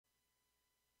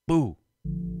Boo.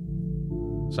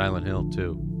 Silent Hill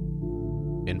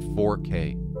 2 in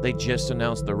 4K. They just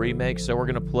announced the remake, so we're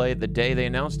going to play it the day they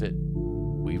announced it.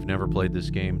 We've never played this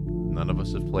game. None of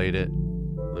us have played it.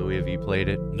 Louis, have you played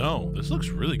it? No, this looks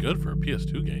really good for a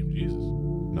PS2 game. Jesus.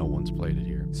 No one's played it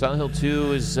here. Silent Hill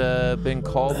 2 has been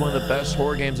called one of the best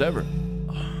horror games ever.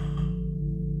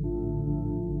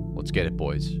 Let's get it,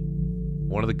 boys.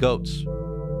 One of the GOATs.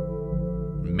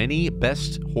 Many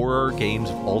best horror games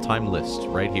of all time list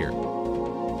right here.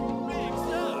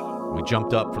 We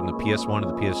jumped up from the PS1 to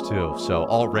the PS2, so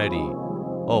already,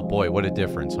 oh boy, what a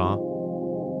difference, huh?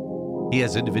 He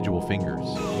has individual fingers.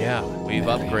 Yeah, we've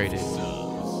upgraded.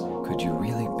 Could you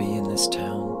really be in this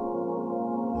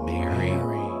town? Mary.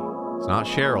 It's not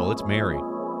Cheryl, it's Mary.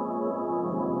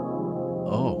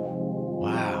 Oh,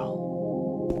 wow.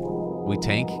 We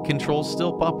tank control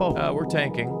still, Popo? We're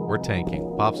tanking. We're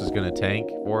tanking. Pops is gonna tank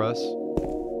for us.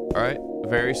 All right,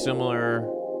 very similar.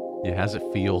 Yeah, how's it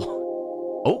feel?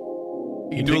 Oh.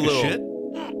 You do take a little shit?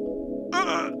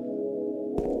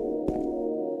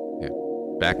 Yeah,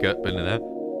 back up into that.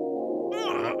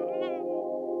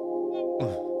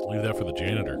 Leave that for the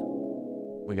janitor.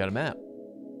 We got a map.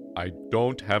 I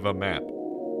don't have a map.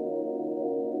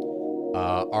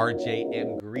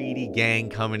 RJM Greedy Gang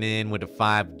coming in with a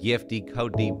 5 gifty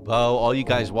Cody Bow. All you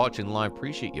guys watching live,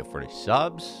 appreciate you for the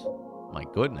subs. My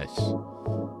goodness.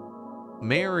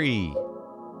 Mary.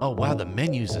 Oh, wow, the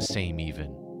menu's the same even.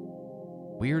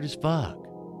 Weird as fuck.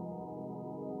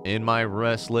 In my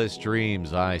restless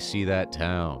dreams, I see that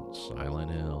town,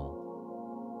 Silent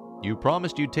Hill. You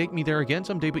promised you'd take me there again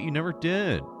someday, but you never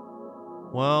did.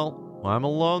 Well, I'm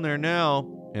alone there now,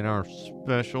 in our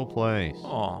special place.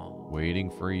 Aw. Waiting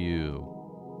for you.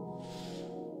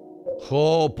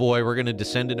 Oh boy, we're gonna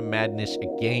descend into madness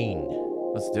again.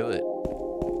 Let's do it.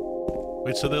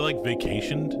 Wait, so they like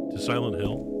vacationed to Silent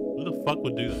Hill? Who the fuck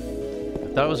would do that?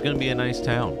 I thought it was gonna be a nice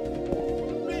town.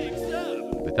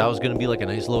 I thought it was gonna be like a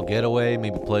nice little getaway,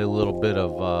 maybe play a little bit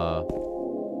of,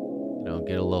 you know,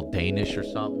 get a little Danish or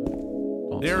something.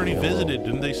 They already visited.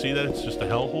 Didn't they see that it's just a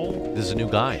hellhole? This is a new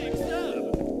guy.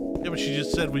 Yeah, but she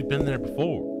just said we've been there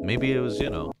before. Maybe it was, you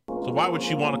know. So why would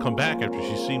she want to come back after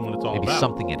she's seen what it's all Maybe about?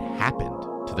 something had happened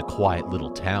to the quiet little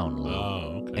town, Lou.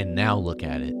 Oh, okay. And now look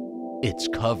at it. It's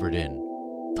covered in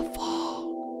the fog.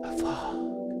 The fog.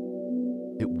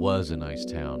 It was a nice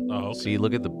town. Oh, okay. See,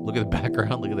 look at the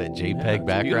background. Look at that JPEG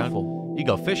background. beautiful. You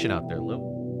go fishing out there, Lou.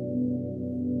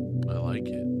 I like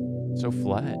it. So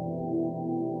flat.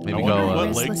 Maybe I wonder go. what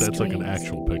Restless lake that's like an dreams.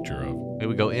 actual picture of.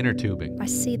 Maybe go inner tubing. I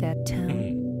see that town.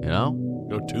 You know?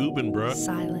 Go tubing, bruh.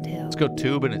 Silent Hill. Let's go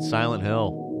tubing at Silent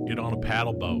Hill. Get on a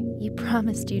paddle boat. You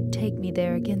promised you'd take me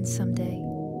there again someday.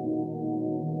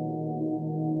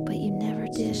 But you never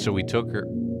did. So we took her,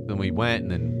 then we went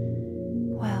and then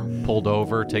Well, pulled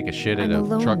over, take a shit at I'm a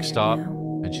alone truck there stop,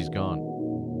 now. and she's gone.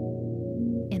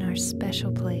 In our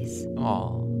special place.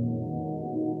 Aw.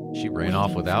 She ran off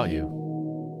Waiting without for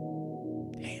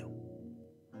you. Damn.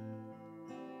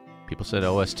 People said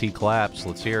OST claps.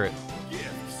 Let's hear it.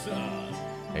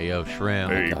 Hey, yo,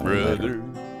 Shrimp. Hey, brother.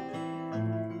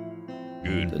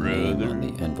 Good The name on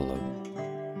the envelope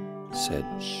said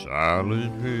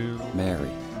Silent Hill. Mary,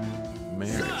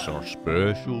 It's our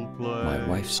special place. my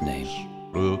wife's name.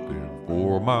 Looking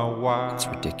for my wife. It's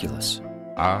ridiculous.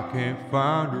 I can't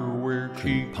find her where she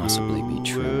Couldn't possibly be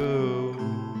true.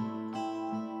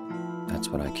 goes. That's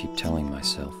what I keep telling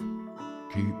myself.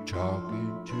 Keep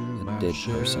talking to A dead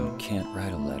person can't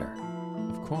write a letter.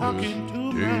 Of course. Talking to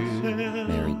myself.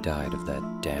 Mary died of that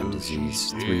damn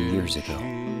disease 3 years ago.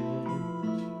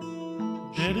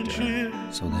 Dead and shit.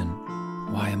 So then,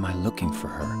 why am I looking for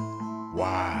her?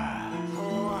 Why?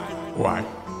 Our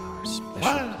special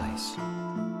Why? place.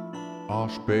 Our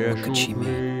special could she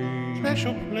place.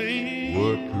 Special place.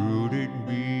 What could it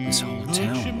be? This whole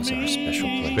town was our special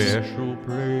place. Special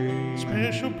place.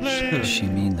 Special Does place. she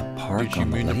mean the park Did you on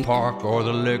the mean the lake? park or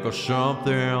the lake or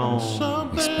something?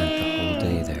 We spent the whole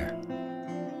day there,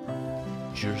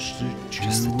 Just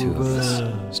just the two of us,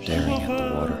 staring at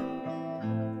the water.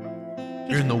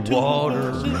 in the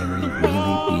water. Could Mary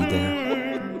really be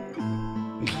there?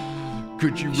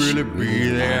 Could you Is she really really be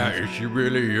there? alive? Is she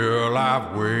really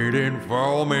alive waiting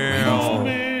for me?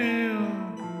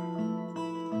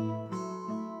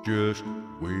 Just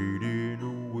waiting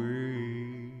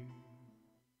away.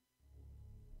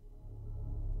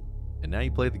 And now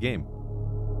you play the game.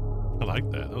 I like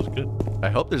that. That was good. I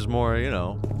hope there's more, you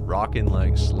know, rocking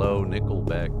like slow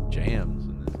Nickelback jams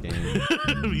in this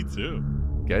game. Me too.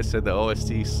 Guys said the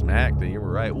OST smacked, and you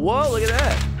were right. Whoa, look at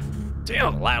that.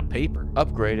 Damn, loud paper.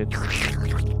 Upgraded.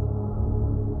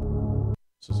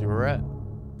 This is where we're at.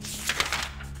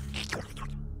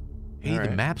 Hey, All the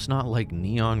right. map's not like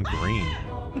neon green.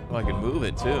 Oh, I can move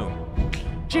it too.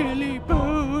 Chili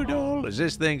Poodle. Is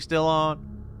this thing still on?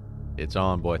 It's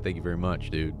on, boy. Thank you very much,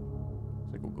 dude.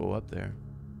 Looks like we'll go up there.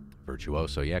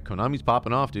 Virtuoso. Yeah, Konami's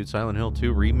popping off, dude. Silent Hill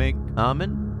 2 remake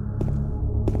coming.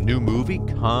 New movie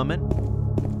coming.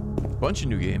 Bunch of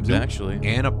new games, New actually.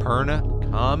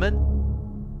 Annapurna coming.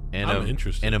 And I'm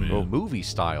interested, And a man. movie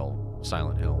style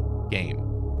Silent Hill game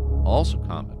also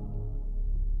coming.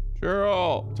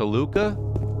 Cheryl. Toluca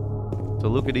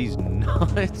these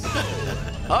nuts.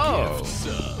 Oh.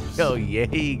 Yo,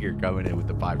 Jaeger coming in with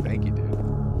the 5. Thank you,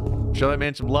 dude. Show that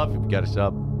man some love if you got a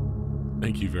sub.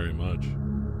 Thank you very much.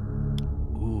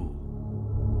 Ooh.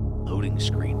 Loading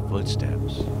screen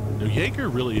footsteps. No, Jaeger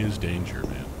really is danger,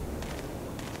 man.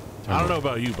 I don't know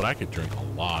about you, but I could drink a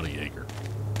lot of Jaeger.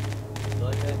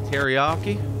 Like that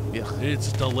teriyaki? Yeah,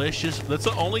 it's delicious. That's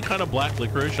the only kind of black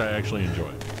licorice I actually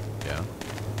enjoy. Yeah.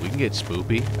 We can get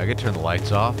spoopy. I could turn the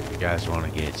lights off if you guys want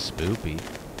to get spoopy.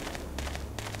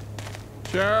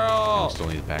 Cheryl. We still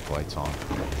need the back lights on.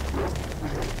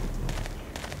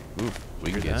 Oof,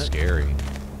 we can Hear get that? scary.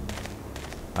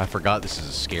 I forgot this is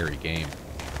a scary game.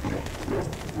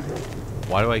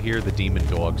 Why do I hear the demon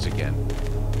dogs again?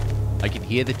 I can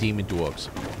hear the demon dogs.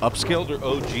 Upscaled or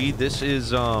OG? This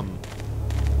is in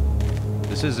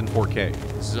 4K.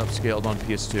 This is upscaled on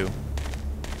PS2.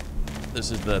 This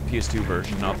is the PS2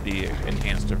 version, not the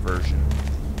enhanced version.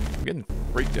 I'm getting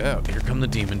freaked out. Here come the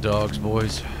demon dogs,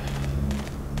 boys.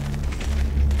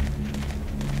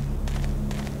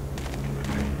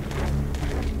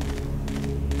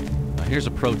 Here's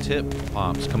a pro tip,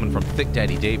 Pops, coming from Thick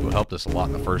Daddy Dave, who helped us a lot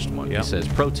in the first one. Yeah. He says,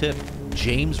 pro tip,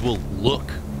 James will look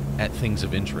at things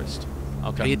of interest.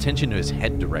 Okay. Pay attention to his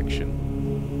head direction.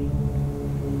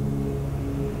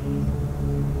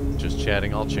 Just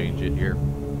chatting, I'll change it here.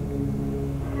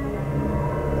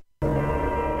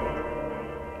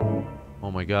 Oh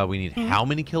my god, we need how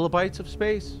many kilobytes of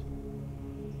space?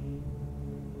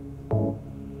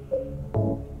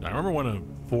 I remember when a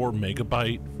 4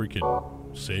 megabyte freaking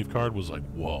save card was like,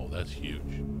 whoa, that's huge.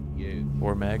 Yeah.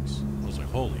 4 megs. I was like,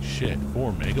 holy shit,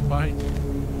 4 megabytes?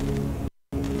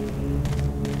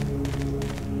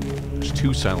 There's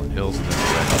 2 Silent Hills in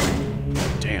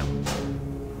this. Damn.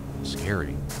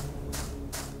 Scary.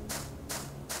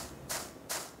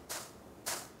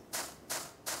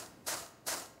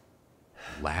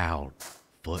 Loud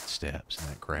footsteps in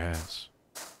that grass.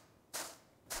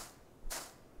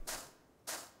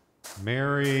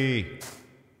 Mary.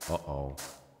 Uh-oh.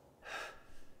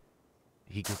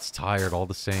 He gets tired all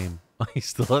the same. He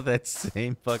still have that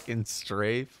same fucking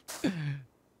strafe.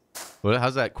 Well,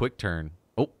 how's that quick turn?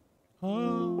 Oh.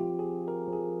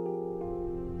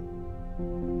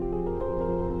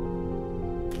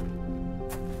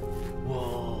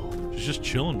 Whoa. She's just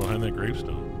chilling behind that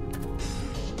gravestone.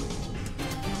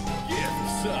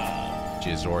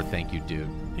 Jizzord, thank you, dude.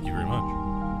 Thank you very much.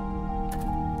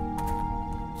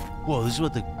 Whoa, this is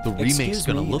what the remake's Excuse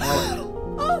gonna me, look like.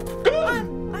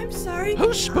 Oh, I'm sorry.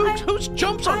 Who spooked? Who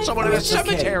jumps on someone in a It's okay.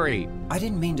 cemetery? I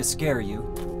didn't mean to scare you.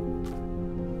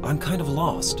 I'm kind of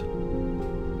lost.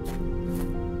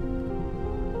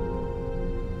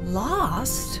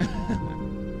 Lost?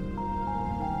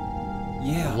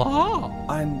 Yeah. Law.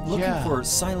 I'm looking Yeah. for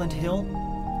Silent Hill.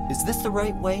 Is this the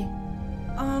right way?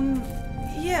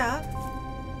 Yeah.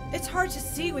 It's hard to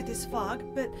see with this fog,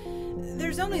 but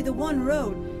there's only the one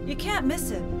road. You can't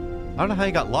miss it. I don't know how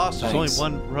you got lost. There's only Thanks.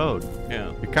 one road.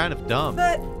 Yeah. You're kind of dumb.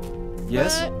 But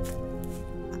Yes?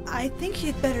 I think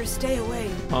you'd better stay away.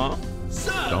 Huh?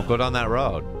 Don't go down that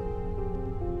road.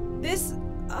 This,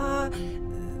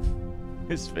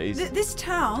 His face. this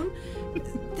town,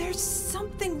 there's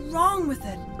something wrong with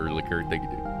it. Early Kurt, thank you,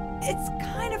 dude. It's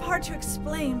kind of hard to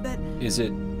explain, but Is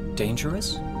it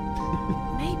dangerous?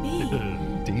 maybe.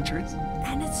 Dangerous?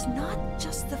 And it's not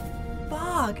just the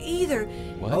fog either.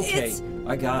 What? Okay, It's,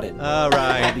 I got it. All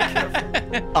right.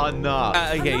 Enough.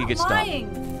 I'm Yeah, you not can stop.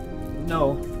 lying.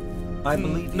 No, I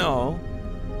believe you. No.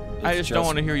 I It's just don't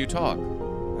want to hear you talk.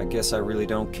 I guess I really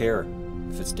don't care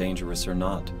if it's dangerous or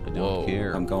not. I don't Whoa.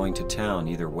 care. I'm going to town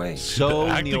either way. So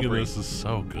the acting Neil in Breen. this is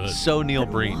so good. So Neil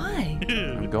Breen. Why?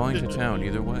 I'm going to town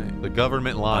either way. The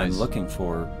government lies. I'm looking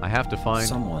for I have to find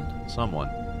someone. someone.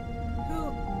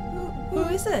 Who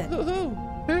is it?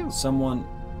 Someone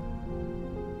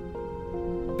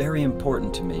very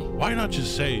important to me. Why not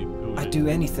just say who it I'd is? do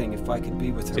anything if I could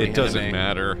be with her. It doesn't Anime.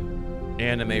 matter.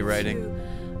 Anime writing.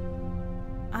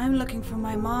 I'm looking for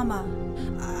my mama.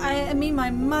 I mean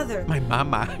my mother. My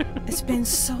mama. It's been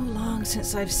so long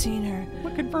since I've seen her.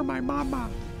 Looking for my mama.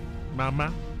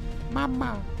 Mama?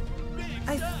 Mama.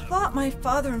 I thought my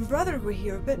father and brother were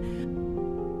here, but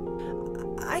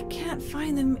can't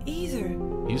find them either.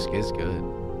 Music is good.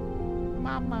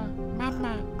 Mama,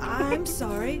 mama. I'm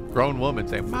sorry. Grown woman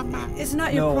saying, Mama. It's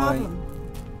not your No, problem.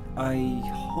 I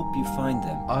hope you find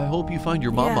them. I hope you find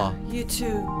your mama. Yeah, you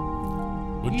too.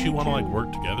 Wouldn't you want to like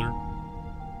work together?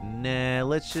 Nah,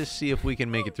 let's just see if we can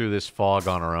make it through this fog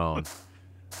on our own.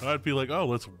 I'd be like, oh,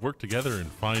 let's work together and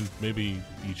find maybe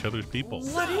each other's people.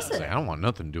 What is Say, it? I don't want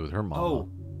nothing to do with her mama. Oh,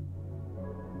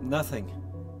 nothing.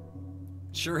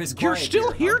 Sure is You're quiet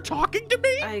still here huh? talking to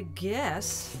me? I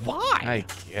guess. Why? I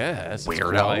guess. It's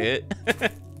Weirdo. quiet.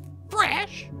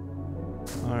 Fresh.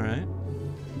 All right.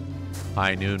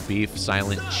 High Noon Beef,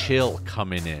 Silent Chill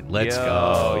coming in. Let's Yo,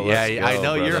 go. Yeah, let's I go,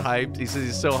 know you're brother. hyped. He says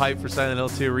he's so hyped for Silent Hill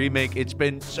 2 Remake. It's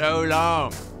been so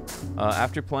long.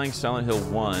 After playing Silent Hill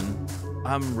 1,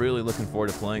 I'm really looking forward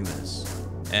to playing this.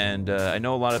 And I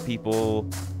know a lot of people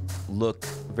look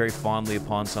very fondly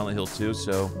upon Silent Hill 2,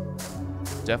 so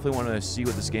definitely want to see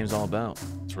what this game's all about.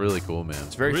 It's really cool, man.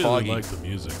 It's very really foggy. like the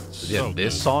music. It's Yeah, so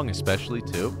this good. song especially,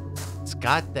 too. It's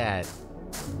got that...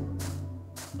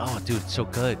 Oh, dude, it's so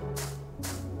good.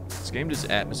 This game does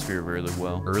atmosphere really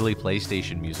well. Early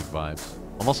PlayStation music vibes.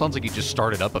 Almost sounds like you just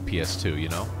started up a PS2, you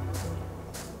know?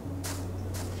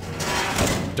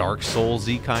 Dark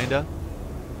Souls-y, kinda.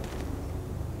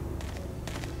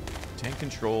 Tank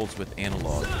controls with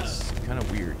analog. It's kind of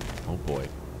weird. Oh, boy.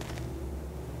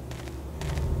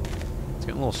 It's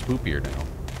getting a little spoopier now.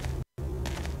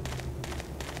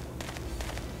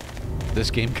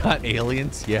 This game got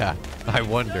aliens? Yeah, I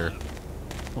wonder.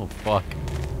 Oh, fuck.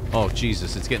 Oh,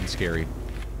 Jesus, it's getting scary.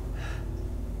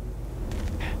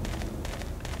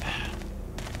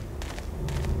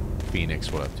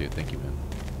 Phoenix, what up, dude? Thank you, man.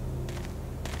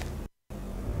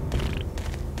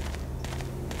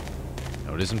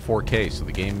 No, it is in 4K, so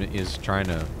the game is trying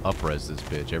to up-res this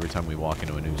bitch every time we walk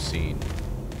into a new scene.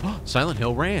 Silent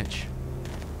Hill Ranch.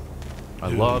 I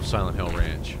Dude. love Silent Hill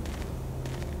Ranch.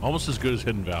 Almost as good as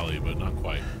Hidden Valley, but not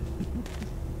quite.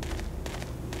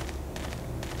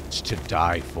 It's to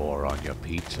die for on your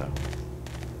pizza.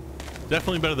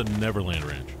 Definitely better than Neverland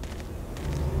Ranch.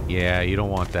 Yeah, you don't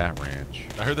want that ranch.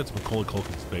 I heard that's Macaulay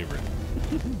Culkin's favorite.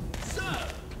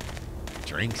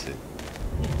 Drinks it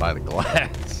by the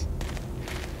glass.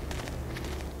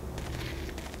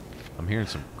 I'm hearing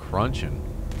some crunching.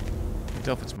 I can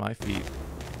tell if it's my feet.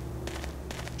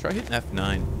 Try hitting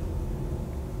F9.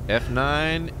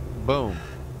 F9, boom.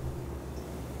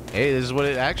 Hey, this is what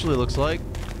it actually looks like.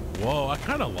 Whoa, I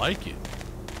kind of like it.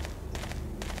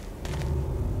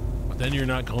 But then you're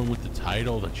not going with the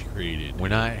title that you created. We're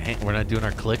not doing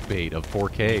our clickbait of You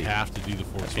 4K. have to do the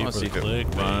I just 4K want for to the see if click.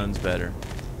 it runs better.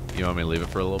 You want me to leave it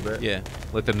for a little bit? Yeah.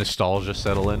 Let the nostalgia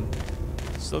settle in.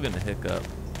 Still getting a hiccup.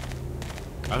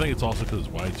 I think it's also because it's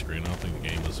widescreen. I don't think the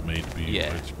game was made to be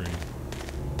Yeah. widescreen.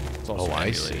 It's also Oh, I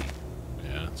emulated. see.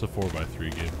 Yeah, it's a 4x3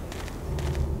 game.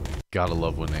 Gotta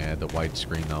love when they add the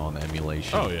widescreen though on the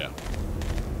emulation. Oh, yeah.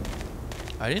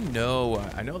 I didn't know.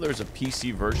 I know there was a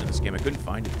PC version of this game. I couldn't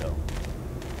find it though.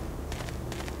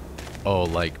 Oh,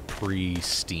 like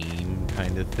pre-Steam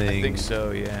kind of thing. I think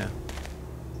so. Yeah.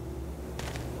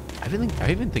 I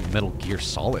even think Metal Gear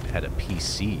Solid had a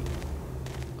PC.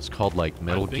 It's called like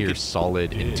Metal think Gear it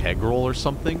Solid did. Integral or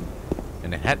something,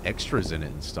 and it had extras in it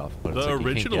and stuff. But it's The like you can't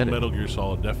original get it. Metal Gear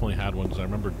Solid definitely had one because I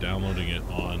remember downloading it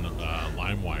on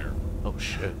LimeWire. Oh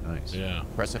shit! Nice. Yeah.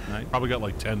 Press F9. Probably got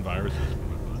like 10 viruses.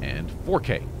 And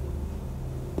 4K.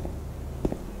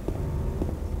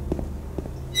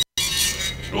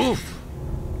 Oof.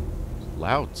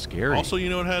 Loud, scary. Also, you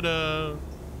know what had a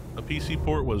PC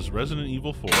port was Resident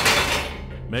Evil 4,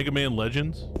 Mega Man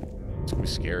Legends, it's gonna be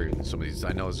scary. Some of these,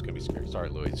 I know this is gonna be scary. Sorry,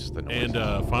 Louis. It's just the noise.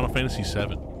 and Final Fantasy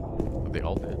 7. They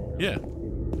all did. Yeah.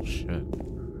 Shit.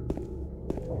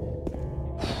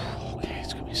 Okay,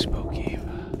 it's gonna be spooky.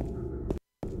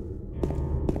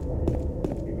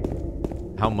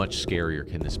 How much scarier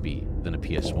can this be than a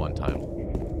PS1 title?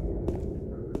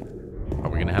 Are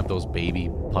we gonna have those baby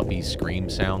puppy scream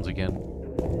sounds again?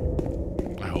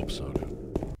 I hope so, dude.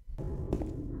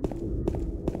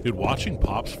 Dude, watching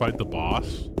Pops fight the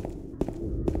boss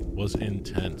was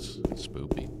intense.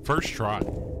 Spoopy. First try.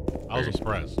 I was Very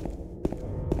impressed.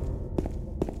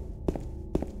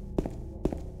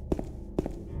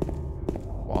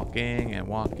 Walking and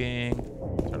walking.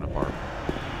 Turn up our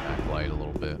backlight a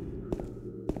little bit.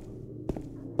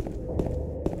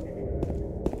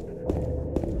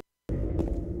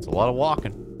 It's a lot of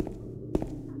walking.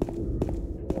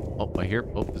 Oh, I hear.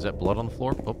 Oh, is that blood on the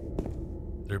floor? Oh,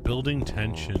 They're building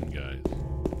tension, guys.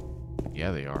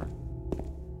 yeah, they are.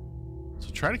 So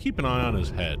try to keep an eye on his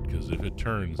head, because if it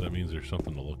turns, that means there's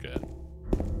something to look at.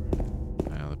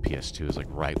 The PS2 is like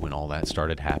right when all that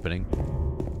started happening.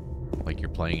 Like you're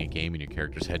playing a game and your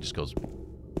character's head just goes...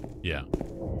 Yeah.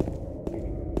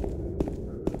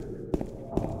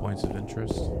 Points of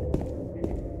interest. A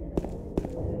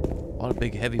lot of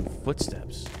big, heavy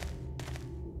footsteps.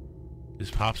 Is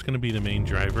Pops going to be the main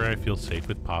driver? I feel safe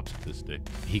with Pops at this stick.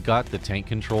 He got the tank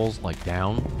controls, like,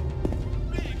 down.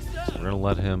 So we're gonna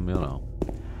let him, you know...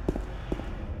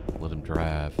 Let him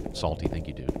drive. Salty, thank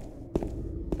you, dude.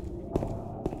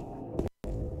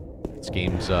 This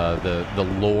game's,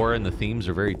 the lore and the themes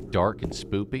are very dark and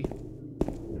spoopy.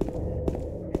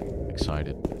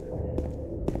 Excited.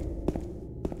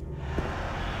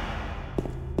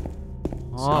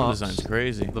 Sound design's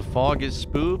crazy. The fog is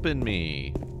spooping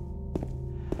me.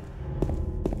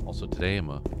 Also, today I'm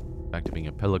back to being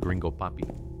a Pellegringo Papi.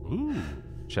 Ooh.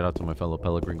 Shout out to my fellow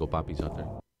Pellegringo Papis out there.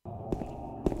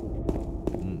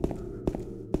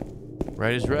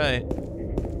 Right is right.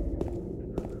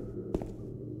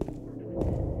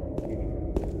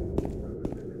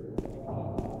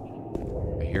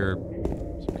 I hear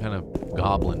some kind of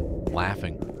goblin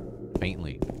laughing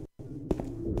faintly.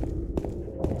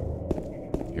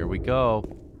 Here we go.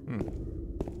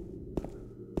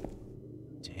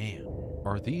 Damn.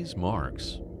 Are these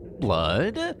marks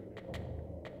blood?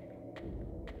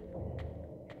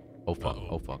 Oh fuck.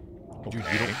 Oh fuck. Dude,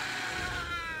 you don't...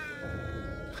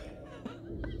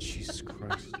 Jesus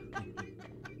Christ.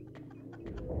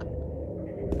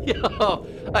 Yo,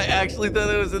 I actually thought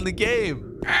it was in the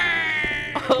game.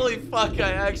 Holy fuck,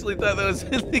 I actually thought that was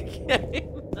in the game.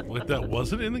 What, that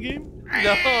wasn't in the game?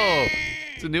 No.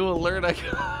 It's a new alert I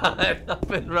got up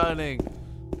and running.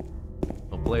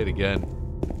 I'll play it again.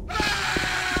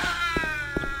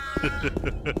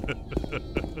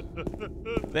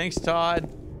 Thanks, Todd.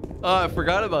 Oh, I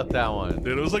forgot about that one.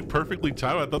 Dude, it was like perfectly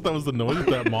timed. I thought that was the noise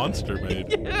that monster made.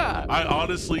 Yeah. I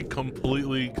honestly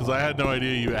completely, because I had no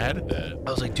idea you added that. I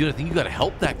was like, dude, I think you gotta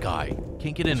help that guy.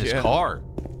 Can't get in his car.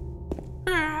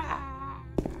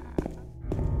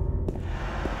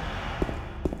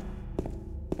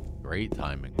 Great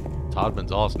timing. Todd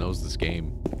Gonzalez knows this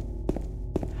game.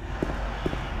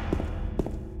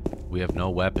 We have no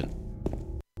weapon.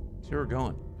 So we're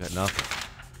going. Got nothing.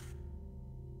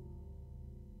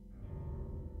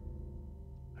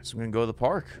 So I'm gonna go to the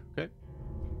park. Okay.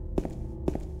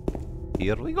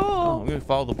 Here we go. Oh, I'm gonna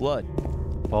follow the blood.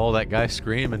 Follow that guy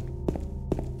screaming.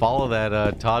 Follow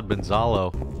that Todd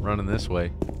Benzalo running this way.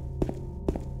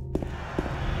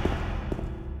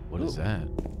 What is that?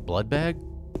 Blood bag?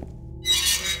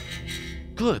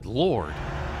 Good lord.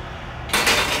 Do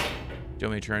you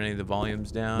want me to turn any of the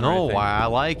volumes down? No, I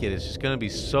like it. It's just gonna be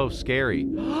so scary.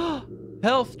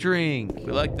 Health drink.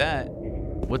 We like that.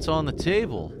 What's on the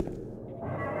table?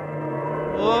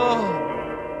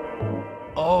 Oh.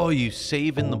 Oh, you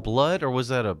saving the blood, or was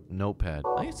that a notepad?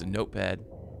 I think it's a notepad.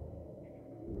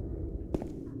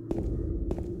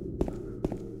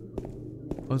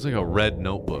 It was like a red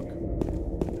notebook.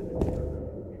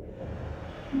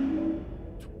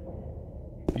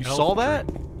 You saw that?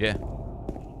 Yeah.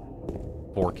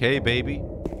 4K, baby.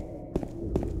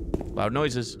 Loud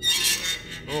noises.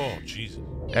 Oh, Jesus.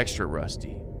 Extra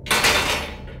rusty.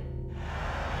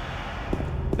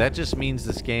 That just means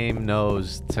this game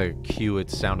knows to cue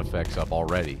its sound effects up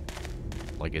already.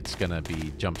 Like it's gonna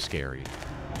be jump scary.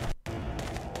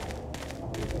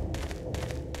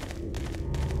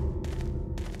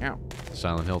 Ow.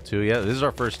 Silent Hill 2, yeah, this is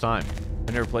our first time.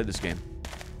 I never played this game.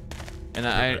 And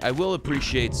I will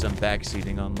appreciate some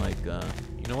backseating on, like,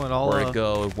 You know what, where I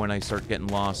go when I start getting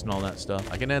lost and all that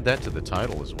stuff. I can add that to the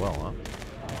title as well, huh?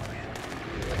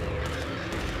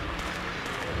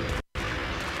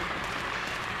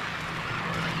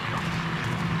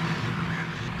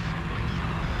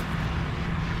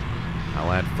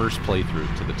 I'll add first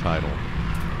playthrough to the title.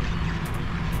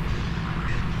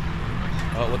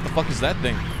 Oh, what the fuck is that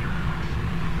thing?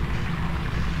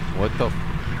 What the...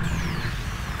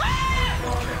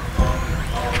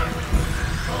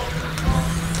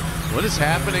 What is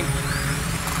happening?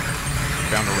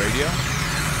 Found a radio?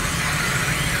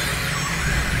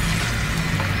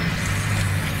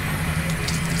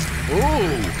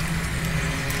 Ooh!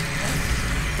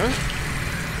 Huh?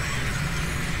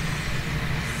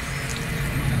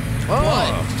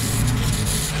 What?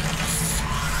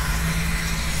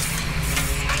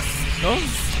 Oh.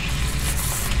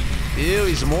 Ew,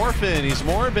 he's morphing. He's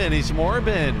morbin. He's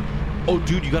morbin. Oh,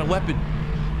 dude, you got a weapon.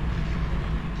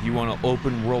 You want to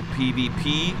open world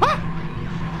PvP? Ah!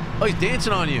 Oh, he's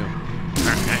dancing on you.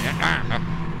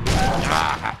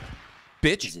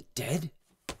 Bitch. Is it dead?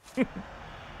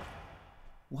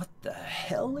 What the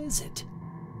hell is it?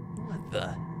 What the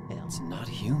hell? It's not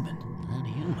human. Not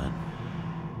human.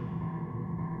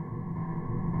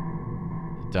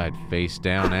 Died face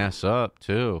down, ass up,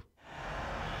 too.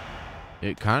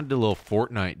 It kind of did a little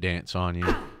Fortnite dance on you.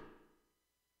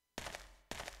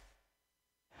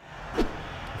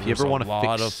 If you ever want to fix... a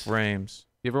lot of frames.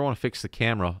 If you ever want to fix the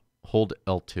camera, hold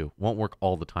L2. Won't work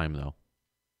all the time, though.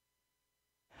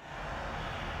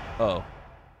 Oh.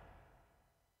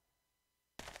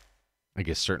 I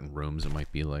guess certain rooms it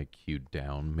might be like hued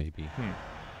down, maybe.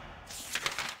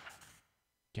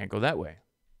 Can't go that way.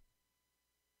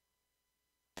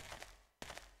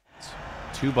 It's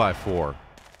 2x4.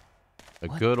 A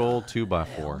good old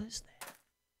 2x4.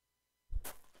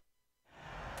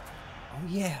 Oh,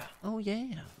 yeah. Oh,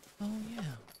 yeah. Oh, yeah.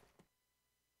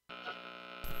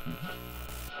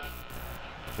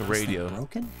 The Is radio. that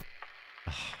broken?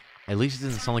 At least it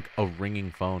doesn't sound like a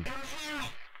ringing phone.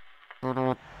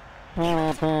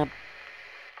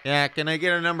 Yeah, can I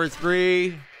get a number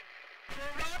 3?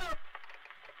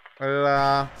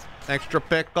 Extra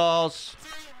pickles.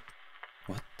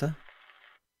 What the?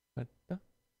 What the?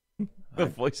 The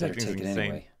voice Better acting is take it insane.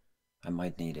 anyway. I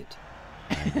might need it.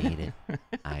 I need it.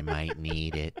 I might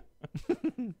need it.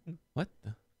 What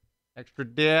the? Extra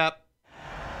dip.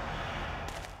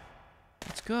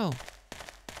 Let's go.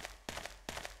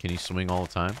 Can you swing all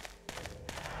the time?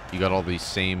 You got all these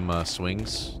same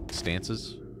swings,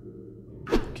 stances?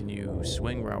 Can you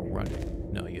swing while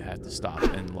running? No, you have to stop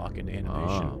and lock into animation.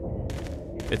 Oh.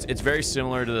 It's very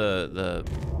similar to the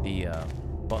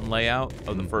button layout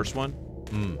of the first one.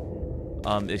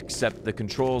 Except the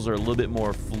controls are a little bit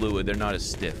more fluid. They're not as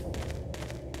stiff.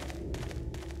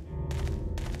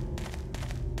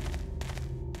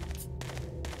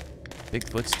 Big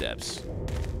footsteps.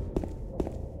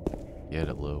 Get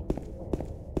it, Lou.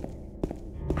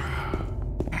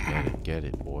 Get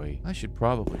it, boy. I should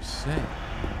probably say.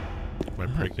 My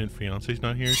pregnant fiance's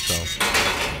not here, so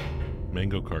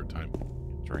mango cart time.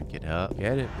 Drink it up.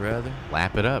 Get it, brother.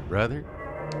 Lap it up, brother.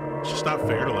 It's just not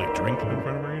fair to like drink in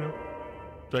front of her, you know?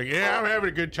 It's like, yeah, I'm having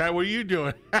a good time. What are you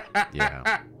doing?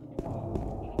 Yeah.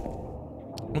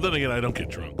 Well, then again, I don't get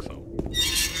drunk, so.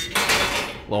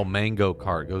 Little mango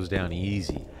cart goes down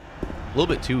easy. A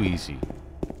little bit too easy.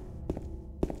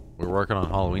 We were working on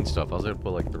Halloween stuff. I was able to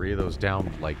put like 3 of those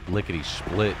down like lickety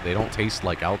split. They don't taste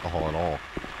like alcohol at all.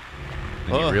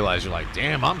 And you realize you're like,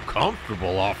 damn, I'm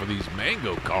comfortable off of these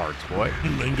mango carts, boy.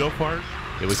 Mango fart?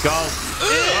 Here we go.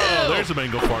 Oh, there's a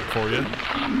mango fart for you.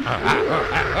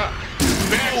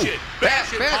 Bash it!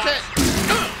 Bash it!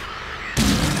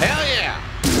 Hell yeah!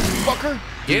 Fucker!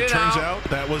 Get It it turns out! out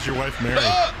that was your wife, Mary.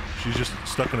 She's just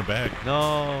stuck in a bag.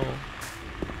 No.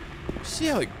 See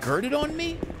how it girded on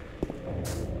me?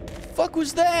 Fuck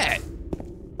was that?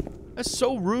 That's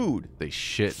so rude. They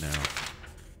shit now.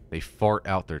 They fart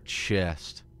out their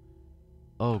chest.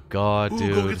 Oh, God, Ooh,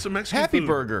 dude. go get some Mexican Happy food.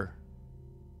 Burger.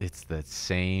 It's that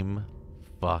same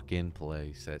fucking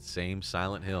place. That same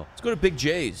Silent Hill. Let's go to Big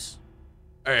J's.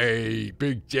 Hey,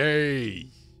 Big J.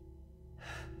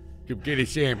 Come get a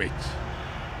sandwich.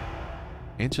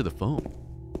 Answer the phone.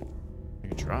 I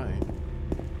can try.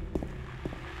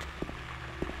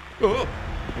 Oh.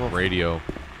 Radio.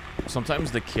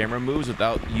 Sometimes the camera moves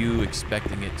without you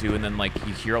expecting it to, and then like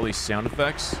you hear all these sound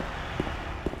effects.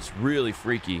 It's really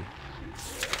freaky.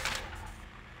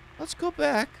 Let's go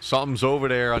back. Something's over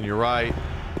there on your right.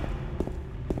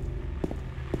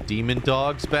 Demon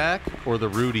Dog's back or the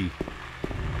Rudy?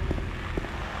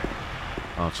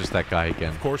 Oh, it's just that guy again.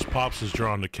 Of course, Pops is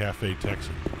drawn to Cafe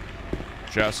Texas.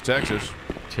 Just Texas.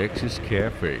 Texas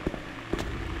Cafe.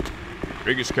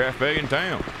 Biggest cafe in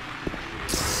town.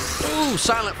 Ooh,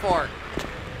 silent fart.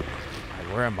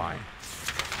 Where am I?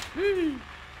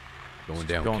 Going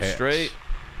down. Going Cats. straight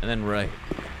and then right.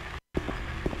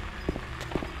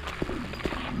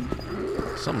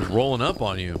 Something's rolling up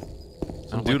on you.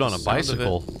 Some don't dude like on the a sound of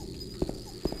bicycle.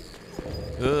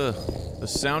 Ugh. The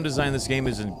sound design in this game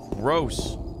is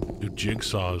gross. Dude,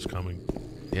 Jigsaw is coming.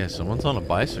 Yeah, someone's on a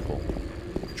bicycle.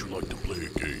 Would you like to play a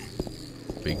game?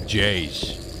 Big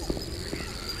J's.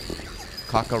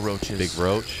 Cockroaches. Big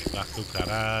Roach. La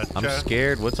cucaracha. I'm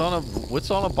scared. What's on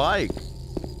a bike?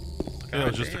 Yeah,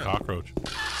 it's just a cockroach.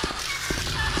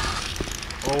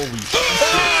 Holy shit.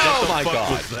 Oh my What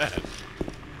god. was that?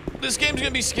 This game's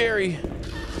gonna be scary.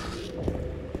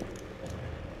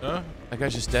 Huh? That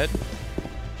guy's just dead.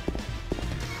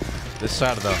 This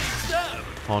side of the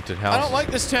haunted house. I don't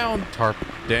like this town. Tarp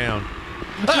down.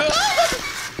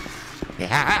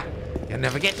 Yeah, you'll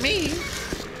never get me.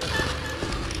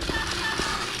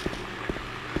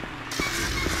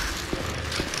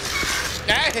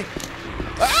 Hey!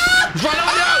 Run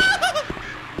on out!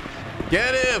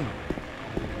 Get him!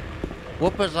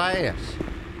 Whoop his ass.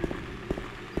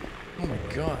 Oh my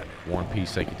god. War and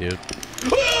Peace, thank you, dude.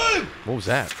 What was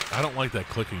that? I don't like that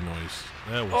clicking noise.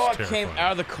 That was Oh, it terrifying. came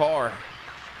out of the car.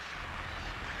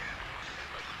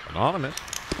 Anonymous.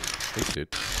 Thanks,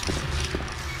 dude.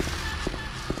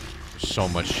 There's so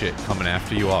much shit coming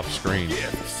after you off screen.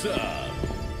 Yes,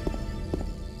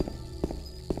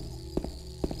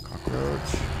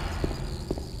 Cockroach.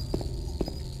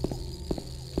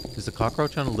 Is the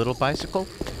cockroach on a little bicycle?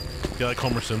 Yeah, like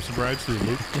Homer Simpson rides through the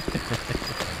loop.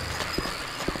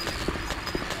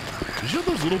 Did you know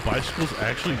those little bicycles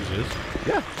actually exist?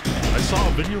 Yeah. I saw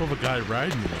a video of a guy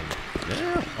riding one.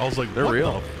 Yeah. I was like, They're what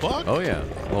real. the fuck? Oh, yeah.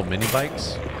 Little mini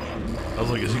bikes. I was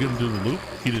like, is he going to do the loop?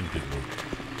 He didn't do the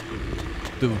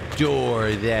loop. The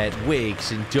door that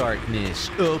wakes in darkness,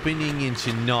 opening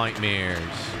into nightmares.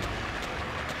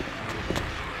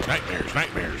 Nightmares,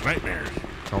 nightmares, nightmares.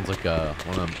 Sounds like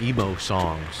one of them emo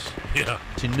songs. Yeah.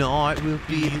 Tonight will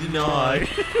be the night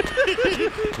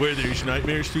Where there's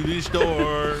nightmares through this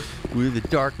door. where the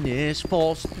darkness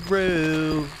falls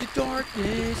through. The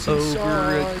darkness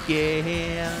Over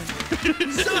again.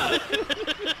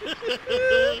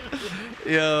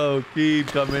 Yo, keep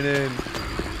coming in.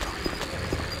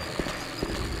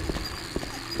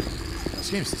 This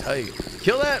game's tight.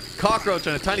 Kill that cockroach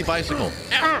on a tiny bicycle.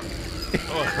 Oh, it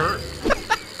hurt.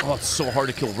 Oh, it's so hard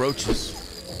to kill roaches.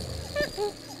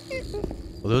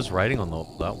 Well, those writing on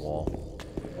that wall.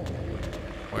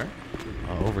 Where?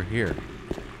 Over here.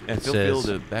 And feel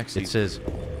the backseat. It says,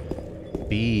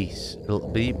 beast.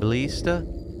 Beast?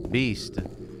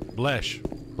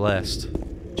 Blesh. Blessed.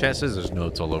 Chat says there's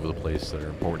notes all over the place that are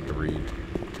important to read.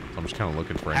 So I'm just kind of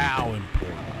looking for anything. How important.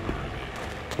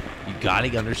 You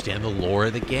gotta understand the lore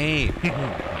of the game.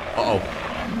 Uh-oh.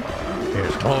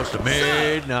 It's close to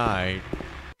midnight.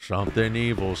 Something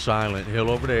evil, Silent Hill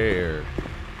over there.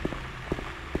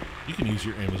 You can use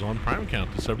your Amazon Prime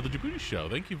account to sub to the Jaboody Show.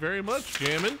 Thank you very much,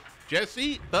 Jammin'.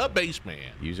 Jesse, the Baseman.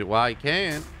 Use it while you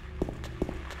can.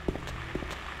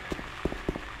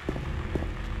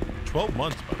 12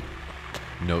 months, buddy.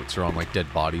 Notes are on like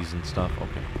dead bodies and stuff.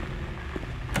 Okay.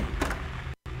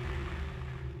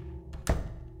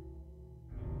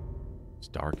 It's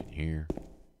dark in here.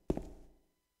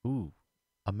 Ooh,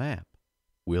 a map.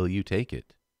 Will you take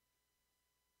it?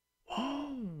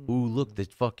 Ooh, look, the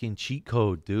fucking cheat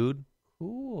code, dude.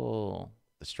 Cool.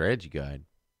 The strategy guide.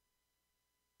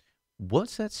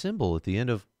 What's that symbol at the end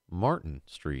of Martin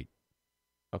Street?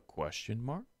 A question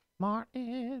mark?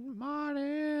 Martin,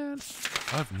 Martin.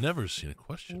 I've never seen a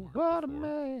question mark What a before.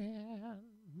 man.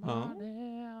 Huh?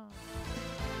 Martin.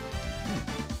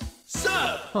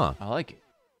 Sub! Huh. I like it.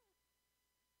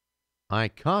 I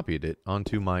copied it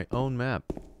onto my own map.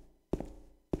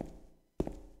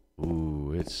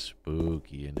 Ooh, it's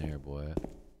spooky in there, boy.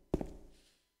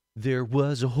 There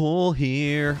was a hole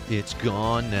here. It's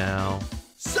gone now.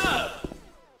 Sub!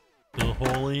 The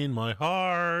hole in my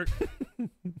heart.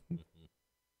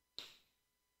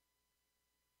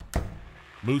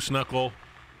 Moose Knuckle.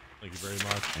 Thank you very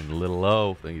much. And Little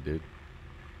O. Thank you, dude.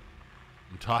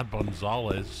 And Todd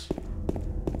Gonzalez.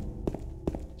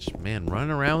 Just, man, running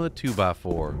around with a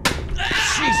 2x4.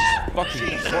 Jesus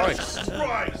fucking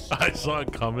Christ. I saw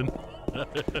it coming.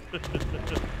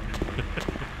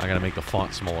 I gotta make the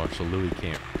font smaller so Louis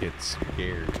can't get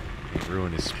scared. Can't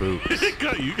ruin his spooks. It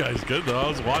got you guys good, though. I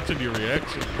was watching your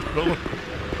reaction.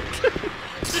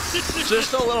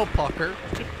 Just a little pucker.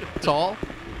 Tall.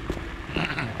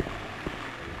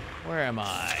 Where am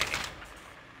I?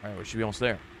 All right, we should be almost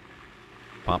there.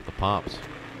 Pop the pops.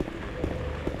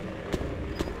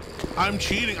 I'm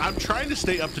cheating. I'm trying to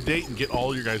stay up to date and get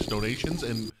all your guys' donations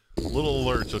and little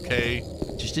alerts, okay?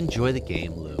 Just enjoy the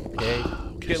game, Lou, okay?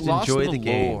 Get Just lost enjoy in the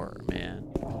game. lore, man.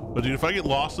 But dude, if I get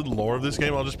lost in the lore of this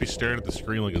game, I'll just be staring at the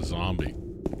screen like a zombie.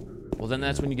 Well, then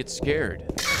that's when you get scared.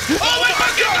 Oh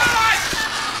my god!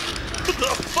 What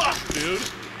the fuck, dude?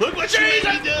 Look what you made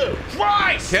me do!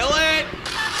 Christ! Kill it!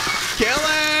 Kill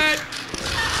it!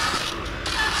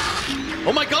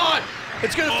 Oh my god!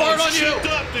 It's gonna fart on you! It's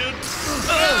up, dude.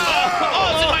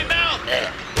 Oh, it's in my mouth!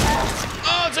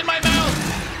 Oh, it's in my mouth!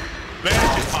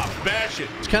 Bash it, Pop. Bash it.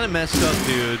 It's kind of messed up,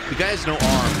 dude. The guy has no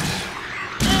arms.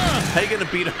 How you gonna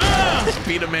beat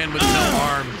a man with no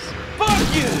arms?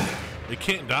 Fuck you! It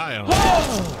can't die on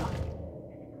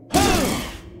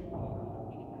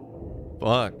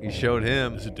Fuck, you showed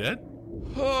him. Is it dead?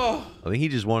 I think he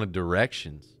just wanted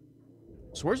directions.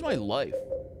 So where's my life?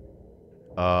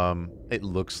 It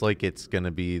looks like it's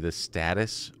gonna be the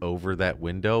status over that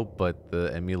window, but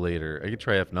the emulator. I could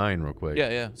try F9 real quick.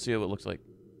 Yeah. See what it looks like.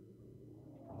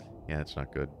 Yeah, it's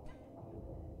not good.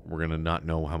 We're gonna not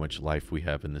know how much life we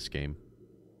have in this game.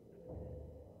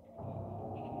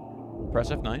 Press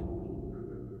F9.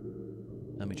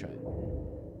 Let me try it.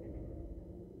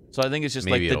 So I think it's just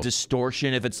Maybe like the it'll-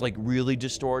 distortion if it's like really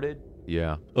distorted.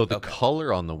 Yeah. Oh, the Okay.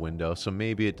 color on the window, so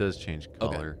maybe it does change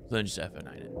Okay. color. So then just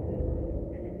F9 it.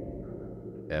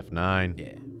 F9.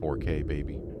 Yeah. 4K,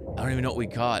 baby. I don't even know what we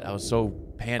caught. I was so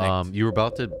panicked. You were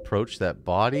about to approach that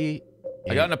body.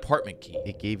 I got an apartment key.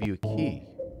 It gave you a key.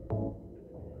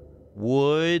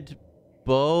 Wood,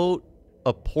 boat,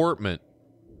 apartment.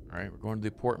 All right, we're going to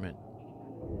the apartment.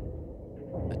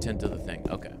 Attend to the thing.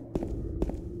 Okay.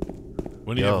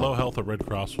 When you Yo. have low health, a Red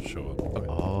Cross will show up.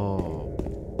 Oh.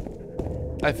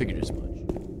 I figured as much.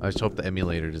 I just hope the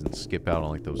emulator doesn't skip out on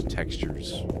like those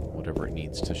textures, whatever it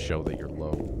needs to show that you're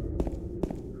low.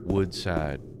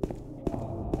 Woodside.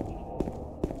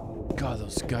 God,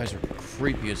 those guys are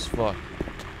creepy as fuck.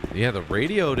 Yeah, the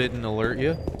radio didn't alert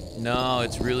you. No,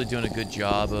 it's really doing a good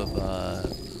job of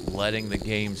letting the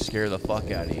game scare the fuck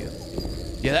out of you.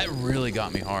 Yeah, that really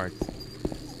got me hard.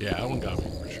 Yeah, that one got me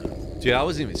for sure. Dude, I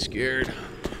wasn't even scared.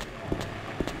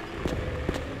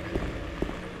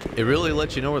 It really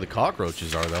lets you know where the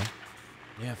cockroaches are, though.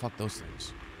 Yeah, fuck those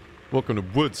things. Welcome to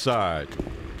Woodside,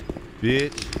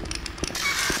 bitch.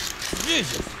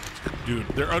 Jesus. Dude,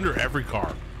 they're under every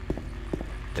car.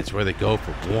 That's where they go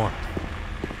for warmth.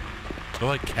 They're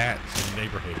like cats in the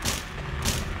neighborhood.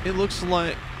 It looks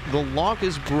like the lock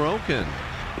is broken.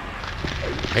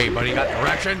 Hey, buddy, got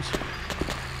directions?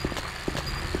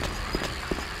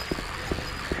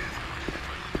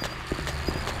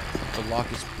 The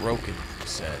lock is broken, he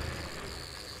said.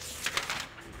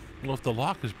 Well, if the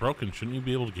lock is broken, shouldn't you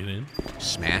be able to get in?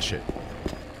 Smash it.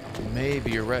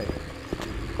 Maybe you're right.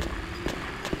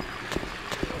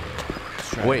 Let's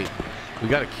try Wait, it. we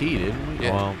got a key, didn't we?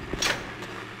 Yeah. Well,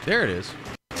 there it is.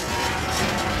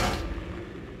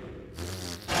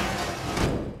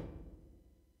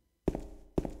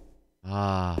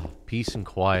 Ah, peace and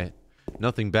quiet.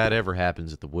 Nothing bad ever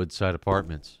happens at the Woodside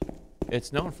Apartments.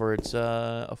 It's known for its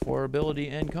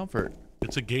affordability and comfort.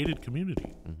 It's a gated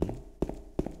community.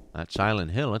 That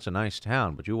Silent Hill, it's a nice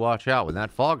town, but you watch out when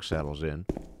that fog settles in.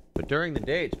 But during the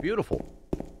day, it's beautiful.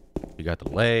 You got the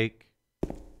lake.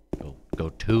 Go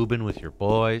tubing with your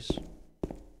boys.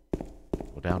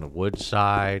 Go down to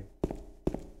Woodside.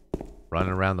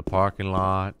 Running around the parking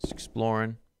lot. It's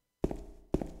exploring.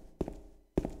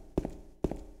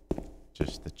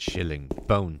 Just the chilling,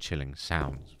 bone-chilling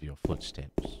sounds of your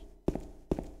footsteps.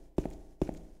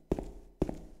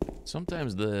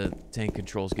 Sometimes the tank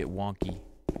controls get wonky.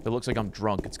 If it looks like I'm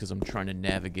drunk, it's because I'm trying to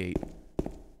navigate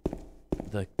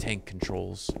the tank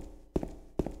controls.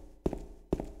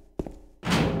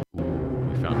 Ooh,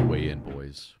 we found a way in,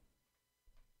 boys.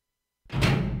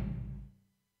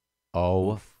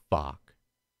 Oh, fuck.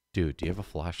 Dude, do you have a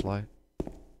flashlight?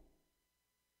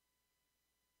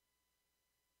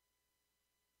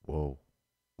 Whoa.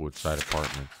 Woodside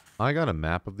Apartments. I got a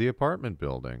map of the apartment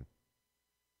building.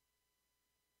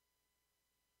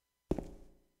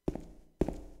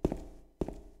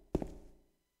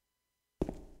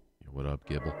 Yeah, what up,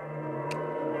 Gibble?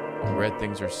 Red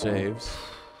things are saves.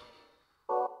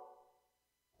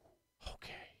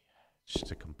 Okay.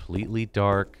 Just a completely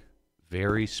dark,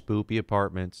 very spoopy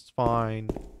apartment. It's fine.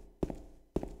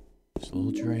 Just a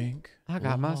little drink. I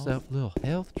got myself a little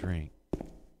health drink.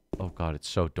 Oh god, it's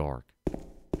so dark.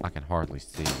 I can hardly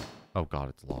see. Oh god,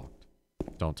 it's locked.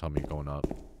 Don't tell me you're going up.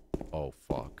 Oh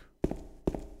fuck.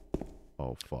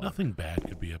 Oh fuck. Nothing bad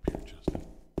could be up here, Justin.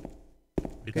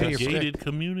 It's Okay, a you're gated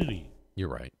community. You're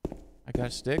right. I got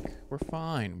a stick. We're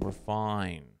fine. We're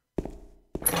fine. See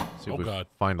if Oh, we God.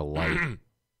 find a light.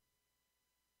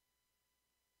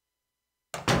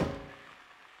 There's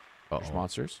Uh-oh.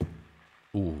 monsters.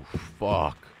 Ooh,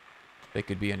 fuck. They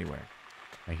could be anywhere.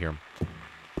 I hear him.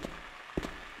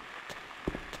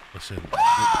 Listen.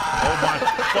 Oh my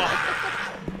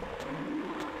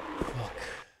fuck.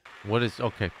 What is...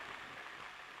 Okay.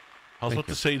 I was Thank about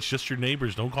you. to say it's just your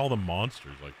neighbors. Don't call them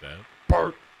monsters like that.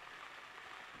 Bart!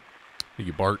 Thank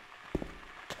you, Bart.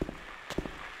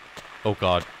 Oh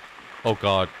god. Oh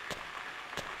god.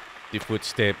 The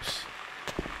footsteps.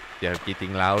 They're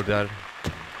getting louder.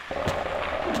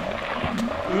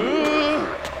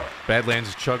 Badlands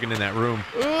is chugging in that room.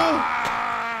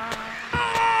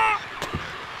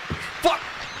 Fuck!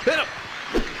 Hit him!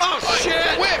 Oh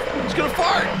shit! Whip! He's gonna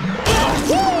fart!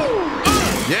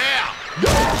 Yeah!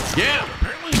 Yeah!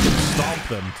 Apparently you can stomp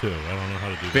them too. I don't know how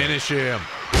to do that. Finish him!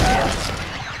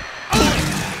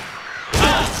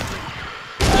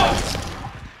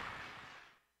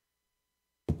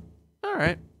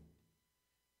 Alright.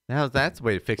 Now that's the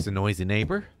way to fix a noisy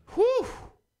neighbor. Whew.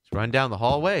 Just run down the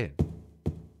hallway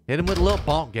and hit him with a little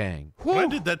bonk gang. When I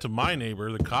did that to my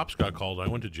neighbor, the cops got called. I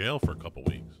went to jail for a couple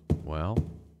weeks. Well,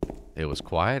 it was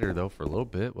quieter, though, for a little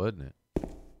bit, wasn't it?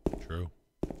 True.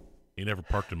 He never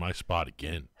parked in my spot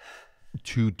again.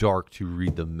 Too dark to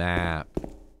read the map.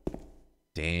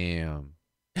 Damn.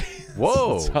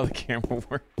 Whoa. That's how the camera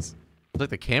works. It's like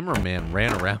the cameraman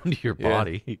ran around your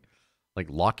body. Like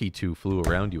Locky 2 flew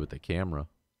around you with the camera.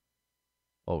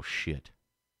 Oh, shit.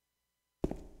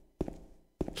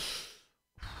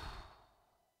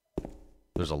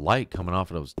 There's a light coming off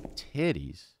of those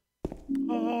titties.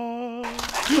 Oh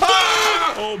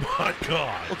my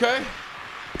god. Okay.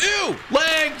 Ew!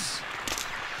 Legs!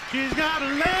 She's got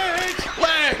legs.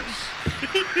 Legs!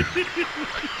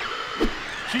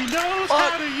 She knows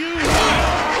how to use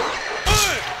Ow!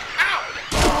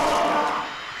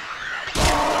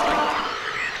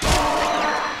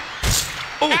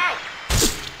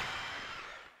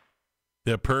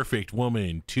 the perfect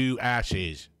woman, 2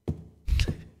 ashes.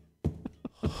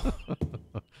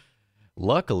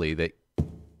 Luckily,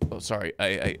 Oh, sorry.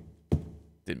 I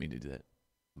didn't mean to do that.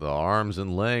 the arms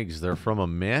and legs, they're from a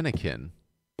mannequin.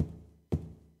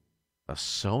 A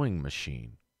sewing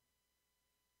machine.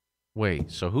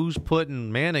 Wait, so who's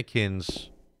putting mannequins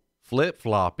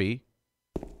flip-floppy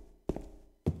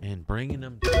and bringing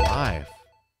them to life?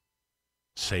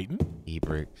 Satan?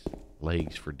 Ebricks,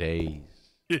 legs for days.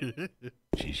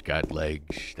 She's got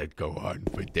legs that go on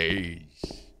for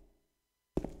days.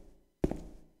 All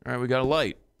right, we got a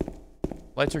light.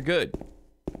 Lights are good.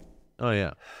 Oh,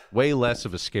 yeah. Way less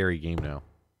of a scary game now.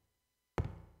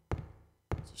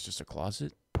 It's just a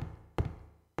closet.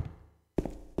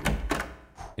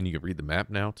 And you can read the map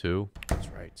now, too. That's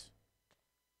right.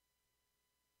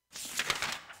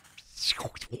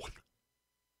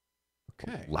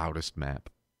 Okay. Loudest map.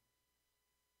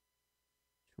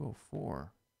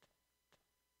 204.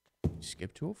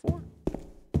 Skip 204?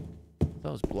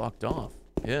 That was blocked off.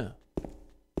 Yeah.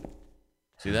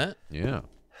 See that? Yeah.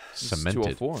 This is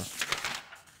Cemented. 204.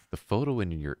 The photo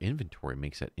in your inventory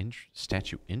makes that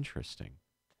statue interesting.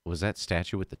 Was that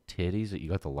statue with the titties that you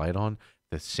got the light on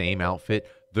the same outfit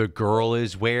the girl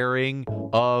is wearing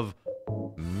of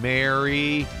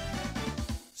Mary?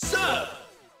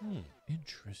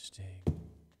 Interesting.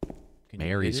 Can you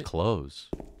Mary's hit it? clothes.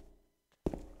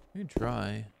 You can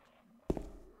try.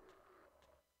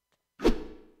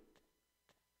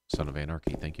 Son of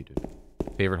Anarchy. Thank you, dude.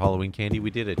 Favorite Halloween candy? We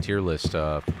did a tier list 2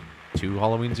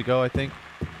 Halloweens ago, I think.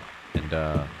 And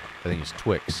I think it's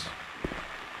Twix.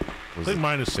 I think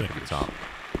mine is tip at the Snickers. top.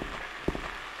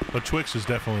 But Twix is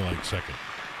definitely like second.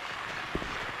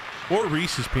 Or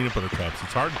Reese's peanut butter cups.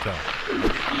 It's hard to tell.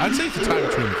 I'd say it's a tie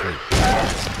between the 3.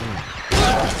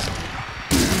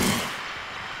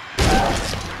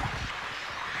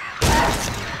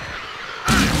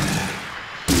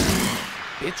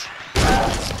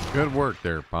 Bitch. Good work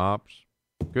there, Pops.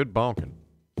 Good bonking.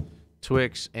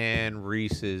 Twix and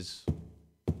Reese's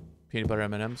Peanut butter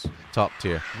M&Ms. top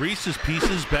tier. Reese's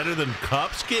Pieces better than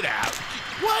cups? Get out.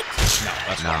 What? No,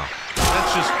 that's No.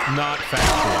 That's just not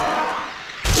factual.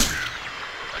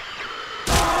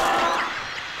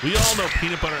 We all know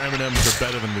peanut butter M&Ms are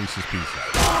better than Reese's Pieces.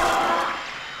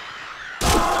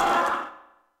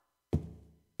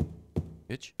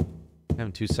 Bitch.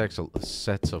 Having 2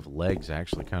 sets of legs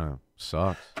actually kind of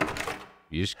sucks.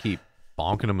 You just keep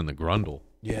bonking them in the grundle.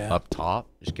 Yeah. Up top.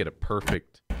 Just get a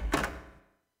perfect.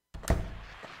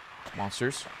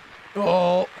 Monsters.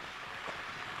 Oh.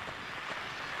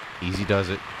 Easy does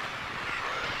it.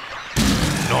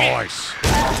 Nice.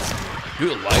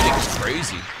 Dude, the lighting is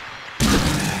crazy.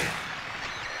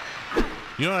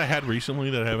 You know what I had recently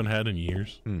that I haven't had in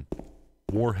years?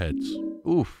 Warheads.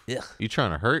 Oof. Ugh. You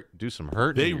trying to hurt? Do some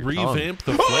hurt? They in your tongue. revamped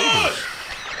the flavors.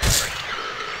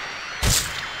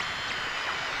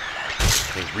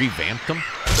 They revamped them?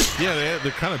 Yeah,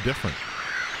 they're kind of different.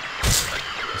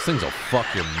 These things will fuck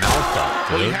your mouth up,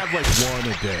 dude. Well, you have like one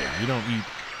a day. You don't eat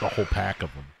the whole pack of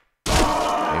them.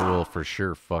 They will for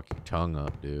sure fuck your tongue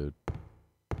up, dude.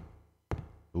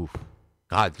 Oof.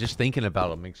 God, just thinking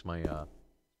about it makes my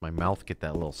my mouth get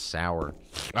that little sour.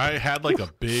 I had like a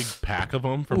big pack of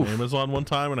them from Amazon one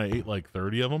time, and I ate like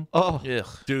 30 of them. Oh. Ugh.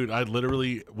 Dude, I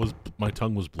literally my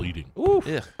tongue was bleeding. Oof.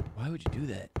 Ugh. Why would you do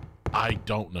that? I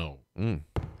don't know.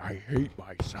 I hate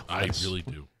myself. I really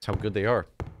do. That's how good they are.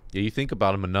 Yeah, you think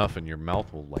about them enough, and your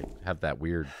mouth will like have that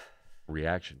weird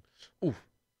reaction. Oof.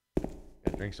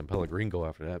 Gotta drink some Pellegrino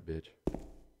after that, bitch.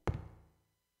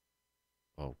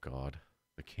 Oh God,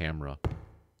 the camera.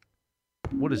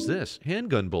 What is this?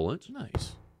 Handgun bullets.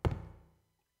 Nice.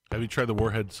 Have you tried the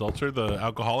Warhead Seltzer, the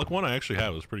alcoholic one? I actually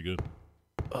have. It was pretty good.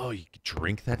 Oh, you could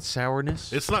drink that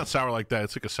sourness? It's not sour like that.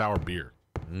 It's like a sour beer.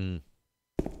 Mm.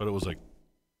 But it was like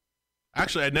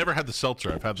Actually, I never had the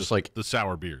seltzer. I've had Just the, like- the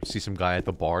sour beers. See some guy at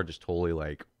the bar just totally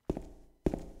like,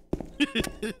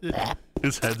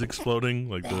 His head's exploding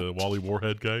like the Wally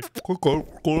Warhead guy. what's going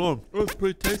on? That's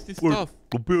pretty tasty stuff.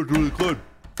 The beer's really good.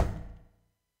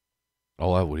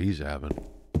 I'll have what he's having.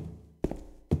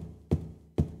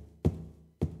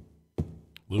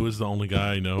 Lou is the only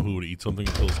guy I know who would eat something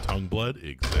until his tongue bled.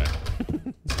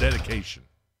 Exactly. It's dedication.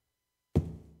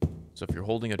 So if you're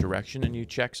holding a direction and you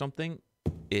check something,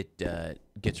 it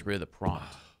gets rid of the prompt.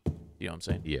 You know what I'm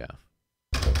saying? Yeah.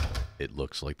 It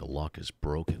looks like the lock is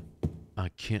broken. I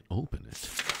can't open it.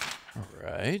 All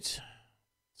right.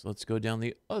 So let's go down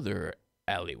the other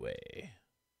alleyway.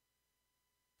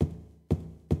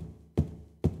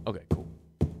 Okay, cool.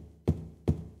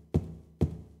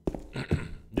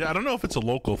 Yeah, I don't know if it's a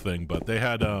local thing, but they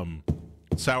had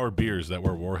sour beers that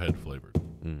were Warhead flavored.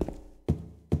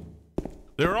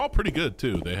 They were all pretty good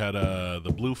too. They had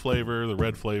the blue flavor, the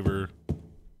red flavor,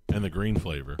 and the green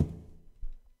flavor.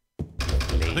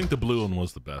 I think the blue one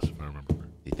was the best, if I remember right.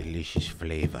 The delicious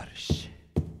flavors.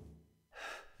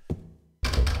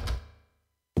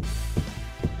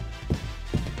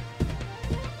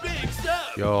 Big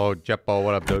stuff. Yo, Jeppo,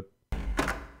 what up, dude?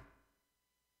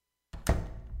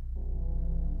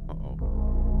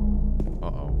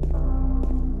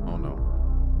 Oh no.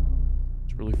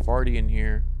 It's really farty in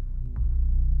here.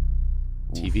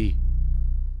 TV.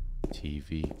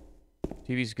 TV.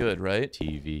 TV's good, right?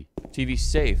 TV. TV's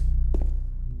safe.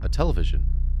 A television.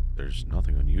 There's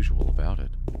nothing unusual about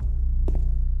it.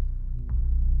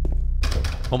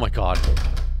 Oh my god.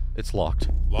 It's locked.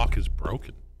 Lock is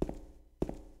broken.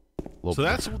 Little So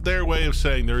that's their way of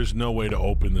saying there is no way to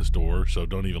open this door, so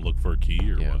don't even look for a key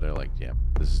or yeah, what. they're like, yeah,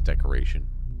 this is decoration.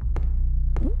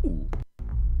 Ooh.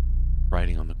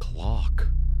 Writing on the clock.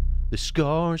 The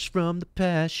scars from the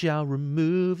past shall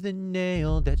remove the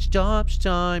nail that stops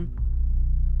time.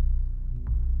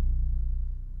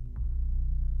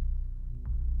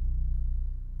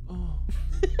 Oh.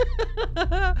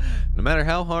 No matter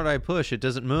how hard I push, it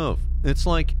doesn't move. It's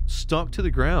like stuck to the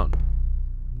ground.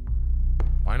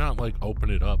 Why not, like, open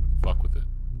it up and fuck with it?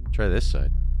 Try this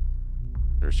side.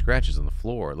 There are scratches on the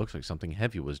floor. It looks like something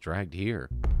heavy was dragged here.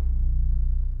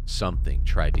 Something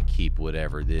tried to keep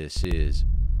whatever this is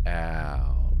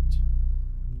out.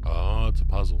 Oh, it's a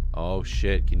puzzle. Oh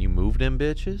shit, can you move them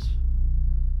bitches?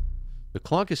 The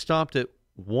clock is stopped at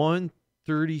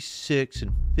 1:36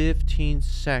 and 15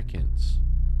 seconds.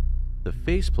 The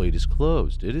faceplate is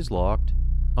closed. It is locked.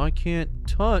 I can't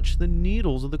touch the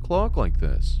needles of the clock like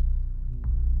this.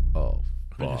 Oh,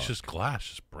 I mean, fuck. it's just glass,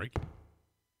 just breaking.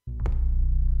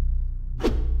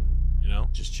 You know?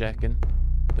 Just checking.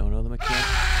 Don't know the mechanics.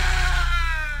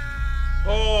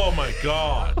 Oh my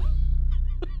god.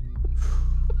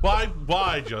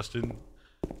 Why, Justin?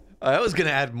 I was gonna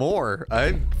add more.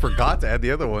 I forgot to add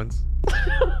the other ones.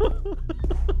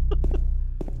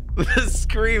 The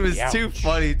scream is too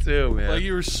funny too, man. Like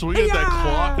you were swinging at that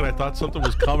clock and I thought something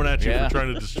was coming at you Yeah. for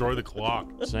trying to destroy the clock.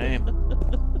 Same.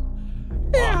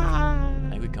 I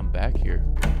think we come back here.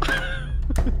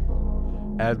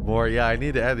 Add more. Yeah, I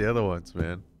need to add the other ones,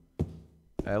 man.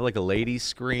 I have like a lady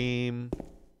scream.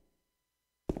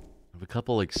 I have a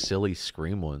couple like silly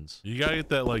scream ones. You gotta get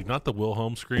that, like, not the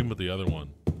Wilhelm scream, but the other one.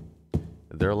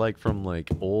 They're like from like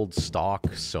old stock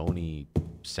Sony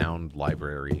sound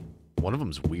library. One of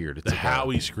them's weird. It's The about-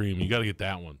 Howie scream. You gotta get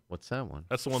that one. What's that one?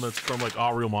 That's the one that's from, like,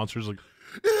 All Real Monsters. Like,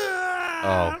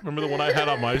 Oh. remember the one I had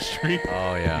on my stream?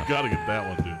 Oh yeah. You gotta get that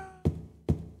one,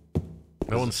 dude.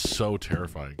 That one's so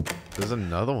terrifying. There's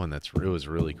another one that's it was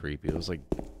really creepy. It was like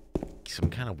some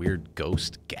kind of weird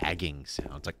ghost gagging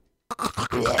sound. It's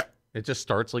like it just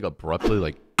starts like abruptly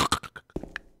like.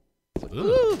 It's like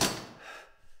ooh.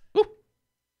 Ooh.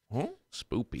 Huh?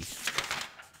 Spoopy.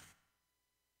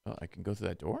 Oh, I can go through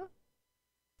that door?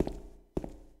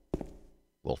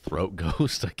 Little throat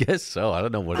ghost, I guess so. I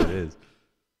don't know what it is.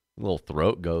 Little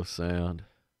throat ghost sound.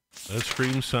 That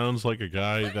scream sounds like a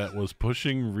guy that was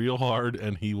pushing real hard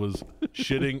and he was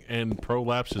shitting and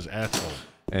prolapsed his asshole.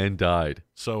 And died.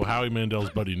 So Howie Mandel's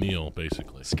buddy Neil,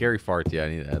 basically. Scary fart, yeah, I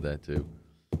need to add that too.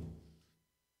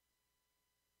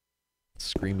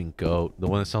 Screaming goat. The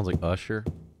one that sounds like Usher.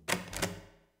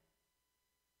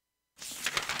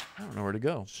 I don't know where to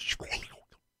go.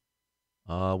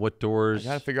 What I doors?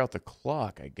 gotta figure out the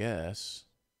clock, I guess.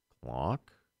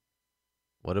 Clock?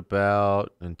 What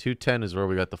about... And 210 is where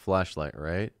we got the flashlight,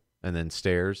 right? And then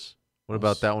stairs. What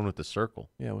about that one with the circle?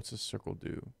 Yeah, what's this circle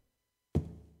do?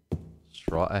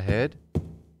 Straw ahead.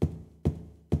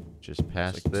 Just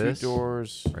past It's like this. two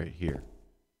doors. Right here.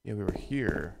 Yeah, we were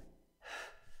here.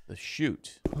 The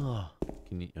chute.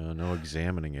 Can you... no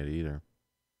examining it either.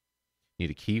 Need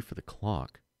a key for the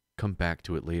clock. Come back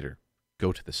to it later.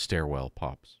 Go to the stairwell,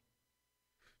 Pops.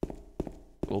 A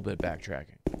little bit of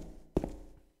backtracking.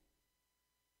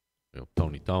 Yo,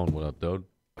 Tony Tone, what up, dude?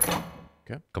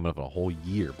 Okay. Coming up in a whole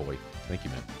year, boy. Thank you,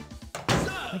 man.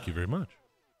 Thank you very much.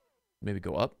 Maybe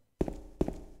go up.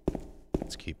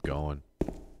 Let's keep going.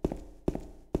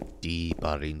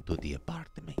 Deeper into the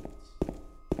apartments.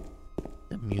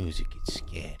 The music is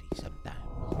scary sometimes.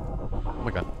 Oh my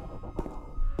god.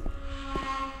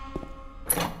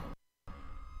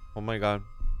 Oh my god.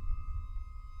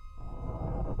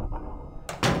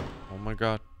 Oh my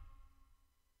god.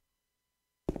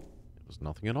 It was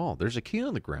nothing at all. There's a key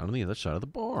on the ground on the other side of the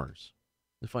bars.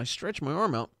 If I stretch my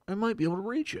arm out, I might be able to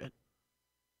reach it.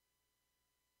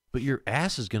 But your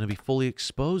ass is going to be fully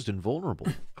exposed and vulnerable.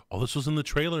 Oh, this was in the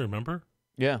trailer, remember?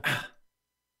 Yeah.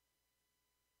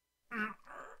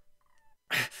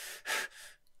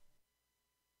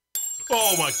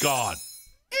 Oh my god.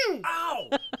 Ow!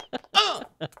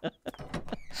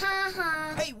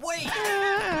 Hey, wait!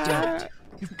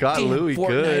 God, Damn Louis,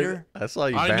 good. Fortniter. I saw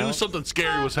you I knew bounce. something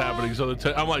scary was happening, so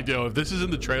I'm like, yo, if this is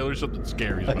in the trailer, something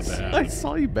scary is about to I happen.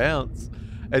 saw you bounce.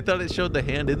 I thought it showed the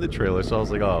hand in the trailer, so I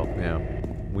was like, oh, yeah,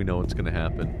 we know what's going to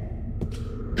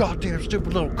happen. Goddamn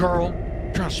stupid little girl.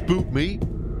 Trying to spook me.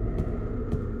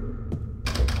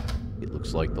 It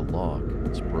looks like the lock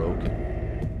is broken.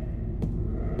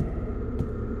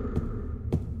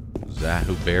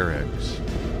 Zahu Barracks.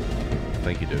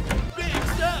 Thank you, dude. Big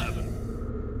stuff!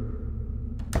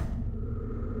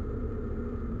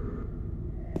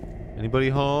 Anybody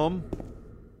home?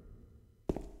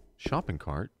 Shopping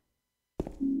cart.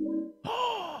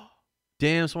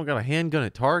 Damn, someone got a handgun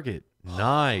at Target.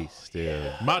 Nice,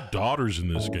 dude. My daughter's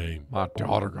in this game. My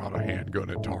daughter got a handgun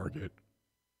at Target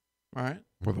All right.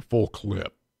 with a full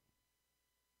clip.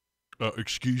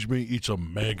 Excuse me, it's a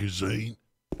magazine.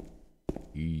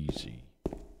 Easy.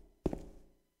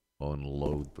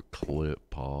 Unload the clip,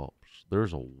 Pops.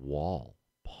 There's a wall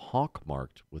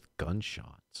pockmarked with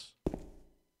gunshots.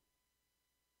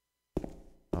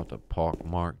 About to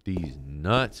pockmark these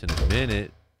nuts in a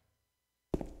minute.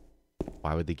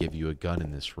 Why would they give you a gun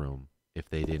in this room if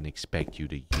they didn't expect you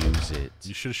to use it?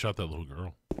 You should have shot that little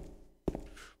girl.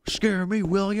 Scare me,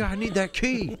 will ya? I need that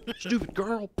key. Stupid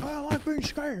girl. I like being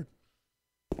scared.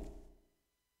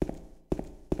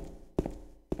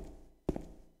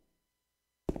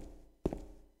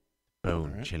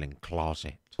 Bone Alright. chilling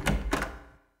closet.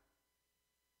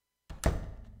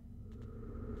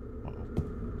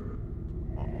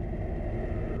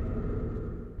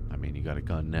 I mean, you got a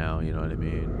gun now, you know what I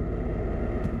mean?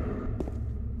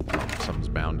 Something's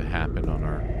bound to happen on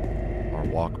our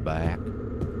walk back.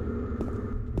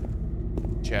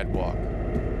 Chad walk.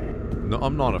 No,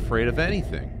 I'm not afraid of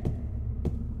anything.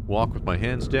 Walk with my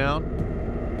hands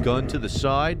down, gun to the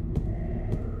side.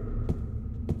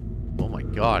 Oh my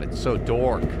god, it's so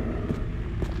dark.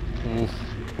 Oof.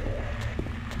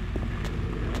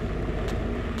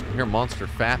 I hear monster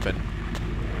fapping.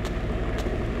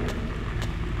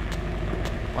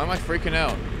 Why am I freaking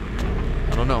out?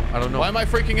 I don't know. I don't know. Why am I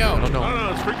freaking out? I don't know. I don't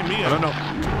know, it's freaking me I out. don't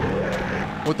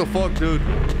know. What the fuck, dude?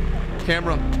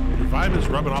 Camera. Your vibe is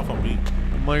rubbing off on me.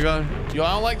 Oh my god. Yo,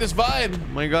 I don't like this vibe. Oh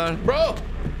my god. Bro!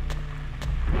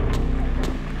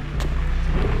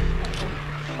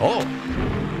 Oh.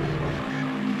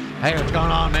 Hey, what's going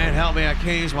on, man? Help me. I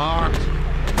can't use my arms.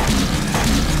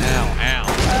 Ow, ow.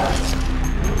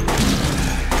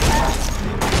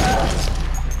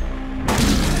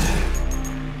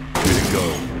 Way to go.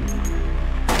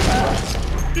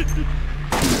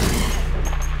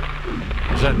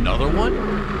 Is that another one?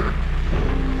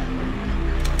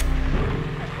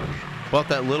 What about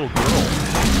that little girl?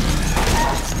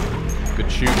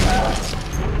 Good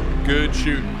shooting. Good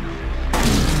shooting.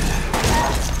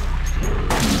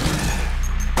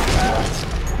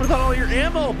 What about all your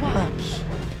ammo, Pops?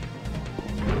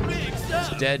 Big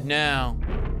stuff! It's dead now.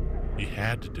 He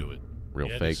had to do it. Real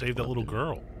he had fake to save that one, little dude.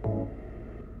 girl.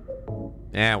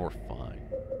 Yeah, we're fine.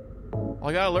 Well,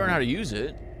 I gotta learn how to use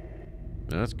it.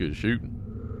 That's good shooting.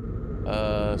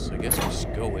 So I guess we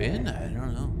just go in? I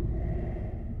don't know.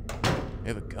 We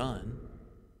have a gun.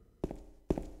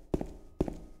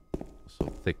 So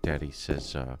Thick Daddy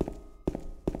says the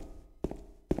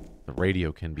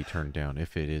radio can be turned down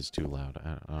if it is too loud.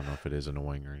 I don't know if it is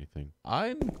annoying or anything.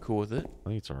 I'm cool with it. I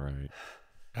think it's all right.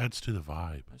 Adds to the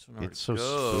vibe. I just wanna It's so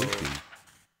go. spooky.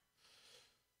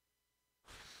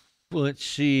 Let's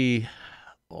see.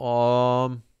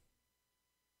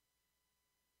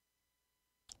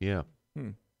 Yeah.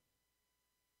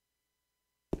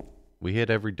 We hit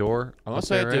every door. Unless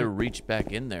up I have there, to right? reach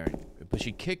back in there. But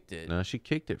she kicked it. No, she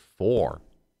kicked it 4.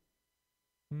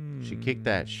 She kicked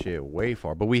that shit way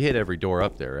far. But we hit every door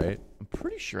up there, right? I'm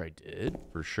pretty sure I did.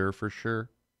 For sure, for sure.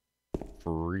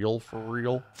 For real, for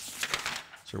real.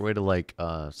 Is there a way to, like,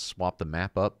 swap the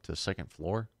map up to second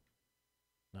floor?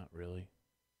 Not really.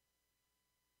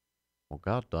 Well,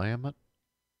 god damn it.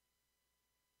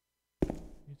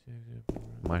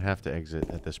 Might have to exit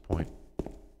at this point.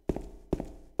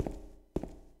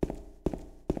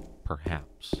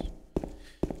 Perhaps.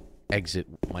 Exit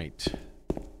might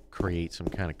create some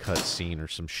kind of cutscene or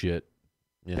some shit.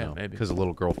 You know, maybe. because a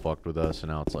little girl fucked with us,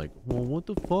 and now it's like, well, what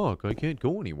the fuck? I can't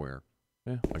go anywhere.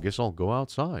 Yeah. I guess I'll go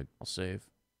outside. I'll save.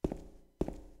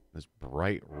 This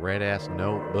bright red-ass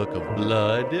notebook of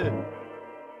blood.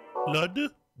 Blood.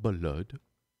 Blood.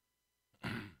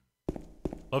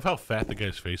 Love how fat the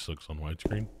guy's face looks on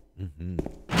widescreen. Mm-hmm.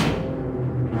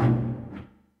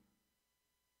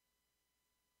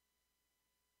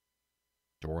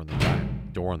 Door on the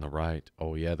right. Door on the right.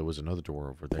 Oh, yeah, there was another door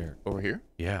over there. Over here?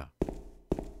 Yeah.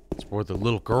 That's where the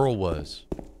little girl was.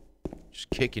 Just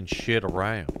kicking shit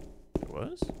around. It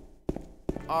was?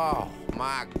 Oh,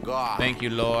 my God. Thank you,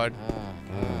 Lord.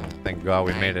 Thank God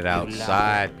we made it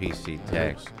outside, PC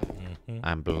Tech.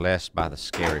 I'm blessed by the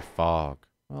scary fog.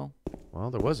 Well,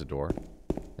 there was a door.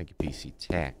 Thank you, PC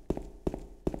Tech.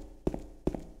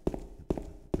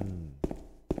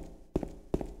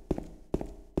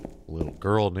 Little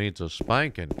girl needs a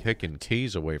spanking, kicking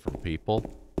keys away from people.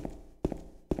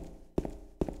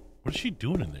 What is she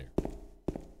doing in there?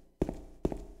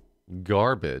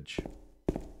 Garbage.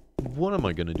 What am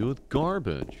I going to do with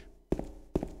garbage?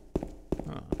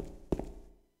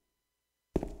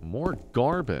 More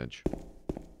garbage.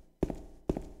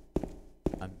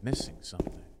 I'm missing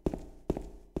something.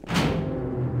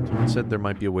 Someone said there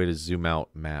might be a way to zoom out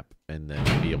map and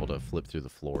then be able to flip through the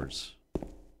floors.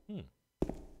 Yep.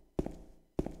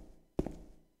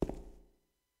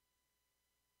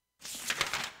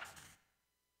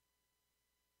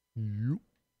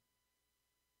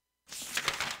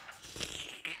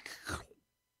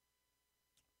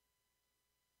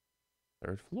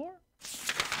 Third floor?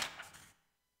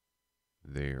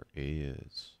 There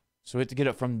is. So we have to get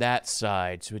it from that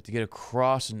side. So we have to get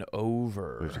across and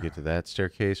over. We have to get to that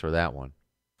staircase or that one.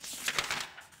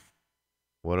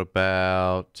 What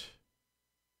about...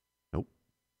 Nope.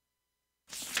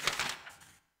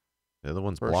 The other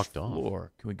one's First blocked floor.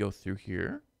 off. Can we go through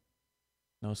here?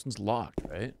 No, this one's locked,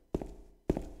 right?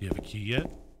 You have a key yet?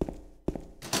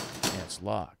 Yeah, it's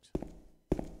locked.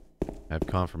 I have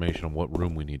confirmation on what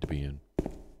room we need to be in.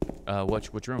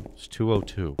 Which room? It's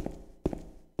 202.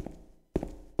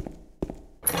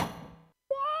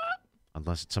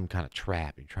 Unless it's some kind of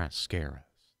trap you're trying to scare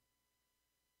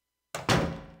us.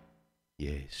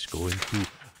 Yes, go into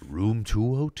room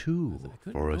 202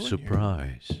 for a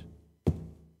surprise.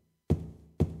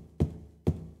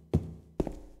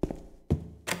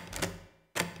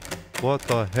 What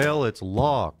the hell? It's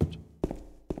locked.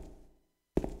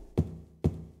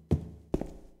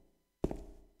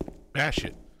 Bash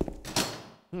it.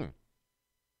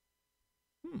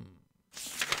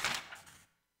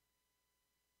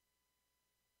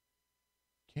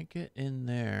 Can't get in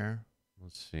there.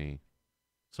 Let's see.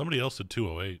 Somebody else said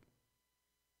 208.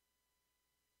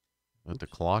 With the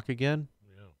clock again?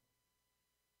 Yeah.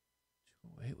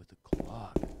 208 with the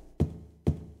clock.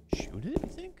 Shoot it, you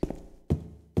think?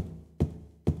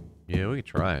 Yeah, we could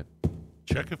try it.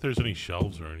 Check if there's any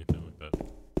shelves or anything like that.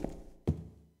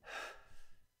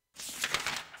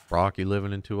 Brock, you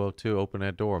living in 202? Open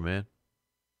that door, man.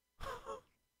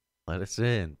 Let us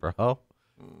in, bro.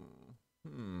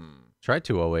 Try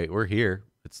 208. We're here.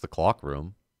 It's the clock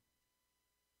room.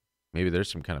 Maybe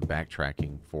there's some kind of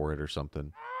backtracking for it or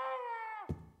something.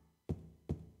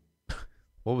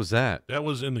 What was that? That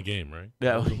was in the game, right?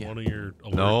 Yeah, That was yeah. one of your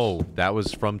alerts. No, that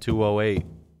was from 208.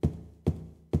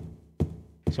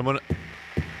 Someone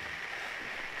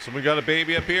got a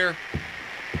baby up here?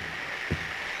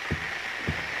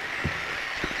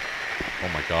 Oh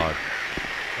my god.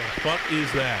 What the fuck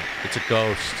is that? It's a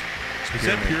ghost. Is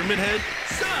that Pyramid Head?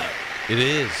 It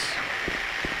is.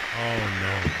 Oh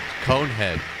no.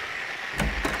 Conehead.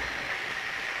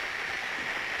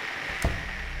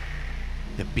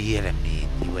 The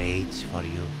pyramid waits for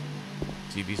you.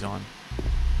 TV's on.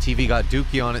 TV got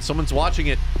Dookie on it. Someone's watching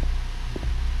it.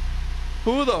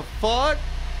 Who the fuck?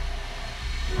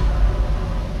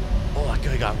 Oh, that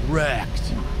guy got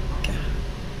wrecked.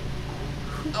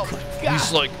 Oh my god.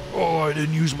 He's like, oh, I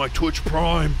didn't use my Twitch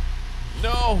Prime.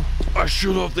 No. I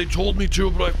should have. They told me to,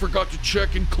 but I forgot to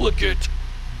check and click it.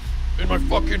 And my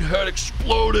fucking head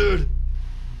exploded.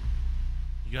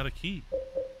 You got a key.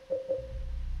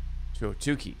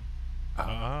 202 key.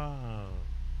 Ah.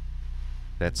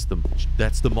 That's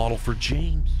the model for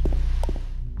James.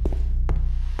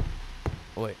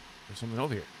 Oh, wait, there's something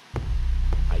over here.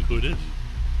 Who it is?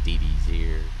 Dee Dee's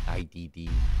here. IDD.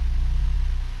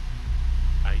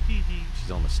 IDD. She's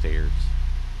on the stairs.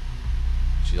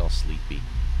 She's all sleepy.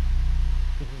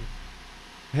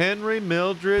 Henry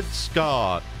Mildred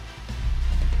Scott.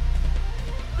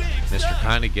 Mr.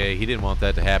 Kinda Gay, he didn't want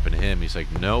that to happen to him. He's like,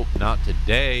 nope, not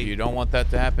today. You don't want that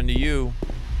to happen to you.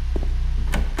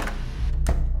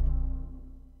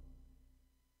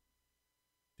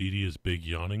 DD is big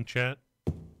yawning chat.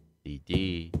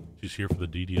 DD. She's here for the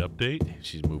DD update.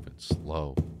 She's moving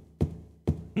slow.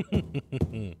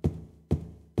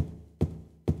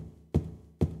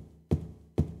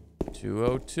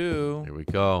 202. Here we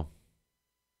go.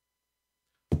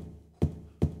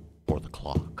 For the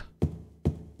clock.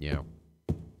 Yeah.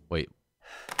 Wait.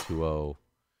 20.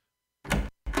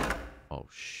 Oh,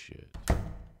 shit.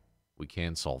 We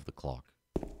can solve the clock.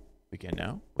 We can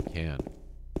now? We can.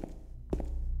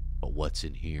 But what's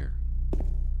in here?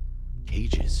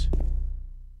 Cages.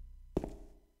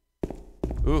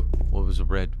 Ooh. What was the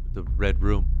red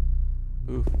room?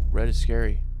 Ooh, red is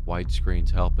scary.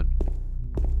 Widescreen's helping.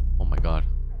 Oh my god.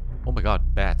 Oh my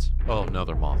god, bats. Oh no,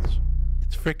 they're moths.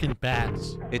 It's freaking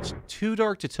bats. It's too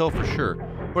dark to tell for sure,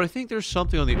 but I think there's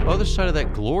something on the other side of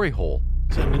that glory hole.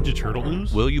 Is that Ninja Turtle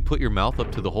ooze? Will you put your mouth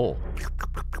up to the hole?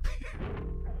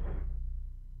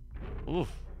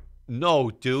 Oof. No,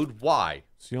 dude, why?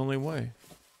 It's the only way.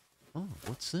 Oh,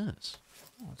 what's this?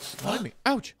 Oh, it's slimy.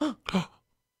 Ouch!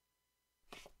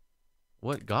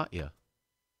 What got you?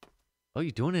 Oh,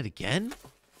 you doing it again?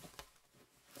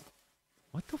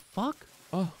 What the fuck?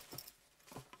 Oh.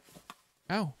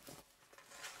 Ow.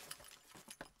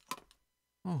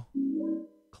 Oh.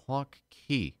 Clock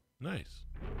key. Nice.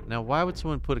 Now, why would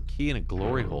someone put a key in a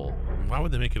glory hole? Why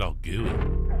would they make it all gooey?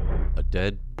 A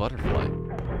dead butterfly.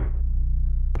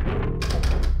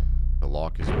 The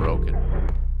lock is broken.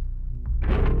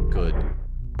 Good.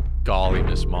 Golly,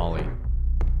 Miss Molly.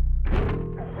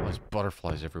 There's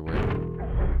butterflies everywhere.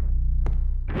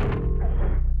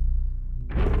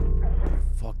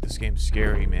 Fuck, this game's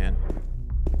scary, man.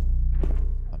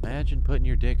 Imagine putting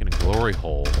your dick in a glory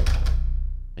hole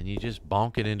and you just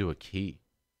bonk it into a key.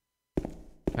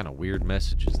 What kind of weird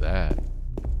message is that?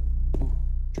 Ooh,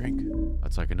 drink.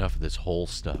 That's like enough of this hole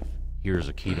stuff. Here's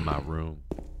a key to my room.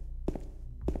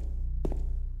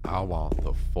 I want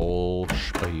the full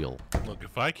spiel. Look,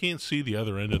 if I can't see the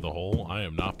other end of the hole, I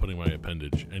am not putting my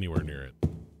appendage anywhere near it.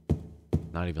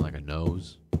 Not even like a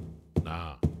nose,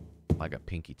 Nah. like a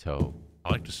pinky toe. I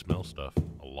like to smell stuff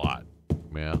a lot.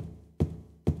 Yeah.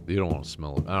 You don't want to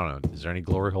smell it. I don't know. Is there any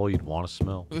glory hole you'd want to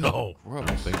smell? No. I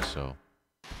don't think so.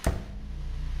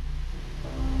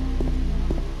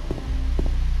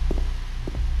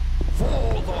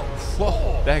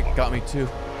 Whoa, that got me too.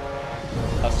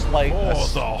 A slight, Oh,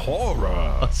 the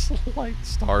horror. a slight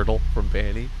startle from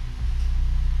Penny.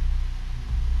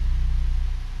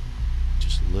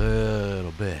 Just a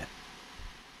little bit.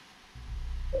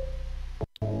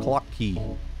 Clock key.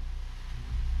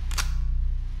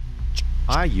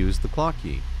 I use the clock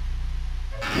key.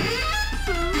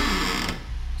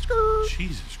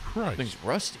 Jesus Christ. Thing's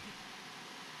rusty.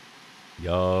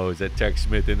 Yo, is that Tech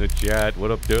Smith in the chat?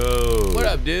 What up, dude? What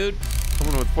up, dude?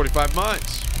 Coming with 45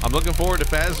 months. I'm looking forward to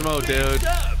Phasmo, dude.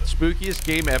 Spookiest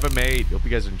game ever made. Hope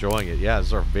you guys are enjoying it. Yeah, this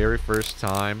is our very first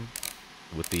time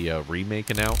with the remake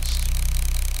announced.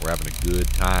 We're having a good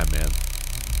time, man.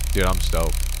 Dude, I'm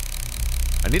stoked.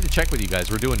 I need to check with you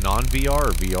guys. We're doing non-VR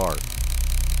or VR?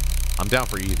 I'm down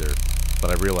for either,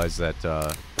 but I realize that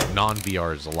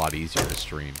non-VR is a lot easier to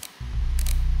stream.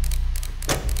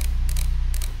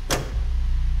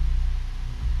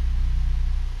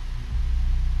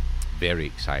 Very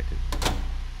excited.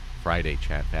 Friday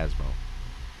chat, Phasmo.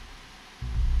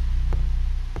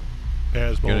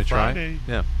 Phasmo You gonna Friday.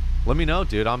 try? Yeah. Let me know,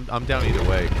 dude. I'm down either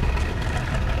way.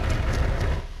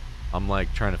 I'm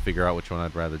like trying to figure out which one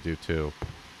I'd rather do too.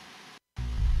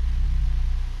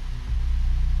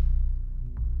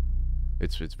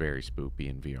 It's very spoopy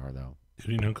in VR though.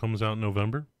 Did you know it comes out in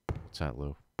November? What's that,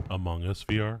 Lou? Among Us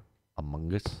VR.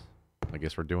 Among Us? I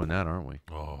guess we're doing that, aren't we?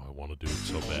 Oh, I want to do it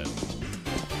so bad.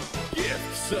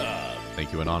 Gift sub.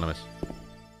 Thank you, Anonymous.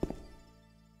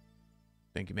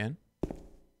 Thank you, man.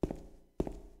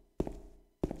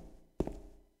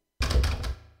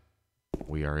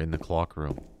 We are in the clock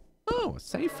room. Oh, a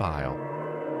save file.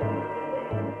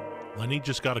 Lenny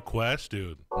just got a quest,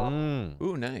 dude.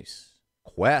 Ooh, nice.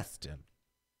 Question.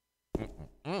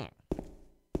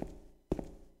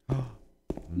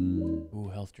 Ooh,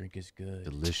 health drink is good.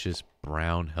 Delicious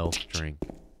brown health drink.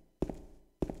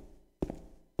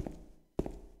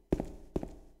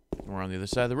 We're on the other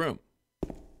side of the room.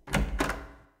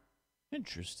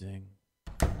 Interesting.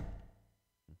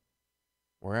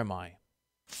 Where am I?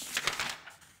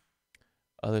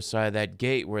 Other side of that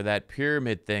gate where that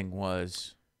pyramid thing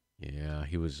was. Yeah,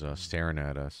 he was staring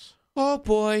at us. Oh,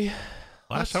 boy.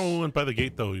 Last time we went by the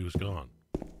gate, though, he was gone.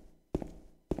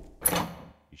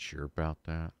 You sure about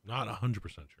that? Not 100%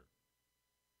 sure.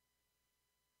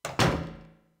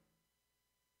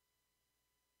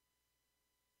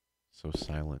 So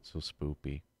silent, so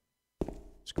spoopy.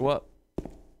 Let's go up.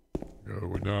 No,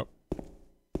 we're not.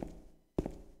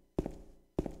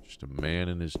 Just a man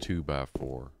in his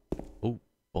 2x4. Oh,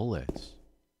 bullets.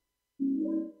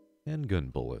 Handgun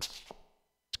bullets.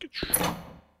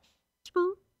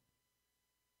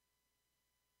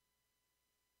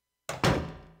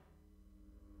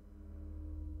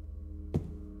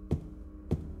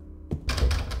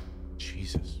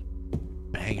 Jesus.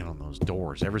 Banging on those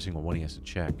doors. Every single one he has to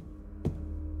check.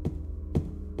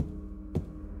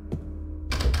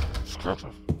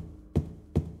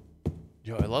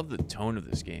 Yo, I love the tone of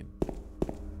this game.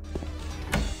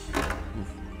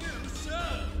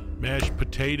 Mashed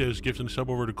potatoes, gifting sub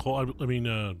over to Silent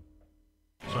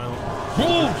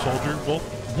Soldier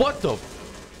Wolf. What the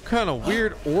kind of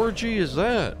weird orgy is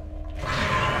that?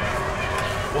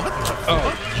 What the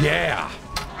Oh, yeah.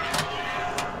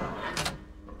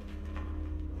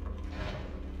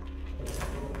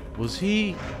 Was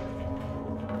he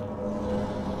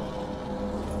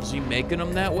making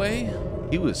them that way?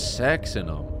 He was sexing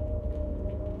them.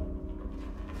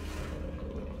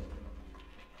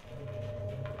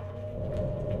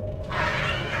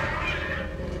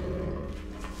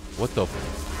 What the?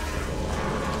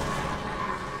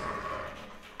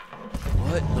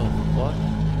 What the fuck?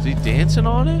 Is he dancing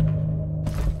on it?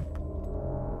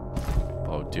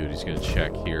 Oh, dude, he's gonna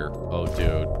check here. Oh,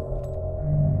 dude.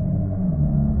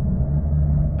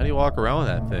 How do you walk around with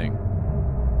that thing?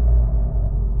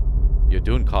 You're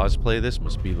doing cosplay of this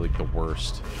must be like the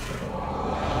worst.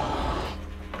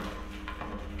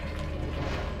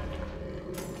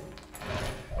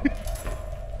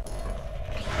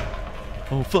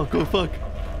 Oh fuck, oh fuck.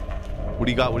 What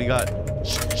do you got? What do you got?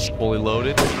 Fully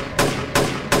loaded?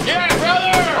 Yeah,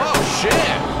 brother! Oh shit!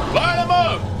 Line them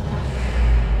up!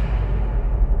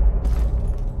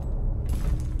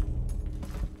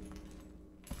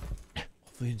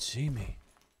 Hopefully he didn't see me.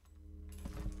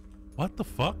 What the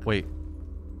fuck? Wait.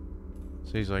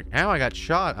 So he's like, ow, I got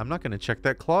shot. I'm not gonna check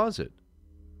that closet.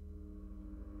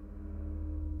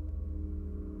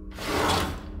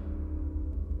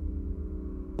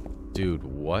 Dude,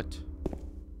 what?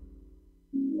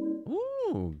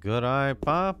 Ooh, good eye,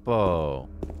 Papo.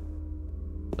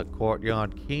 The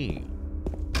courtyard key.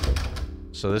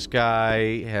 So this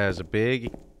guy has a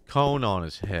big cone on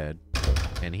his head,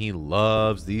 and he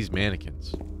loves these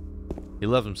mannequins. He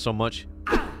loves them so much,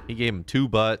 he gave him 2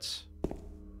 butts,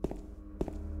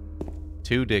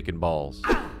 2 dick and balls.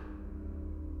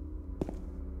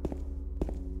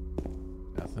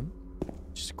 Nothing.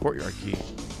 Just a courtyard key.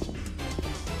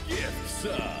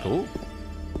 Cool.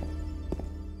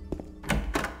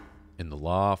 In the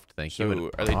loft, thank you.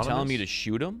 So, are they telling me to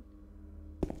shoot him?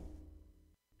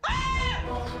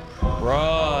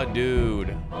 Bruh,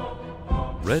 dude.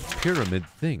 Red pyramid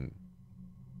thing.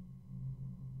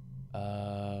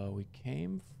 We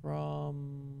came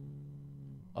from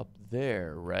up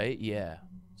there, right? Yeah.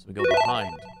 So we go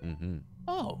behind. Mm-hmm.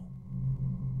 Oh.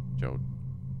 Joe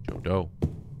Doe.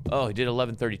 Oh, he did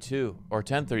 11:32 or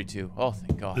 10:32. Oh,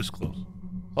 thank God. This close.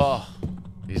 Oh.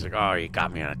 He's like, oh, you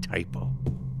got me on a typo.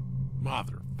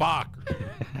 Motherfucker.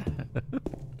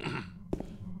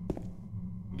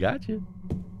 Gotcha.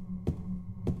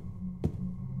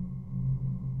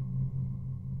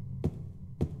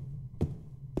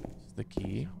 This is the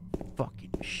key.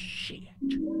 Fucking shit.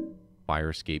 Fire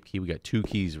escape key. We got 2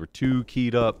 keys. We're 2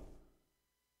 keyed up.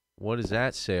 What does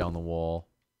that say on the wall?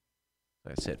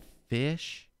 That said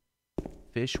fish?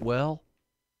 Fish well?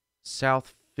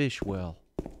 South Fish well.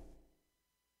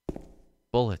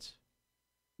 Bullets.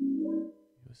 He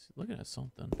was looking at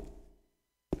something.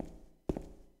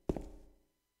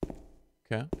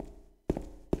 Okay.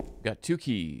 Got 2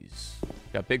 keys.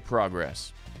 Got big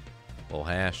progress. Little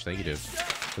hash. Thank you, dude.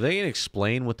 Are they going to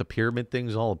explain what the pyramid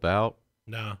thing's all about?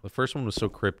 Nah. The first one was so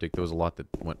cryptic. There was a lot that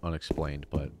went unexplained,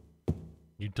 but...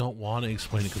 You don't want to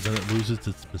explain it because then it loses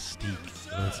its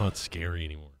mystique. And it's not scary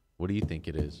anymore. What do you think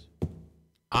it is?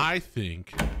 I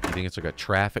think... You think it's like a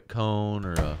traffic cone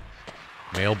or a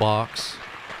mailbox?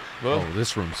 Whoa. Oh,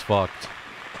 this room's fucked.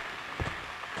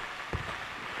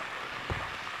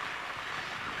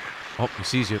 Oh, he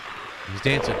sees you. He's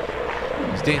dancing.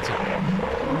 He's dancing.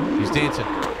 He's dancing.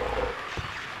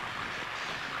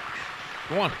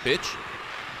 Go on, bitch.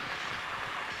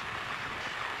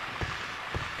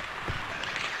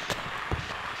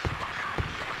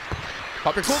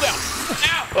 Pop your cooldown.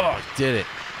 Ow! Oh, did it.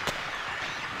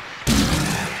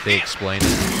 They explain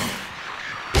it.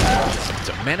 It's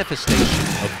a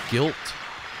manifestation of guilt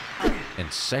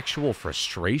and sexual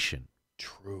frustration.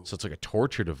 True. So it's like a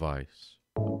torture device.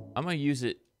 I'm gonna use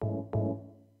it.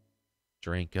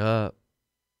 Drink up.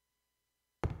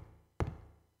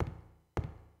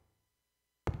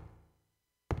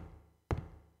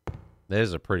 That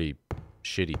is a pretty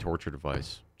shitty torture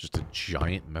device. Just a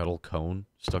giant metal cone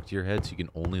stuck to your head so you can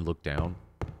only look down.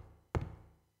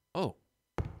 Oh.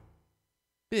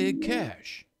 Big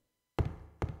cash.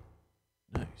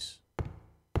 Nice.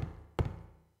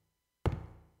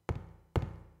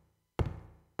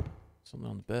 Something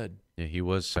on the bed. Yeah, he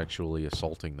was sexually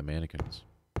assaulting the mannequins.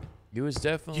 He was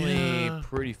definitely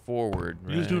pretty forward,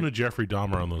 right? He was doing a Jeffrey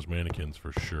Dahmer on those mannequins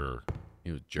for sure.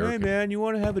 He was jerking. Hey, man, you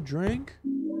want to have a drink?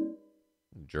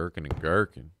 Jerking and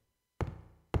gherkin.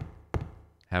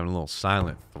 Having a little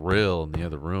silent thrill in the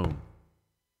other room.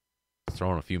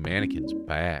 Throwing a few mannequins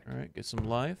back. All right, get some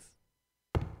life.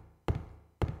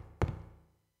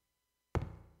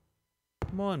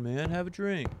 Come on, man, have a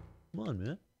drink. Come on,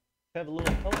 man. Have a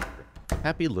little health drink.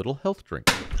 Happy little health drink.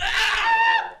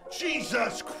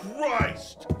 Jesus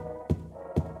Christ!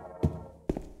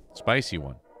 Spicy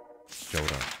one. Showed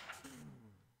up.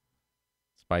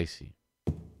 Spicy.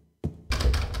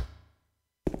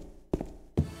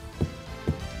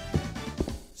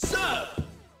 Sir!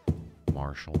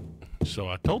 Marshall. So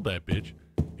I told that bitch,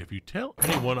 if you tell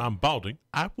anyone I'm balding,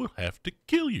 I will have to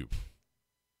kill you.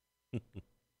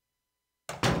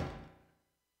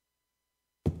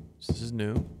 So this is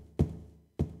new.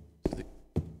 This is the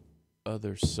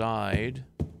other side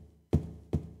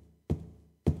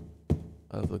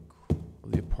of the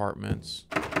apartments.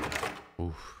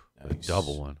 Oof. Nice. A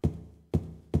double one.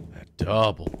 A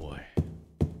double, boy.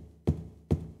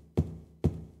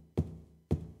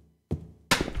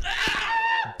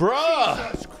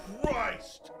 Bruh! Jesus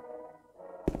Christ!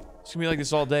 It's gonna be like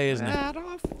this all day, isn't it? That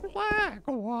a flag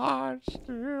was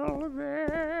still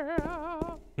there.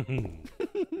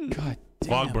 God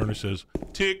damn. Fogburner says,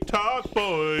 TikTok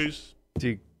boys.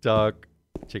 TikTok.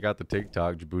 Check out the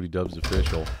TikTok. Jaboody Dubs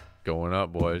official. Going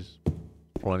up, boys.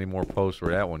 Plenty more posts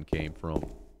where that one came from.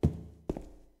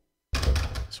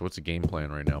 So what's the game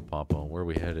plan right now, Papa? Where are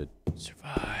we headed?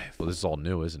 Survive. Well, this is all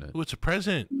new, isn't it? Oh, it's a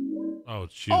present. Oh,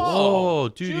 it's juice. Oh,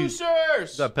 dude.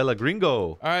 Juicers! The Pelagringo.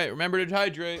 All right, remember to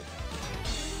hydrate.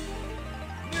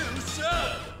 New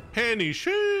sub! Penny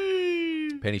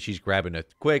Sheet. Penny, she's grabbing a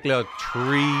quick little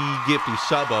tree gifty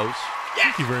subos.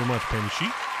 Thank you very much, Penny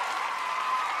Sheet.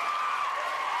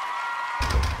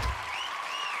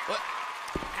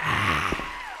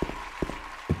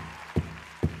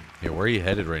 Yeah, where are you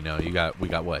headed right now? We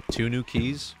got what? 2 new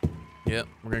keys? Yep,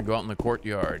 we're gonna go out in the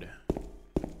courtyard.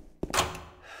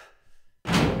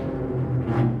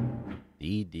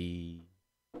 Dee Dee.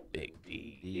 Big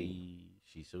Dee Dee.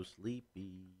 She's so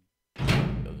sleepy.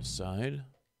 Other side.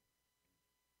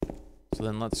 So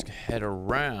then let's head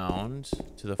around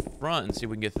to the front and see if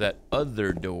we can get to that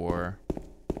other door.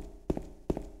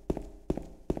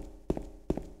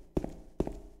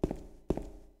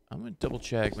 I'm gonna double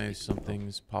check. Maybe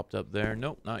something's popped up there.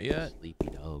 Nope, not yet. Sleepy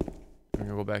dog. We're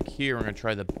gonna go back here. We're gonna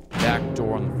try the back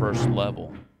door on the first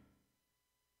level.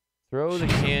 Throw the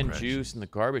canned juice in the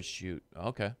garbage chute.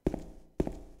 Okay.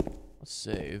 Let's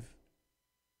save.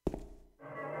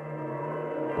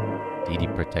 Dee Dee,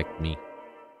 protect me.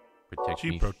 Protect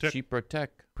me. She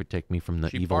protect. Protect me from the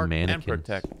She evil bark mannequins. and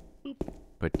protect.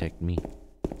 Protect me.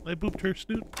 I booped her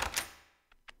snoot.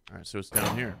 All right, so it's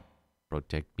down here.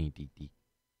 Protect me, Dee Dee.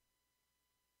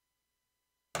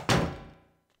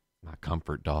 My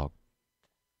comfort dog.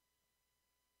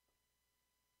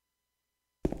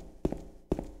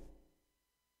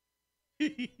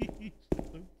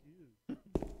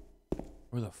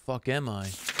 Where the fuck am I?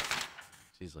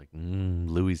 She's like,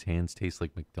 Louis' hands taste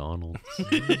like McDonald's.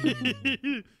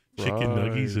 Chicken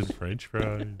nuggies and French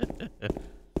fries.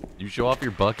 You show off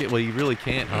your bucket? Well, you really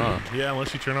can't, huh? Yeah,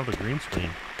 unless you turn off the green screen.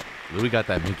 Louis got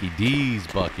that Mickey D's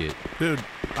bucket. Dude,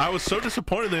 I was so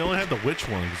disappointed they only had the witch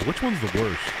one, because which one's the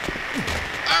worst?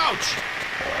 Ouch!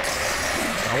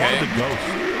 I wanted the ghost.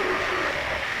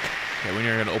 Okay, when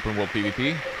you're gonna open world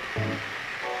PvP.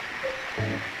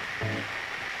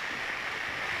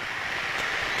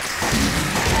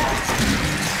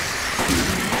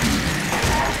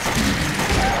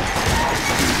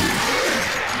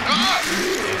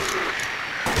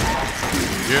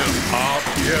 Get him, Pop.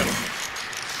 Get him.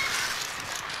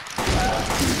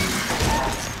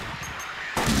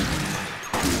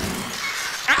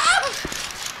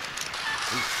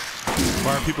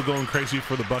 Why are people going crazy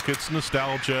for the buckets?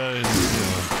 Nostalgia and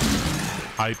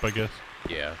hype, I guess.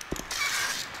 Yeah.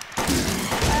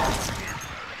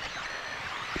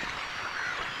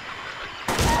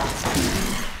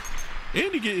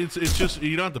 And you get it's just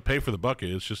you don't have to pay for the bucket.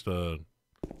 It's just a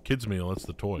kids meal. That's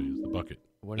the toy. Is the bucket.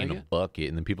 What In a bucket,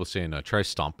 and then people saying try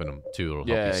stomping them too. It'll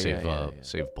help you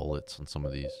save bullets on some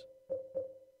of these.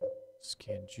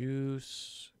 Scan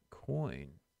juice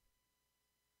coin.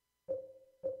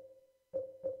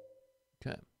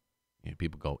 Okay. Yeah,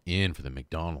 people go in for the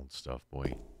McDonald's stuff,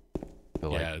 boy.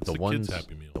 Yeah, it's the kids'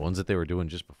 Happy Meal. The ones that they were doing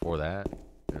just before that,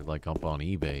 they're like up on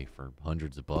eBay for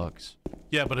hundreds of bucks.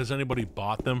 Yeah, but has anybody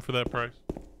bought them for that price?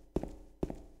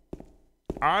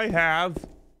 I have.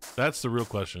 That's the real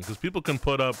question, because people can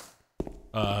put up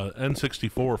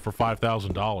N64 for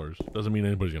 $5,000. Doesn't mean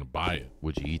anybody's gonna buy it.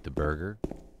 Would you eat the burger?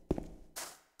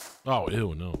 Oh,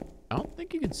 ew, no. I don't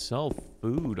think you can sell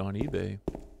food on eBay.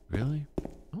 Really?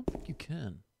 I don't think you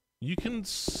can. You can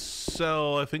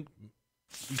sell. I think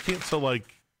you can't sell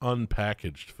like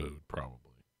unpackaged food, probably.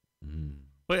 Mm.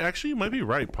 Wait, actually, you might be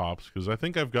right, Pops, because I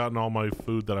think I've gotten all my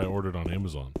food that I ordered on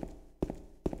Amazon.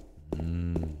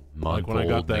 Like when I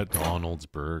got that McDonald's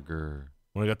burger.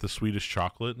 When I got the Swedish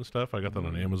chocolate and stuff, I got that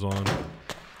on Amazon.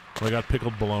 When I got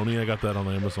pickled bologna, I got that on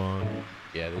Amazon.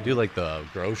 Yeah, they do like the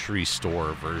grocery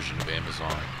store version of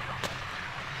Amazon.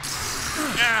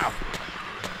 Ow!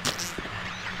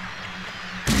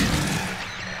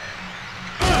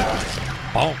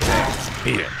 Oh,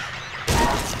 bitch.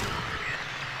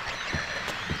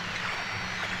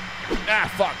 Ah,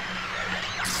 fuck.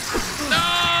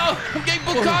 No! I'm getting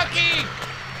bukkake!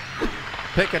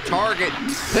 Pick a target.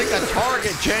 Pick a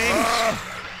target, James.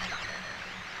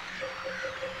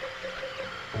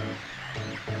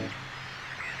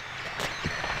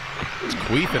 It's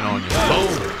queefing on you.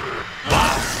 Boom.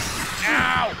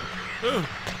 Ow!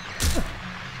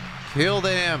 Kill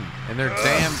them in their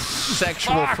damn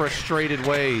sexual frustrated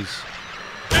ways.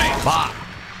 Bop.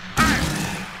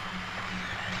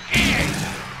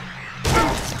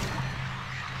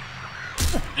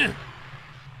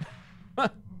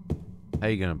 How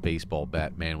you gonna baseball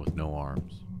bat man with no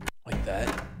arms? Like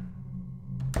that?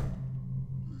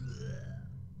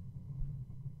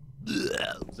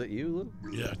 Is that you,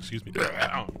 Lou? Yeah, excuse me.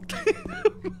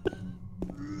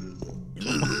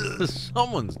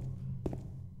 Someone's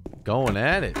going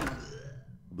at it.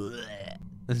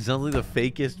 It sounds like the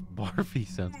fakest barfy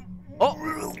sounds. Oh,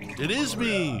 It is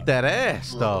me. that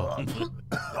ass though.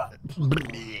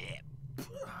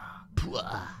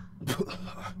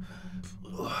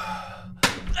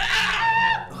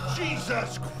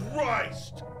 Jesus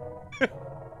Christ!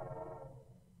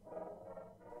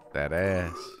 That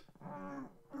ass.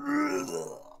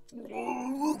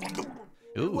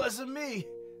 It wasn't me.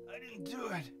 I didn't do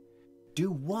it.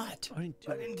 Do what? I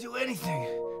didn't do anything.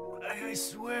 I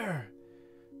swear.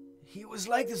 He was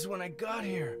like this when I got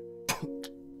here.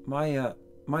 My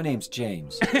name's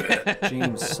James.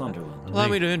 James Sunderland. Allow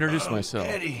me to introduce myself.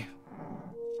 Eddie.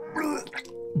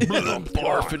 I'm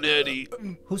barfing Eddie.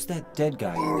 Who's that dead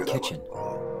guy in the kitchen?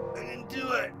 I didn't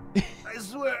do it. I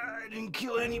swear I didn't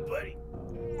kill anybody.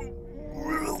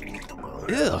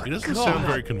 He doesn't sound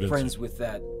very convincing. Friends with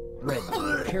that red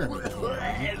pyramid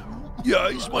thing.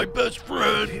 Yeah, he's my best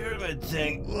friend. Pyramid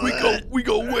thing. We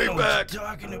go way I know back. what you're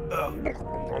talking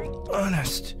about.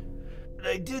 Honest. But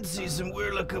I did see some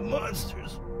weird looking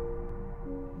monsters.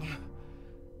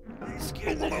 They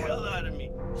scared the hell out of me,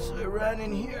 so I ran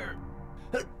in here.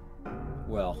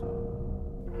 Well,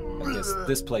 I guess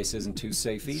this place isn't too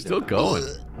safe either. Still going.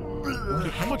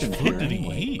 How much food did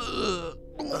he eat?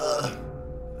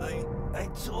 I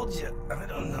told you, I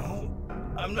don't know.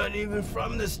 I'm not even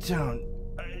from this town.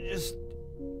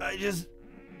 I just.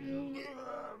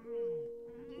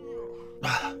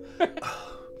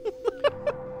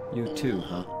 You too,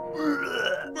 huh?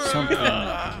 Something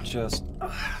just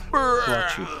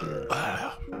brought you here,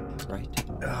 right?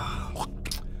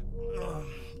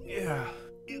 Yeah,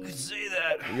 you could say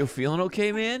that. You feeling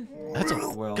okay, man? That's a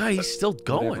Well, guy. He's still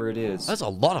going. Whatever it is, That's a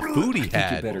lot of food he I think you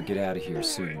had. better get out of here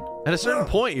soon. At a certain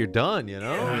point, you're done. You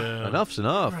know, Yeah. enough's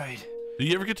enough. Right. Do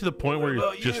you ever get to the point where you're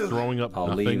What about just you? throwing up I'll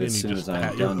nothing leave and as you soon just as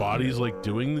I'm your done body's here. like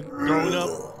doing the throwing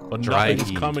up, but Dry nothing's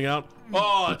heave. coming out?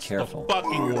 Oh, it's careful. the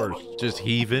fucking worst. Just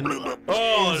heaving.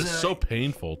 Oh, it's so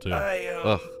painful too.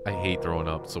 Ugh, I hate throwing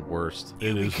up. It's the worst.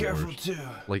 It Be is the careful worst. too.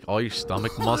 Like all your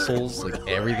stomach muscles, like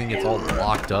everything gets all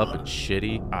blocked up and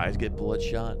shitty. Eyes get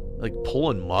bloodshot. Like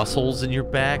pulling muscles in your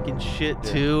back and shit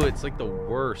too. It's like the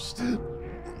worst.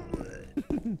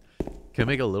 Can I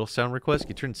make a little sound request? Can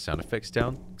you turn sound effects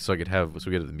down so I could have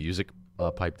we get the music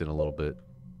piped in a little bit?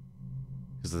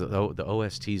 Because the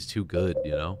OST is too good,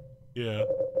 you know? Yeah.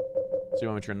 So you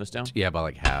want me to turn this down? Yeah, by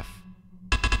like half.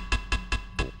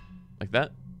 Like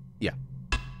that? Yeah.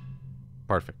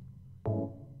 Perfect.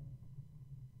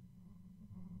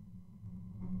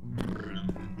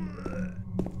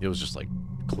 It was just like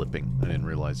clipping. I didn't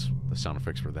realize the sound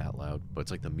effects were that loud. But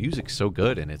it's like the music's so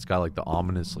good and it's got like the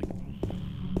ominous like...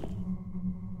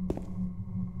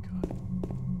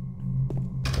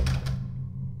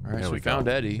 All right, There so we we found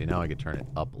go. Eddie. See, now I can turn it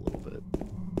up a little bit.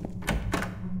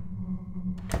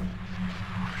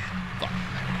 Fuck.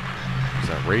 It's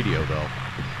that radio, though.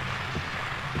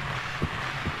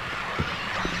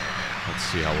 Let's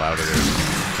see how loud it is.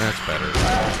 That's better.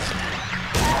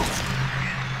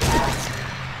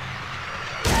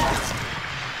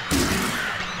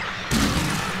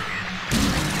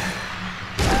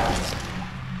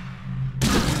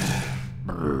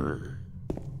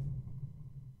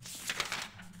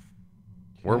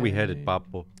 Where are we headed,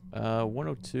 Papo?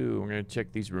 102. We're gonna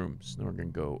check these rooms. Then we're gonna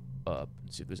go up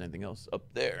and see if there's anything else up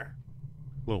there.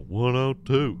 Well,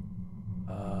 102.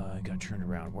 I gotta turn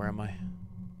around. Where am I?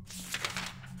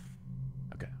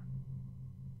 Okay.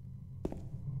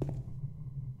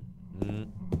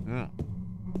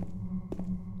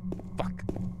 Fuck.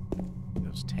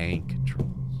 Those tank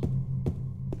controls.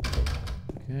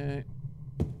 Okay.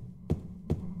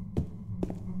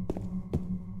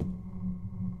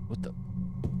 What the?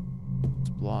 It's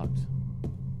blocked.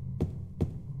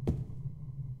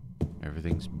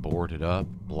 Everything's boarded up,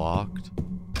 blocked.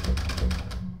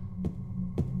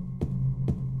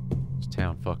 This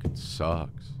town fucking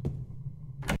sucks.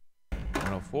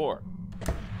 104.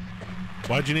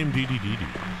 Why'd you name DDDD?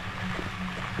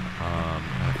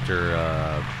 After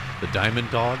the Diamond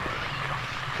Dog.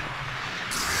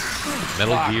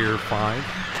 Metal Gear 5.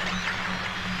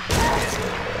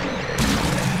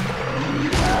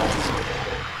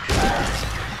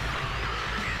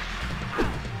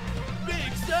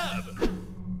 Big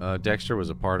sub! Dexter was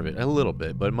a part of it, a little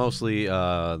bit, but mostly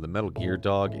the Metal Gear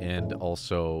Dog and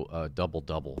also Double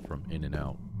Double from In and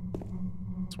Out.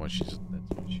 That's why she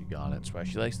got it. That's why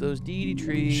she likes those DD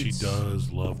trees. She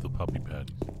does love the puppy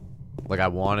patties. Like I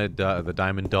wanted the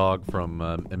Diamond Dog from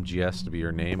MGS to be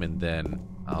her name, and then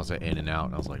I was at In and Out,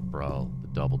 and I was like, bro, the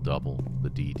Double Double, the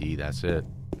DD, that's it.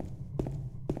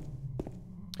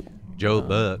 Joe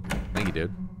Buck, thank you,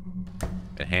 dude.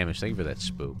 And Hamish, thank you for that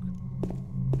spook.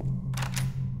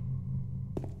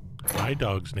 My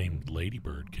dog's named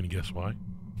Ladybird. Can you guess why?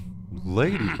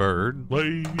 Ladybird.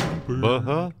 Ladybird.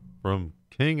 Buh-huh. From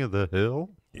King of the Hill.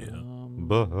 Yeah.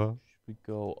 Buh-huh. Should we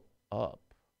go up?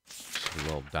 Just a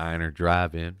little diner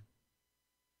drive-in.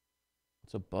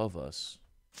 What's above us?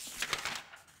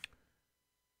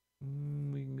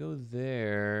 We can go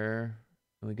there.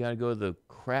 We gotta go to the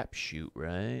crapshoot,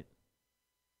 right?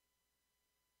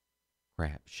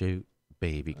 Crap shoot,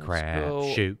 baby, Let's crap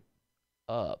go shoot.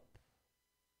 Up.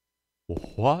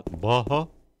 What? Buh-huh?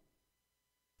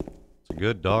 It's a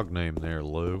good dog name there,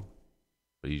 Lou.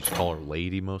 But you just call her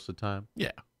Lady most of the time?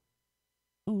 Yeah.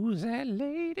 Who's that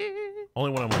lady?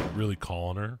 Only when I'm like really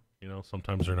calling her. You know,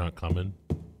 sometimes they're not coming.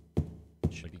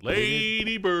 Like,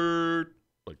 Ladybird.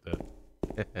 Like that.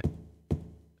 Okay.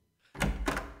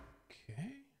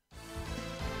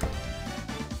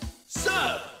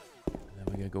 Sub! And then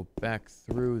we gotta go back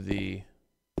through the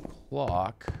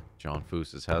clock. John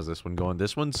Fooses, how's this one going?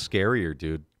 This one's scarier,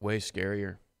 dude. Way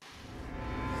scarier.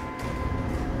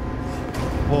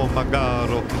 Oh my god,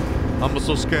 oh. I'm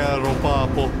so scared, oh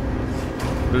papa.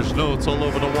 There's notes all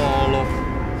over the wall. Oh.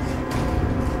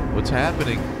 What's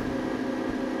happening?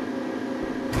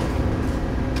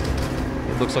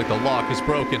 It looks like the lock is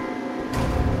broken.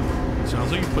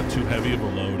 Sounds like you put too heavy of a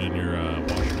load in your washing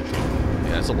machine.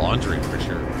 Yeah, it's a laundry for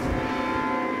sure.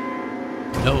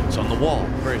 Notes on the wall.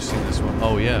 I've already seen this one.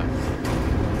 Oh, yeah.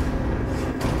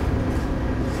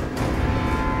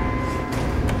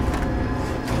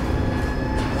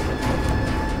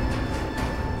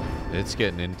 It's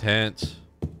getting intense.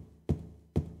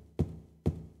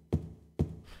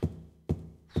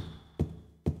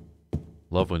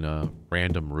 Love when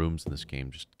random rooms in this game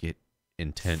just get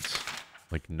intense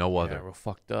like no other. Yeah, we're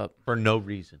fucked up. For no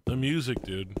reason. The music,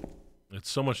 dude. It's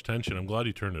so much tension. I'm glad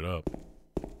you turned it up.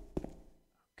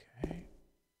 Okay.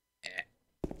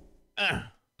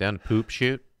 Down to poop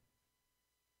chute.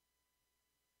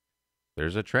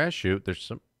 There's a trash chute. There's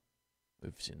some.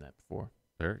 We've seen that before.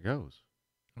 There it goes.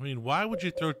 I mean, why would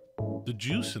you throw the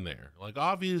juice in there? Like,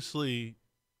 obviously,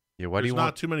 Yeah, why do there's you not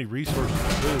want? too many resources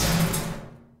to do.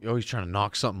 You're always trying to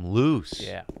knock something loose.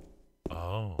 Yeah.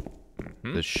 Oh.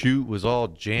 The chute was all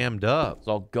jammed up. It's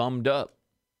all gummed up.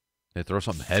 They throw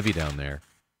something heavy down there.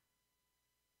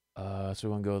 So we're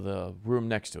gonna go to the room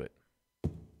next to it.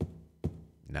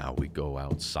 Now we go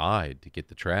outside to get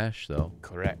the trash, though.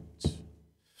 Correct.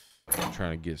 I'm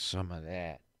trying to get some of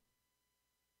that.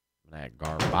 That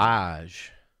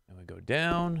garbage. And we go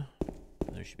down.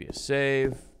 There should be a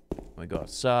save. We go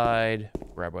outside,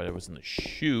 grab whatever's in the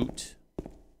chute,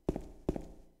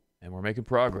 and we're making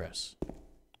progress.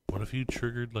 What if you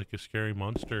triggered like a scary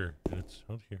monster and it's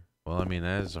out here? Well, I mean,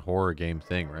 that is a horror game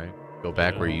thing, right? Go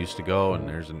back where you used to go, and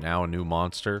there's now a new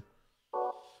monster.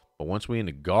 But once we in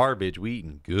the garbage, we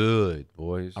eating good,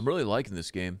 boys. I'm really liking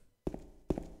this game.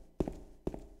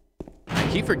 I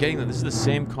keep forgetting that this is the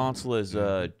same console as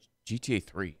GTA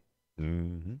 3.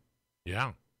 Mm-hmm.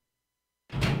 Yeah.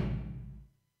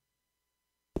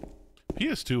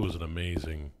 PS2 was an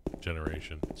amazing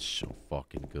generation. So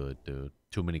fucking good, dude.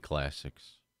 Too many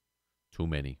classics. Too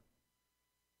many.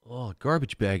 Oh, the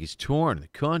garbage bag is torn. The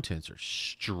contents are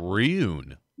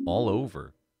strewn all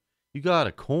over. You got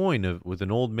a coin with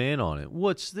an old man on it.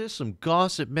 What's this? Some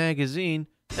gossip magazine?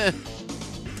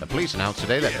 The police announced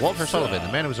today that Walter Sullivan,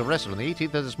 the man who was arrested on the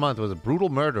 18th of this month with a brutal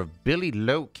murder of Billy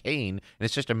Lowe Kane and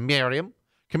his sister Miriam,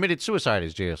 committed suicide in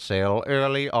his jail cell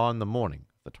early on the morning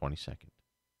of the 22nd.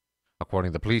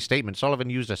 According to the police statement, Sullivan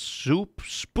used a soup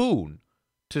spoon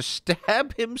to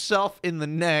stab himself in the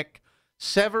neck,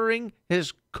 severing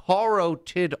his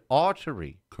carotid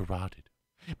artery. Carotid.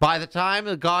 By the time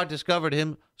the guard discovered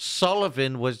him,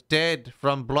 Sullivan was dead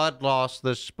from blood loss,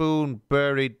 the spoon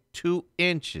buried 2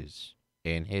 inches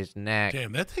in his neck.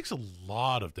 Damn, that takes a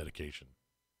lot of dedication.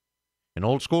 An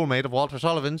old schoolmate of Walter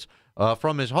Sullivan's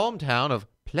from his hometown of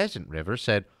Pleasant River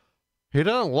said, "He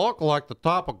doesn't look like the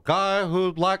type of guy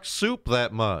who'd like soup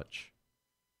that much."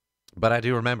 But I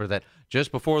do remember that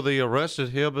just before they arrested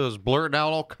him, he was blurting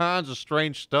out all kinds of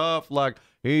strange stuff like,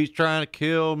 "He's trying to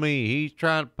kill me. He's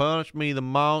trying to punish me, the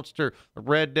monster. The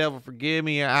red devil, forgive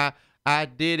me. I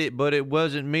did it, but it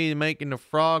wasn't me making the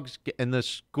frogs." And the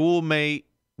schoolmate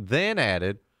then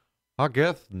added, "I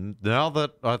guess now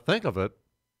that I think of it,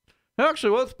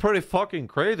 actually was pretty fucking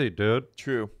crazy, dude."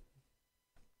 True.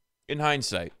 In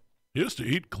hindsight. He used to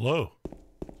eat glow.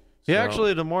 He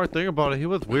actually, the more I think about it, he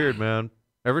was weird, man.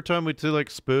 Every time we'd see like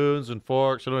spoons and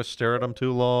forks, I don't stare at him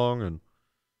too long, and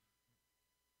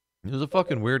he was a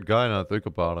fucking weird guy now I think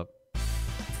about it.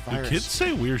 The kids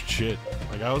say weird shit.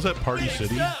 Like, I was at Party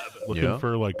City looking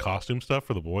for like costume stuff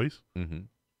for the boys. Mm-hmm.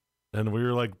 And we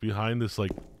were like behind this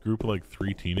like group of like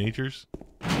 3 teenagers.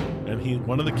 And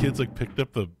one of the kids like picked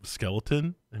up the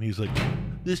skeleton and he's like,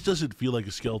 "This doesn't feel like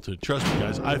a skeleton. Trust me,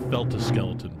 guys, I felt a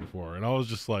skeleton before." And I was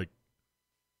just like,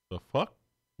 the fuck?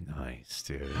 Nice,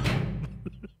 dude.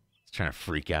 He's trying to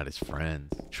freak out his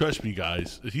friends. Trust me,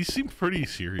 guys. He seemed pretty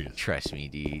serious. Trust me,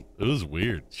 dude. It was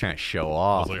weird. He's trying to show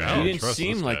off. I was like, He I don't didn't trust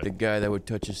seem this like guy. the guy that would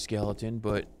touch a skeleton,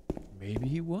 but maybe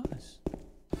he was.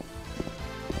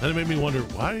 Then it made me wonder,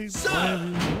 what are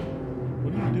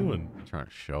you doing? Trying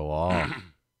to show off.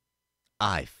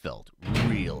 I felt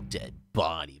real dead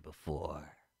body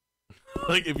before.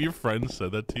 Like, if your friend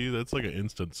said that to you, that's like an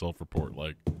instant self-report.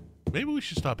 Like, maybe we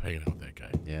should stop hanging out with that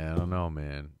guy. Yeah, I don't know,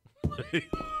 man.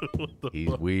 What the He's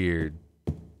fuck? weird.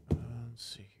 Let's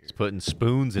see here. He's putting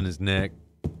spoons in his neck.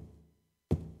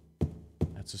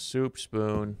 That's a soup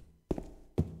spoon.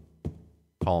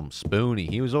 Call him Spoony.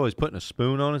 He was always putting a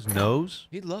spoon on his nose.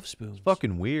 He loves spoons.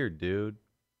 Fucking weird, dude.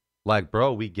 Like,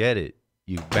 bro, we get it.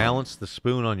 You balance the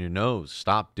spoon on your nose.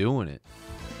 Stop doing it.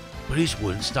 But he just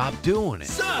wouldn't stop doing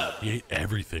it. He ate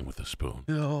everything with a spoon.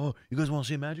 Oh, you guys want to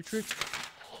see a magic trick?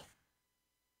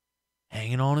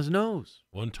 Hanging on his nose.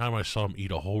 One time I saw him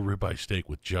eat a whole ribeye steak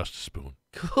with just a spoon.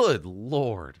 Good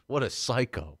Lord. What a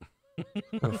psycho.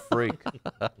 What a freak.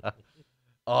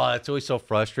 Oh, it's always so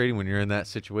frustrating when you're in that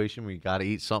situation where you got to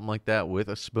eat something like that with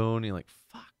a spoon. You're like,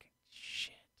 fucking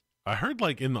shit. I heard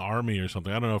like in the army or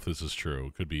something, I don't know if this is true,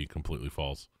 it could be completely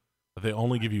false, but they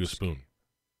only give you a spoon.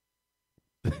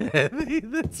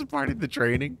 That's part of the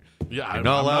training. Yeah, You're I'm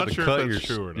not allowed not to sure cut if your. that's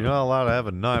true or You're not. not allowed to have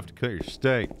a knife to cut your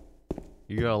steak.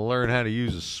 You gotta learn how to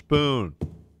use a spoon.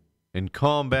 In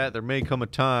combat, there may come a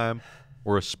time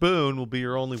where a spoon will be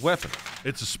your only weapon.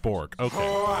 It's a spork. Okay.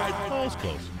 Oh, that's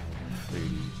close.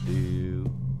 Ladies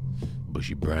do.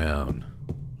 Bushy Brown.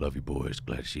 Love you, boys.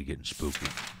 Glad to see you getting spooky.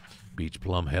 Beach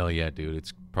Plum. Hell yeah, dude.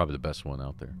 It's probably the best one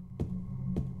out there.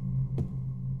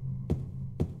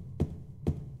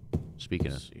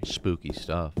 Speaking of spooky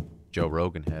stuff, Joe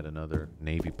Rogan had another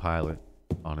Navy pilot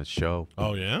on his show.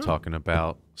 Oh, yeah? Talking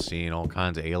about seeing all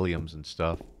kinds of aliens and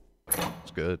stuff.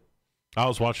 It's good. I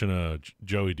was watching a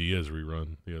Joey Diaz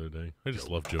rerun the other day. I just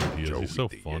love Joey Diaz. He's so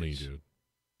funny, dude.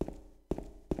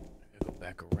 Go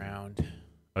back around.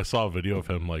 I saw a video of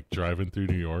him like driving through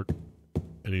New York,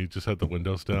 and he just had the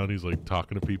windows down. He's like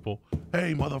talking to people.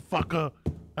 Hey, motherfucker,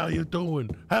 how you doing?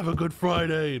 Have a good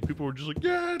Friday. And people were just like,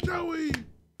 yeah, Joey.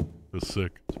 It was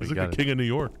sick. He's like the king of New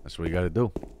York. That's what you got to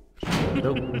do.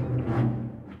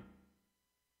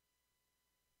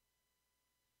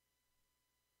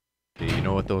 You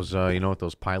know what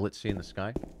those pilots see in the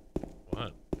sky?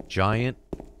 What? Giant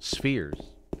spheres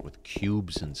with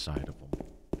cubes inside of them.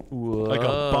 Whoa. Like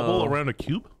a bubble around a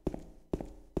cube?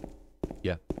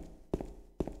 Yeah.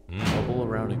 Bubble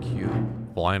around a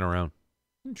cube. Flying around.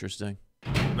 Interesting.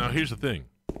 Now, here's the thing.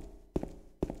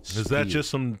 Is that just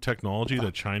some technology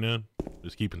that China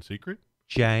is keeping secret?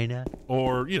 China?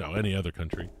 Or, any other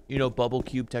country? You know bubble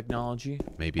cube technology?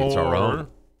 Maybe it's our own.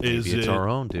 Maybe Is it's it our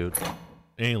own, dude.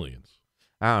 aliens?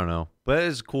 I don't know. But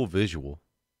it's a cool visual.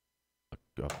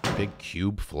 A big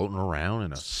cube floating around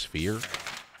in a sphere.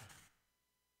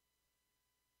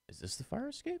 Is this the fire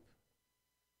escape?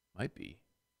 Might be.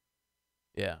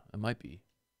 Yeah, it might be.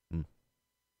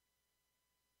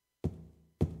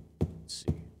 Let's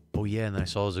see. Oh, yeah, and I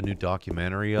saw there's a new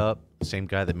documentary up. The same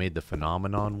guy that made the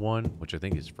Phenomenon one, which I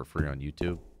think is for free on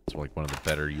YouTube. It's like one of the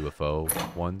better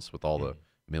UFO ones with all the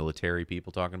military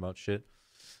people talking about shit.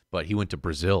 But he went to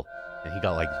Brazil, and he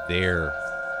got like their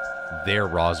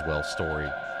Roswell story.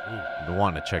 I've been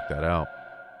wanting to check that out.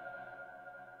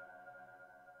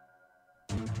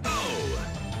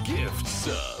 Oh, gift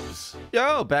subs.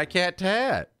 Yo, Batcat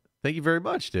Tat. Thank you very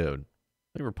much, dude.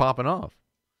 Thank you for popping off.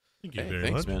 Thank you Hey, very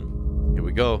thanks, much. man. Here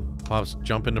we go. Pops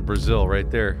jump into Brazil right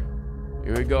there.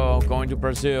 Here we go. Going to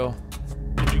Brazil.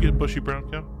 Did you get Bushy Brown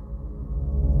Cow?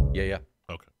 Yeah.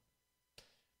 Okay.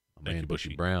 My Thank man you, Bushy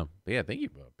Bushy. Brown. But yeah, thank you,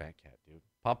 Batcat, dude.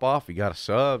 Pop off. You got a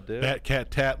sub, dude. Batcat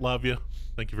Tat, love you.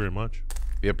 Thank you very much.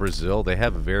 Yeah, Brazil, they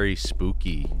have a very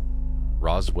spooky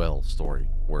Roswell story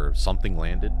where something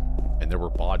landed and there were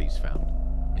bodies found.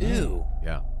 Ew.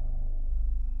 Yeah.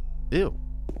 Ew.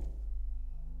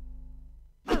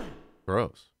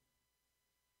 Gross.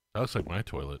 That looks like my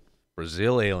toilet.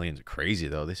 Brazil aliens are crazy,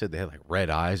 though. They said they had, like, red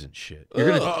eyes and shit.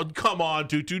 Oh, come on,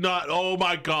 dude. Do not. Oh,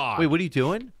 my God. Wait, what are you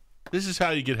doing? This is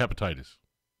how you get hepatitis.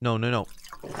 No.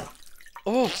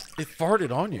 Oh, it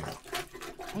farted on you.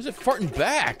 Why is it farting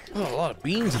back? Oh, a lot of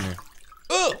beans in there.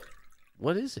 Ugh.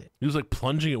 What is it? He was like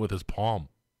plunging it with his palm.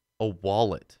 A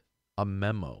wallet. A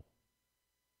memo.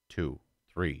 2,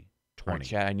 3, 20. All right,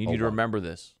 Chad, I need Oh, you to wow. remember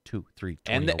this. 2, 3,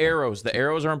 20. And the oh, arrows. The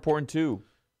arrows are important, too.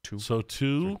 2. So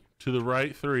 2 to the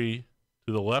right, 3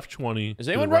 to the left, 20. Is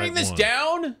to anyone the right, writing this 1.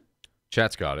 down?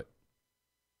 Chat's got it.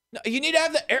 No, you need to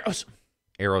have the arrows.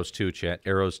 Arrows 2, chat.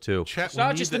 Arrows 2. Chat, It's we not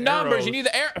need just the numbers. arrows. You need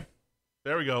the arrow.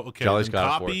 There we go. Okay. Jolly's then got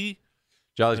it for copy.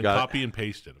 Jolly's and got copy and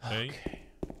paste it. Okay.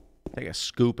 Take a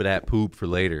scoop of that poop for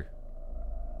later.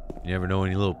 You never know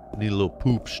when you need a little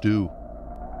poop stew.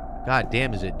 God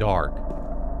damn, is it dark?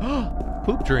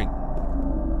 Poop drink.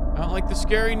 I don't like the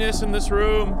scariness in this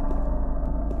room.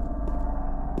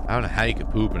 I don't know how you could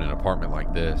poop in an apartment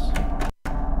like this.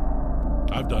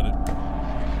 I've done it.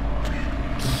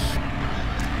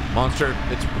 Monster,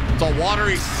 it's all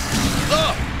watery.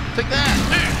 Ugh! Take that!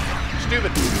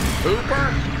 Stupid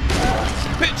pooper!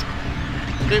 Bitch!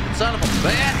 Stupid son of a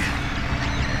bitch!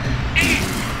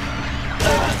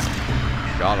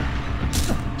 Got him.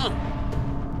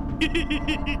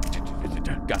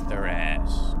 Got their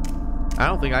ass. I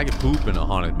don't think I could poop in a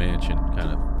haunted mansion,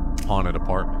 kind of haunted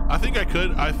apartment. I think I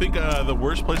could. I think the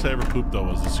worst place I ever pooped, though,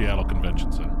 was the Seattle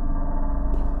Convention Center.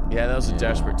 Yeah, that was a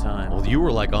desperate time. Well, you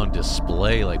were like on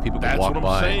display, like people could That's walk what I'm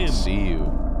by and saying. see you.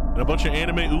 And a bunch of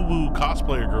anime uwu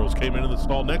cosplayer girls came into the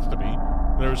stall next to me.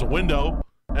 And there was a window,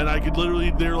 and I could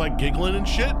literally, they're like giggling and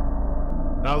shit.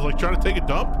 And I was like trying to take a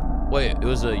dump. Wait, it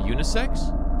was a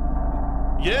unisex?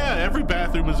 Yeah, every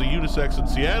bathroom is a unisex in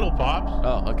Seattle, Pops.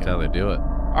 Oh, okay. That's how they do it.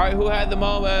 All right, who had the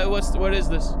moment? What is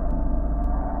this?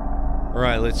 All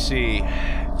right, let's see.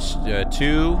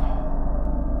 2.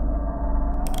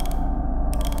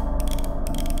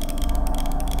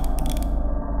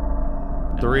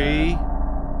 Three.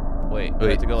 Wait, we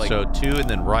have to go like. So 2 and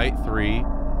then right 3.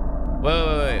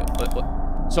 Wait.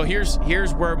 So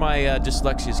here's where my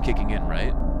dyslexia is kicking in,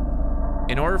 right?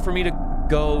 In order for me to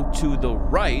go to the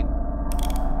right,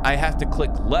 I have to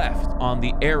click left on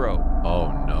the arrow.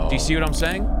 Oh no. Do you see what I'm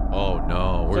saying? Oh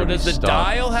no. We're So gonna does be the stuck.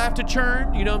 dial have to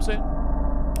turn? You know what I'm saying?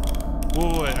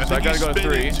 Wait. I So I think gotta you go to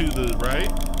spin 3. it to the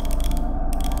right.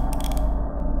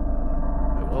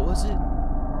 Wait, what was it?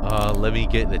 Let me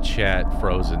get the chat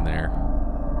frozen there.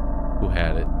 Who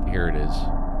had it? Here it is.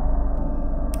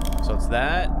 So it's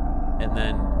that, and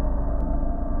then.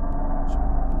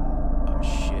 Oh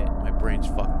shit, my brain's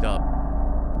fucked up.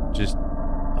 Just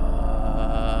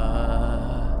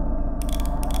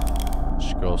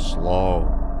go Go slow.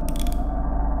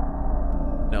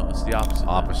 No, it's the opposite.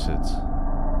 Opposites.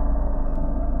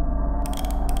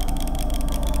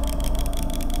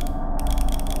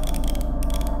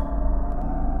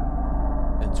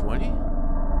 And 20?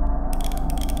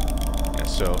 Yeah,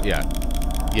 so, yeah.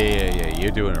 Yeah.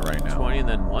 You're doing it right now. 20 and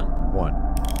then 1? 1.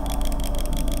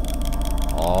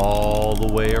 All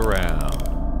the way around.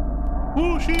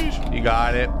 Ooh, sheesh. You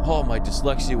got it. Oh, my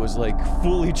dyslexia was like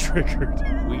fully triggered.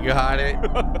 We got it.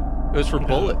 It was for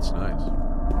bullets. Nice.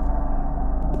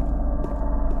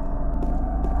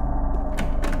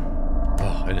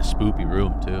 Oh, in a spoopy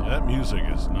room, too. That music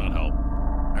is not help.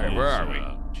 All right, where are we?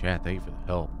 Chat, thank you for the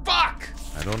help. Fuck!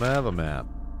 I don't have a map.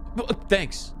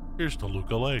 Thanks. Here's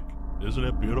Toluca Lake. Isn't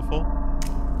it beautiful?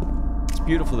 It's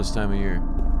beautiful this time of year.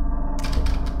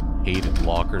 Hated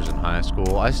lockers in high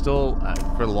school. I still,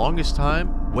 for the longest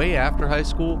time, way after high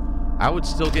school, I would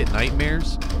still get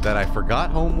nightmares that I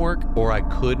forgot homework or I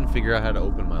couldn't figure out how to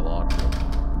open my locker.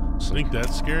 I think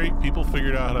that's scary. People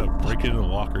figured out how to break into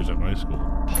lockers in high school.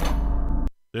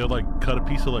 They would like cut a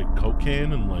piece of like Coke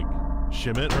can and like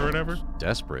shim it or whatever.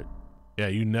 Desperate. Yeah,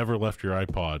 you never left your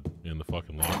iPod in the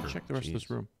fucking locker. Check the rest of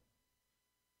this room.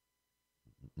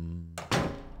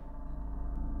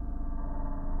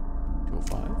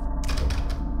 205.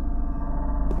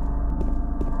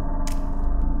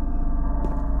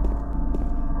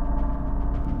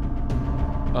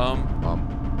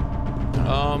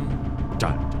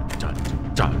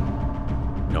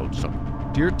 Done. No, so.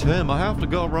 Dear Tim, I have to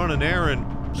go run an errand,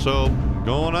 so I'm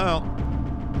going out.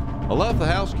 I left the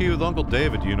house key with Uncle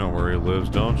David. You know where he lives,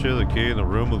 don't you? The key in the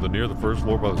room near the first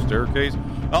floor by the staircase.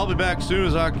 I'll be back as soon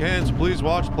as I can, so please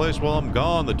watch the place while I'm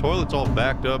gone. The toilet's all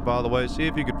backed up, by the way. See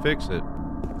if you can fix it.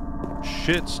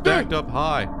 Shit stacked up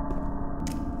high.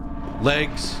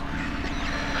 Legs.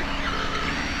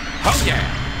 Oh,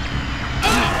 yeah!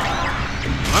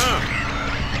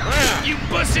 You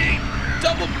pussy!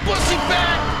 Double pussy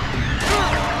back!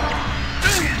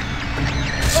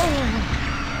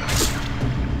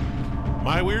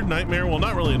 My weird nightmare, well,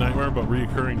 not really a nightmare, but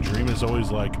reoccurring dream is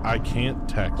always like, I can't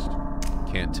text.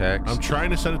 Can't text. I'm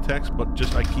trying to send a text, but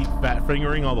just I keep fat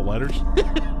fingering all the letters.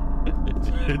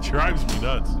 It drives me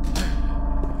nuts.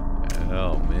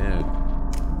 Oh, man.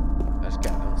 That's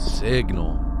got no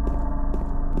signal.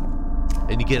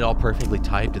 And you get it all perfectly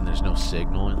typed and there's no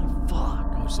signal. And you're like, fuck.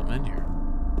 Oh, something in here.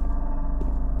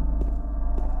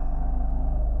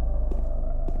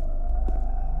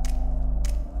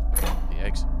 The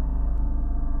exit.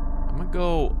 I'm gonna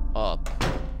go up.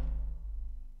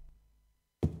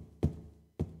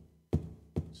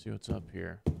 See what's up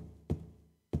here.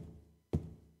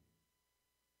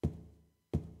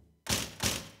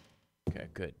 Okay,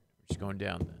 good. We're just going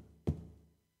down then.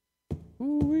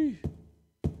 Ooh-wee.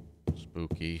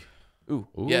 Spooky. Ooh,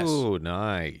 Ooh, yes.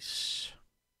 nice.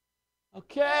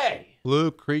 Okay.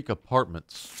 Blue Creek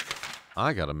Apartments.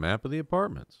 I got a map of the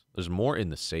apartments. There's more in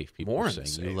the safe. People More are in the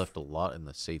saying you safe? left a lot in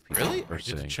the safe. People Really? are I get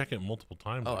to saying. check it multiple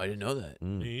times. Oh, I didn't know that.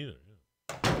 Mm. Me either.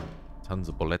 Yeah. Tons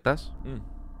of boletas.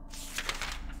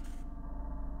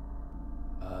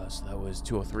 So that was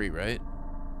 203, right?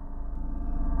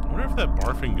 I wonder if that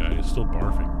barfing guy is still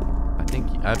barfing. I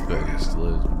bet he still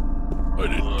is. I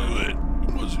didn't do it.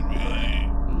 It wasn't me.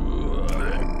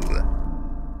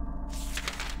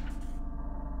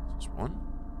 Is this one?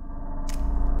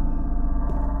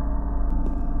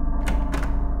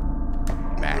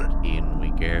 Back in we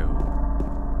go.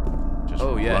 Just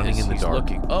Oh yeah, running in the he's dark.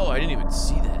 looking. Oh, I didn't even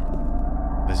see that.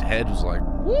 His head was like,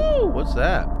 woo, what's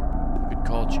that? Good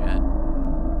call, chat.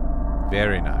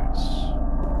 Very nice.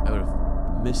 I would have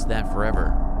missed that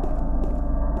forever.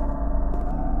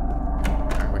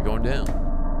 Alright, we're going down.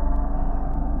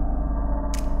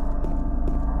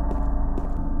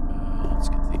 Let's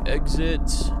get to the exit.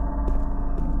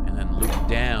 And then look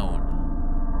down.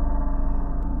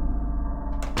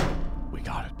 We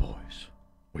got it, boys.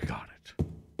 We got it.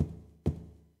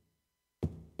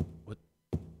 What?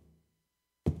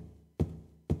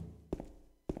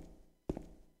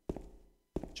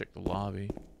 Check the lobby.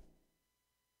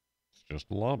 It's just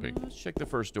the lobby. Let's check the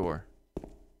first door.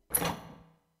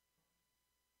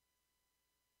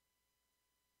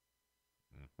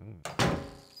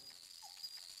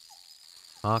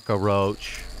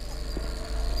 Cockroach.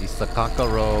 It's the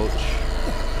cockroach.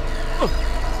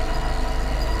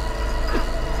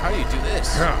 How do you do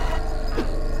this?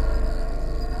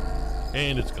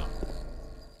 And it's gone.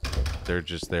 They're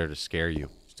just there to scare you.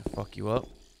 Just to fuck you up.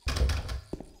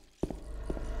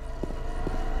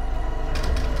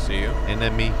 See you.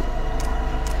 Enemy.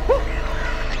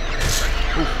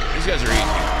 Ooh, these guys are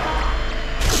easy.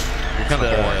 What kind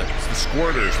of boy? It's the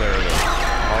squirters that are there.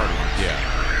 hard ones. Yeah.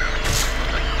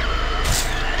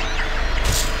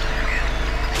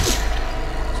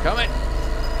 It's coming.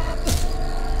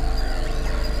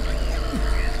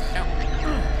 Ow.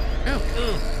 Ow.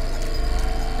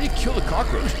 How do you kill the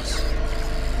cockroaches?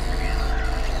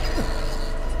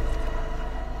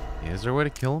 Yeah, is there a way to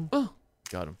kill him? Oh,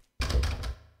 got him.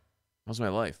 How's my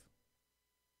life?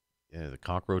 Yeah, the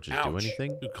cockroaches do Ouch.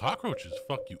 anything? Dude, cockroaches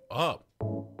fuck you up.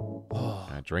 Oh,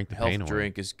 I drink the health pain away.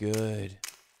 drink is good.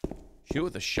 Shoot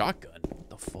with a shotgun. What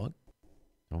the fuck?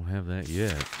 Don't have that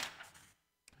yet.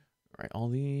 All right, all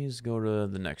these go to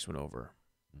the next one over.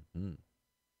 Mm-hmm.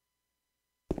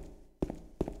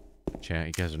 Chat,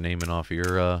 you guys are naming off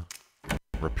your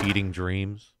repeating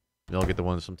dreams. You all get the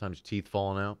ones sometimes teeth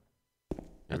falling out.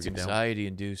 That's Ever get down? anxiety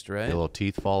induced, right? Your little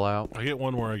teeth fall out. I get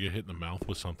one where I get hit in the mouth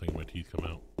with something and my teeth come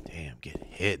out. Damn, get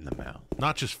hit in the mouth.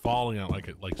 Not just falling out,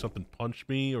 like something punched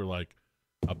me or like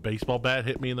a baseball bat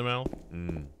hit me in the mouth.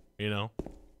 Mm. You know?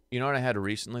 You know what I had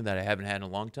recently that I haven't had in a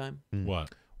long time?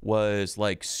 What? Was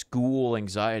like school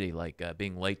anxiety, like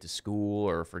being late to school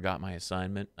or forgot my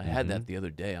assignment. I had that the other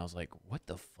day. I was like, what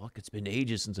the fuck? It's been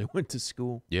ages since I went to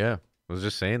school. Yeah, I was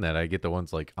just saying that. I get the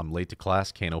ones like, I'm late to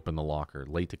class, can't open the locker.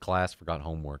 Late to class, forgot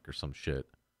homework or some shit.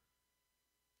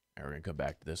 And we're going to come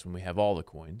back to this when we have all the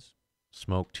coins.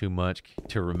 Smoke too much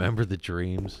to remember the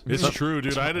dreams. It's true,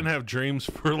 dude. I didn't have dreams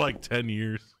for like 10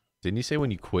 years. Didn't you say when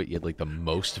you quit, you had like the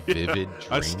most vivid dreams?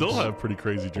 I still have pretty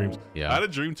crazy dreams. Yeah. I had a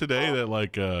dream today that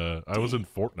like I was in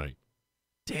Fortnite.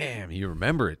 Damn, you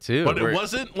remember it too. But it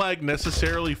wasn't like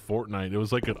necessarily Fortnite. It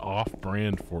was like an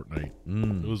off-brand Fortnite.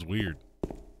 It was weird.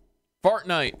 Fart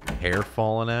night. Hair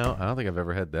falling out. I don't think I've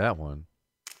ever had that one.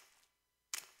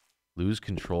 Lose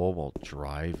control while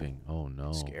driving. Oh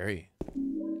no. Scary.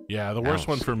 Yeah, the worst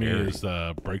Ow, one for me scary. is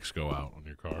brakes go out on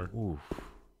your car. Oof.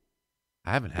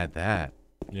 I haven't had that.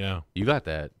 Yeah. You got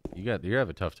that. You have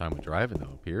a tough time with driving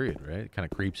though, period, right? It kind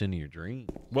of creeps into your dreams.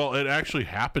 Well, it actually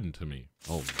happened to me.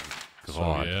 Oh So,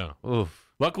 god. yeah. Oof.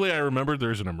 Luckily, I remembered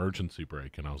there's an emergency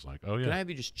brake, and I was like, oh, yeah. Can I have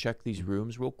you just check these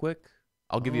rooms real quick?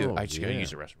 I'll give you. Oh, I just gotta yeah.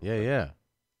 use the restroom. Yeah, yeah.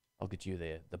 I'll get you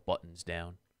the buttons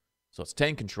down. So it's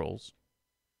 10 controls.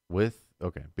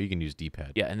 Okay, but you can use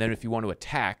D-pad. Yeah, and then if you want to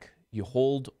attack, you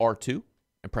hold R2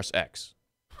 and press X.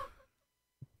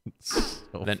 So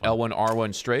Then fun. L1,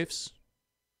 R1 strafes.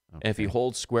 And if you Okay.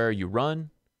 hold square, you run.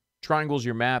 Triangle's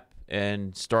your map,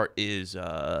 and start is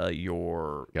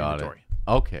your Got inventory. it.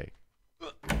 Okay.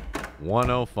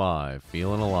 105,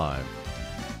 feeling alive.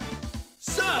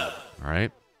 Sup? All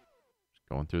right. Just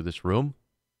going through this room.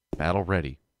 Battle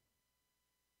ready.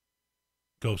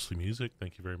 Ghostly music.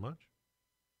 Thank you very much.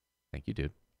 Thank you,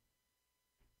 dude.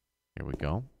 Here we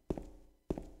go.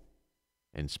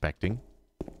 Inspecting.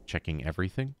 Checking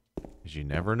everything. Because you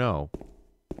never know.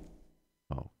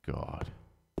 Oh, God.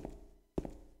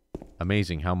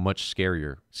 Amazing how much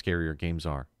scarier games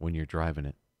are when you're driving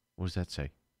it. What does that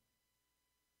say?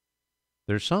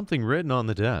 There's something written on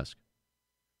the desk.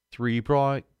 3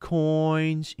 bright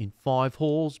coins in 5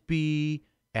 holes be.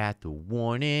 At the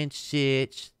one end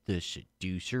sits the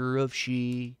seducer of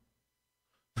she.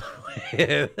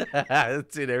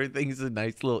 That's it. Everything's a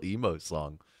nice little emo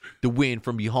song. The wind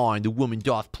from behind, the woman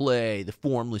doth play. The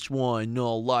formless one,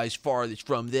 no lies farthest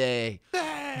from they.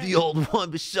 The old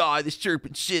one beside the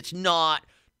serpent sits not.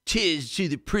 'Tis to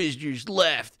the prisoner's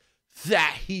left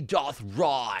that he doth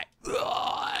rot.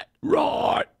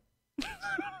 Rot.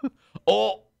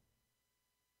 Oh.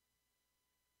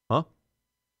 Huh?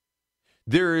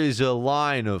 There is a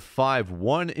line of 5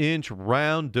 1-inch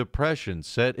round depressions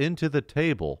set into the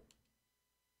table.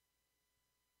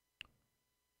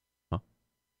 Huh?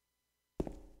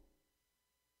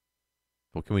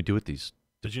 What can we do with these?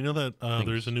 Did you know that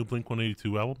there's a new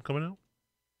Blink-182 album coming out?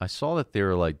 I saw that they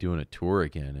were like doing a tour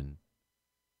again and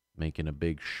making a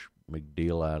big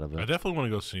deal out of I it. definitely want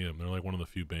to go see them. They're like one of the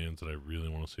few bands that I really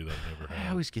want to see that I never I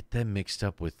had. always get them mixed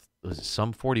up with, was it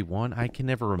Sum 41? I can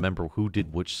never remember who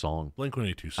did which song.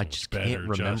 Blink-182 so I much just better, can't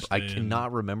remember. I Justin.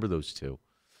 cannot remember those two.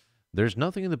 There's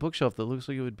nothing in the bookshelf that looks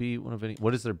like it would be one of any.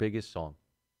 What is their biggest song?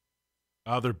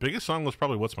 Their biggest song was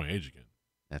probably "What's My Age Again."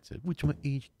 That's it. What's my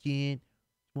age again?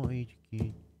 What's my age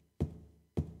again?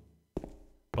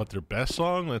 But their best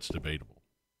song, that's debatable.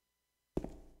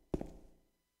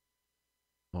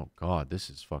 Oh God, this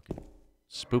is fucking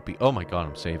spoopy. Oh my God,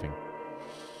 I'm saving.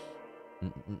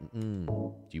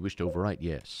 Do you wish to overwrite?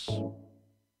 Yes.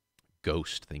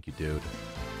 Ghost, thank you, dude.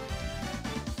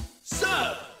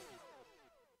 Sup?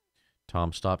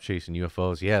 Tom, stop chasing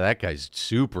UFOs. Yeah, that guy's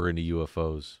super into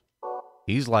UFOs.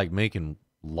 He's like making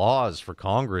laws for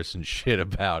Congress and shit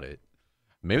about it.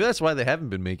 Maybe that's why they haven't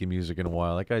been making music in a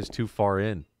while. That guy's too far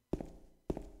in.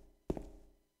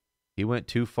 He went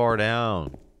too far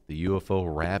down the UFO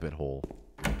rabbit hole.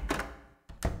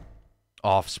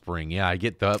 Offspring. Yeah, I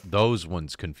get those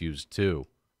ones confused too.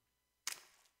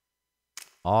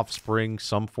 Offspring,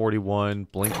 Sum 41,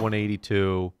 Blink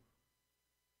 182.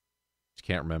 Just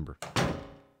can't remember.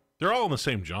 They're all in the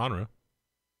same genre.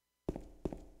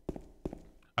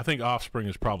 I think Offspring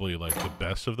is probably like the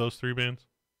best of those three bands.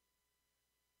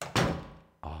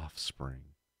 Offspring.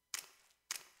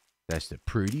 That's the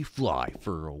pretty fly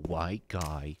for a white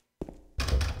guy.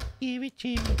 Give it to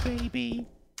me, baby.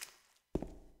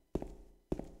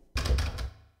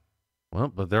 Well,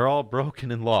 but they're all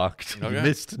broken and locked. Okay. You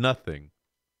missed nothing.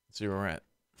 Let's see where we're at.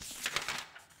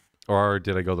 Or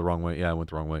did I go the wrong way? Yeah, I went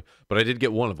the wrong way. But I did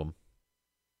get one of them.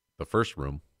 The first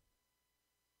room.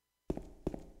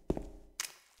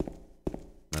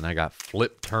 Then I got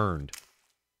flip-turned.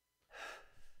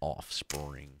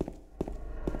 Offspring.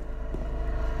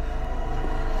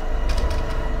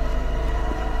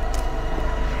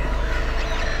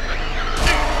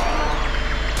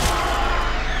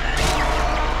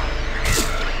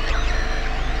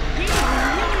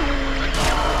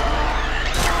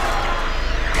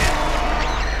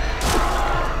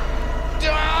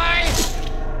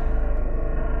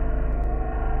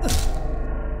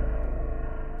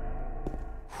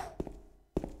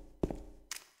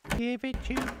 Give it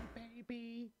to me,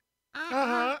 baby.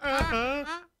 I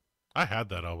had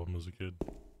that album as a kid.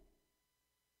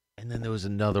 And then there was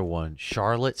another one.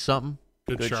 Charlotte something?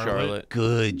 Good Charlotte.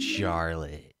 Good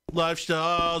Charlotte.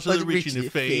 Lifestyles of the rich and the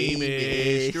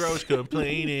famous. They're always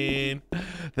complaining.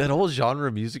 That whole genre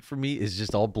of music for me is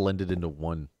just all blended into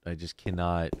one. I just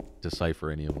cannot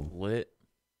decipher any of them. Lit.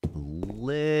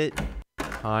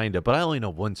 Kinda. But I only know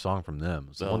one song from them.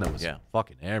 It's the one that was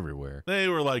fucking everywhere. They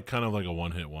were like kind of like a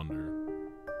one-hit wonder.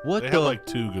 What they had like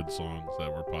two good songs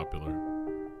that were popular.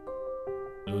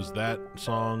 It was that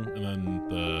song and then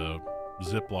the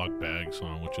Ziploc bag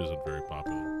song, which isn't very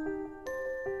popular.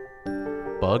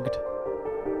 Bugged?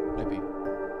 Maybe.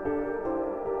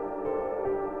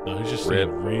 No, he's just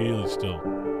sitting really still.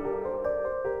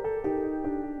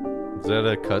 Is that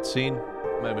a cutscene?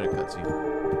 Might have been a cutscene.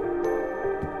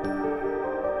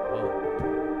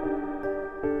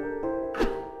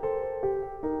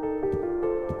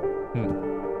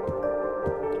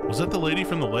 Was that the lady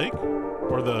from the lake?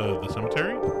 Or the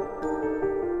cemetery?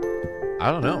 I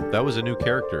don't know. That was a new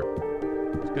character.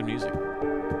 It's good music.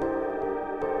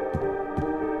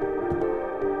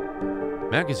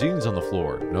 Magazines on the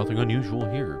floor. Nothing unusual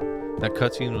here. That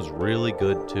cutscene was really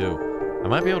good, too. I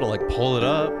might be able to, like, pull it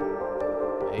up.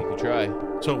 Yeah, you can try.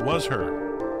 So it was her.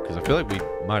 Because I feel like we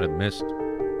might have missed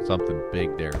something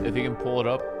big there. If you can pull it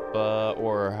up,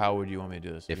 or how would you want me to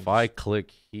do this? If I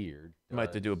click here... You might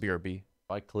have to do a BRB.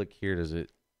 If I click here, does it...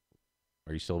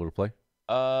 Are you still able to play?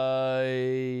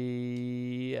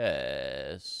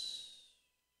 Yes.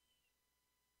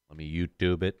 Let me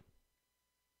YouTube it.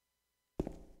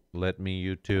 Let me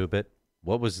YouTube it.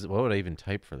 What would I even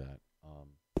type for that?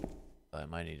 I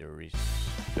might need to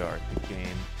restart the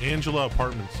game. Angela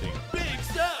apartment scene. Big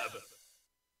sub!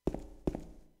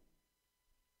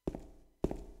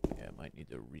 Yeah, I might need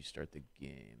to restart the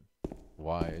game.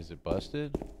 Why? Is it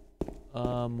busted?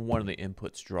 One of the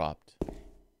inputs dropped.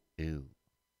 Ew.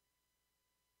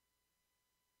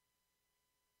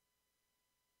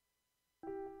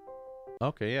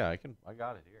 Okay, yeah, I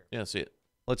got it here. Yeah, see it.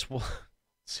 Let's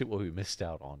see what we missed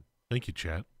out on. Thank you,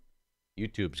 chat.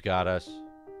 YouTube's got us.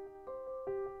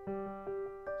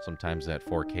 Sometimes that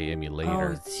 4K emulator.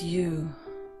 Oh, it's you.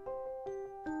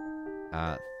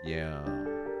 Yeah.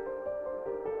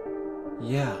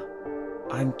 Yeah,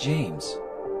 I'm James.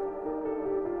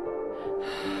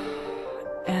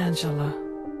 Angela.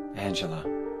 Angela,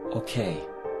 okay.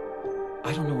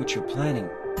 I don't know what you're planning,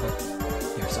 but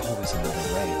there's always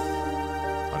another way.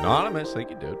 Anonymous, thank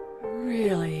you, dude.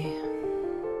 Really?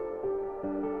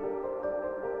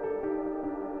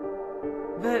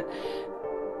 But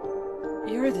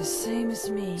you're the same as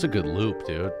me. It's a good loop,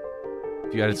 dude.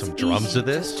 If you added It's some drums easy to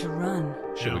this, just to run.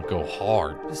 shit would go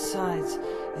hard. Besides,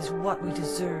 is what we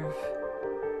deserve.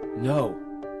 No,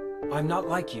 I'm not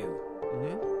like you.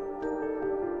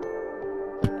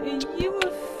 Are you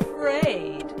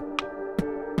afraid?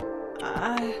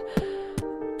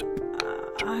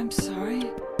 I'm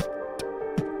sorry.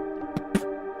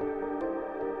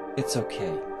 It's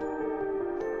okay.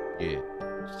 Yeah.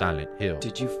 Silent Hill.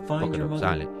 Did you Fuck find it your up, mother?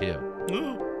 Silent Hill.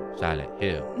 Silent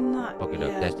Hill. Not Fuck it yet.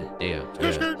 up, that's the deal.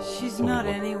 Yeah. She's not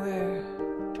 21. anywhere.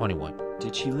 21.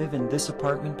 Did she live in this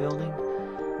apartment building?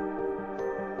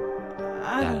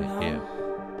 I don't Silent know. Hill.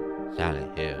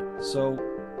 Silent Hill. So,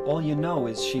 All you know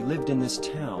is she lived in this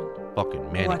town.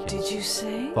 Fucking mannequin. What did you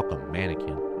say? Fucking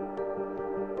mannequin.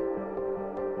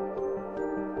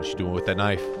 What's she doing with that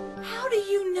knife? How do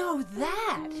you know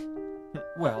that?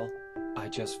 Well, I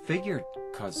just figured,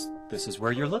 'cause this is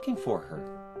where you're looking for her.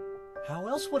 How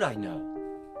else would I know?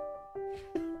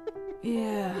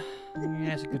 Yeah. Yeah,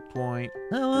 that's a good point.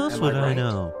 How else Am would I I right?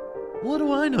 know? What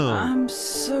do I know? I'm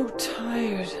so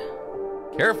tired.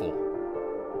 Careful.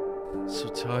 So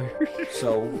tired.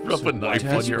 So, Rub a knife why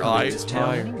on did your you come to eye. this town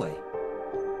Tired. anyway?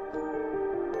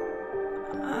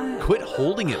 Quit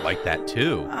holding it like that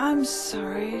too. I'm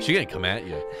sorry. She gonna come at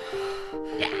you.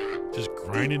 Just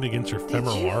grinding against her Did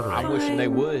femoral you artery. I'm wishing they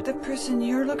find would. The person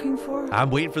you're looking for? I'm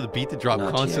waiting for the beat to drop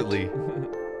Not constantly. Have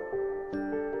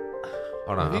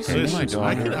Hold on. you Okay. seen my Listen,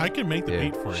 I daughter? can make the Yeah.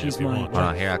 beat for you She's if you mine. want. Hold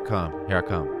on. Here I come. Here I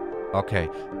come. Okay.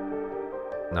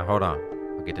 Now hold on.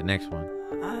 I'll get the next one.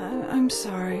 I'm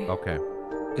sorry. Okay.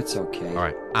 It's okay. All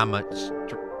right. I'm a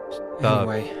stub.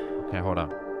 Anyway, Okay. Hold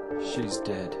on. she's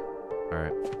dead. All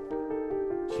right.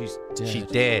 She's dead. She's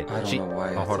dead. I don't She- know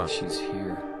why Oh, I hold think on. she's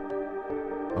here.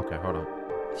 Okay. Hold on.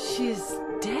 She's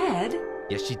dead?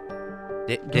 Yeah, she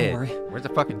dead. Don't worry. Where's the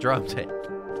fucking drums at?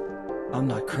 I'm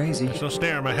not crazy. There's no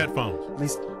snare in my headphones. At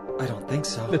least, I don't think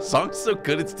so. The song's so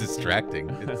good, it's distracting.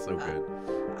 It's so good.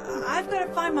 I've got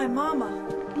to find my mama.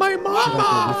 My Should I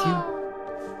go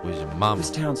Where's your with you? mama?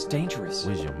 This town's dangerous.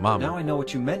 Where's your mama? Now I know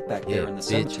what you meant back Yeah, there in the bitch.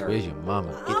 cemetery. Where's your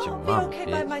mama? Get your I'll mama, be okay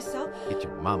bitch. by myself. Get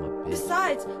your mama, bitch.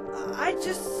 Besides, I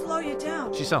just slow you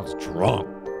down. She sounds drunk.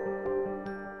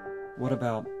 What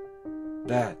about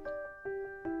that?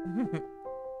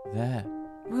 That.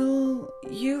 Will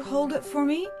you hold it for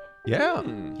me? Yeah.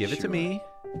 Give it to Sure. me.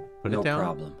 Put No it down.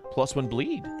 problem. +1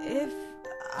 bleed. If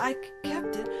I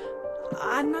kept it,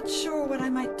 I'm not sure what I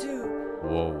might do.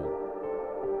 Whoa.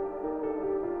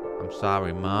 I'm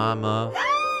sorry, mama.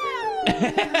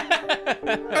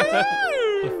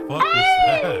 The fuck was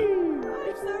that?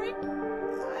 I'm sorry.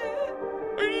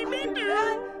 What do you mean,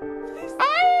 Please.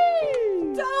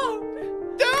 Don't.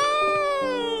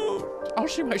 I'll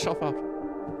shoot myself up.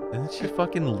 And then she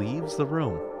fucking leaves the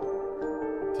room.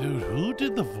 Dude, who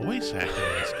did the voice acting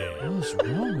in this game? What's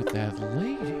wrong with that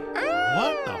lady?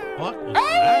 What the fuck was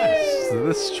that? It's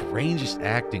the strangest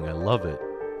acting. I love it.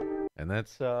 And that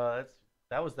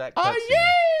was that cutscene.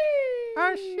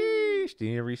 Oh, sheesh. Do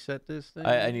you reset this thing?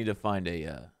 I need to find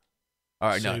a. All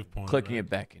right, no. Save point, Clicking right? it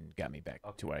back and got me back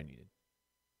to what I needed.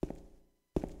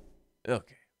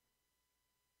 Okay.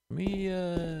 Me.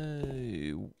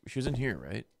 She was in here,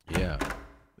 right? Yeah.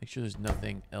 Make sure there's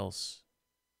nothing else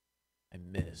I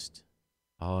missed.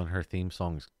 Oh, and her theme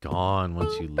song's gone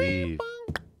once you leave.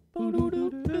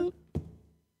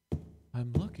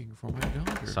 I'm looking for my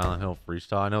daughter. Silent Hill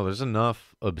freestyle. I know there's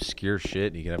enough obscure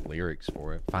shit. You can have lyrics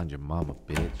for it. Find your mama,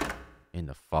 bitch. In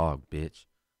the fog, bitch.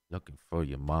 Looking for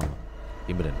your mama.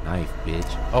 Give me the knife,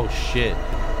 bitch. Oh shit.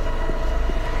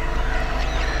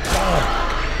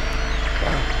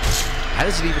 How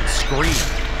does it even scream?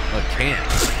 Oh, it can't.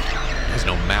 It has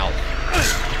no mouth.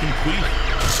 Fucking queef.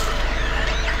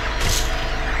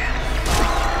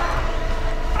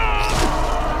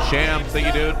 Sham, thank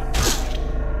you, dude.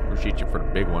 Appreciate you for the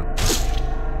big one.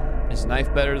 Is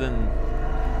knife better than?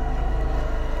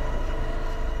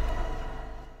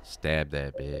 Stab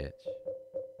that bitch.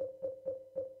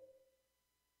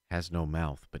 Has no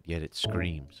mouth, but yet it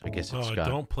screams. I guess it's I got.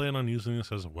 don't plan on using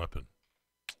this as a weapon.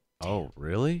 Oh,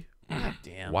 really? God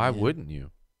damn. Why man. wouldn't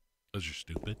you? Because you're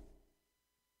stupid.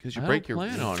 Because I you don't break your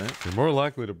plan on it. You're more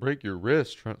likely to break your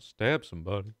wrist trying to stab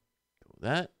somebody.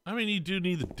 That I mean, you do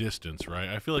need the distance, right?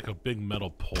 I feel like a big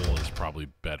metal pole is probably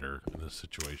better in this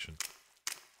situation.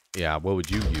 Yeah, what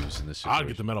would you use in this situation? I'd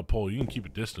get the metal pole. You can keep a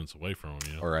distance away from them,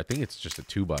 you know? Or I think it's just a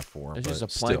 2x4. it's just a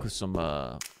but plank still. with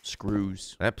some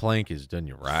screws. That plank has done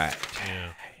you right.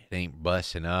 Yeah. It ain't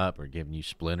busting up or giving you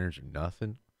splinters or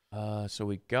nothing. So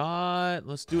we got.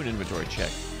 Let's do an inventory check.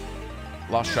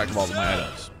 Lost track of all of my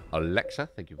items. Alexa,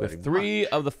 thank you very With much. 3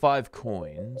 of the 5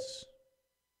 coins.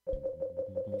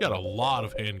 You got a lot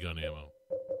of handgun ammo.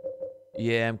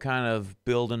 Yeah, I'm kind of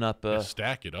building up Yeah, a.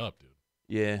 stack it up, dude.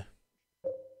 Yeah.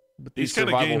 But These kind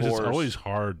of survival games, it's horrors- always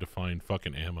hard to find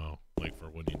fucking ammo, like, for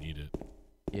when you need it.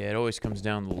 Yeah, it always comes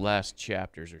down to the last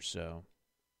chapters or so.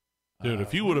 Dude,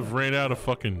 if you would have ran out of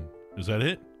fucking... Is that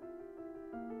it?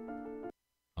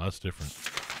 Oh, that's different.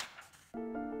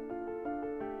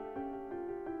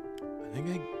 I think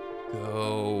I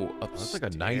go upstairs. That's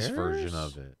like a nice version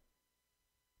of it.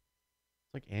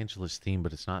 It's like Angela's theme,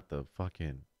 but it's not the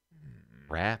fucking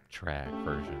rap track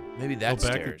version. Maybe Go that's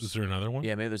back. stairs. Is there another one?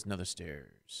 Yeah, maybe there's another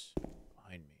stairs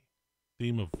behind me.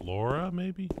 Theme of Laura,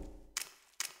 maybe?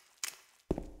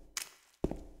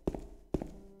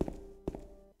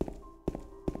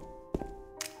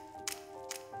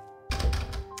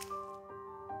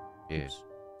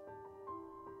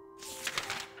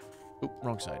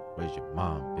 Wrong side. Where's your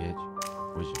mom, bitch?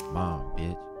 Where's your mom,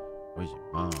 bitch? Where's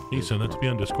your mom? Can you send that to me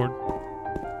on Discord?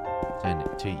 Send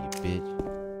it to you, bitch.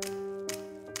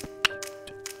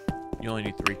 You only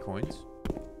need 3 coins.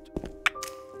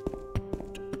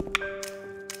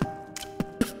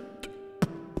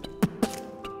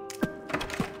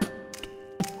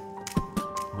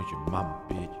 Where's your mama,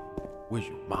 bitch? Where's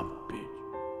your mama, bitch?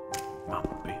 Mama,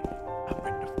 bitch. I'm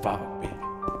in the fog, bitch.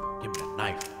 Give me the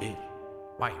knife, bitch.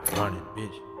 Why you running,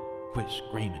 bitch? Quit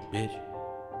screaming, bitch.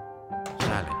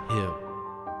 Silent Hill.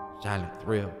 Silent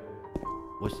Thrill.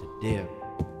 What's the deal?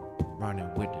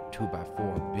 Running with the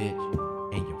 2x4,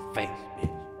 bitch. In your face,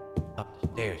 bitch. Up the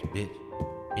stairs, bitch.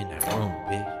 In that room,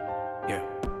 bitch. Yeah.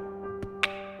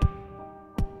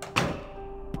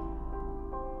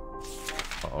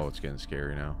 Uh-oh, it's getting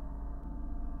scary now.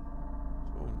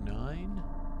 09?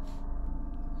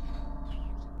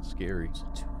 Scary.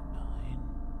 29.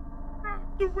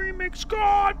 The remix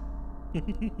god!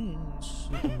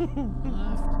 So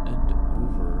left and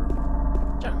over.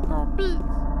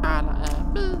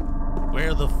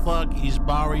 Where the fuck is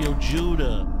Barrio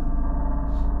Judah?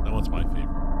 That one's my favorite.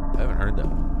 I haven't heard that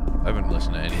one. I haven't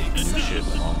listened to any new shit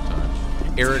in a long time.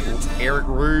 Eric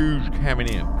Rouge coming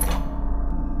in.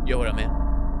 Yo, what up, man?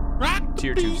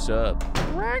 Tier 2 sub.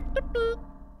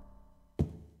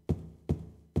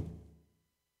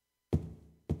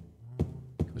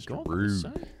 Mr. Rouge.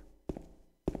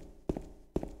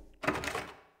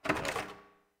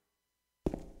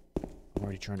 I'm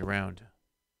already turned around.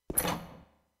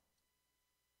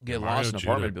 Get Mario lost in an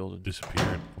Judah apartment building.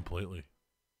 Disappeared completely.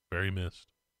 Very missed.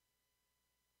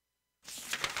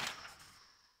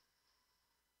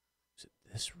 Is it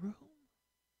this room?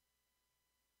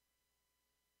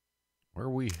 Where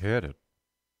are we headed?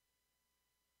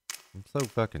 I'm so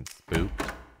fucking spooked. I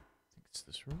think it's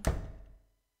this room.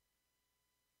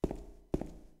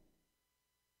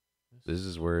 This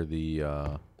is where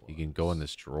the you can go in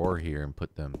this drawer here and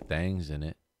put them things in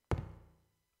it.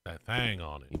 That thing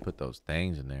on You it. put those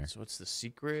things in there. So what's the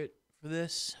secret for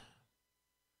this?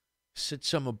 Said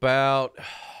something about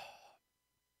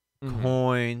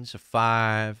coins, a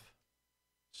 5,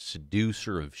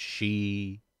 seducer of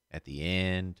she at the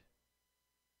end,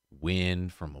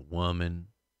 wind from a woman,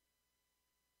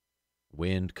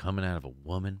 wind coming out of a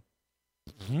woman.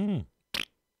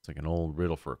 It's like an old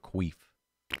riddle for a queef.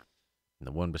 And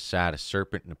the one beside a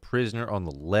serpent and a prisoner on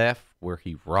the left where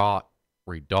he doth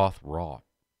rot.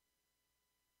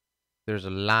 There's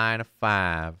a line of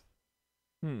 5.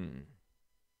 You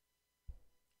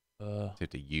have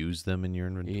to use them in your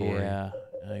inventory. Yeah,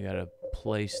 I gotta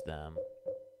place them.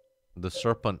 The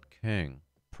Serpent King.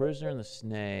 Prisoner and the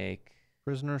snake.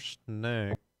 Prisoner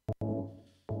snake.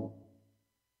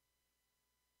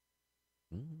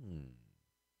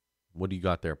 What do you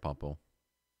got there, Pumpo?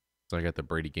 So I got the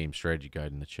Brady Game Strategy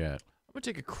Guide in the chat. I'm gonna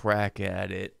take a crack at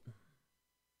it.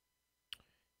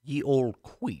 Ye old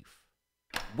queef.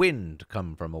 Wind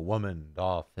come from a woman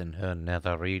doth in her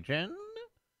nether region.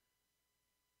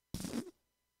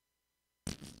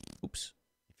 Oops.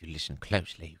 If you listen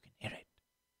closely, you can hear it.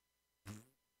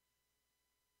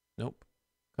 Nope.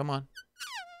 Come on.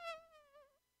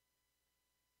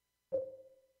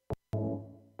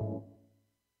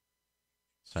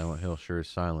 Silent Hill sure is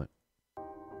silent.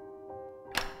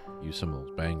 Use some of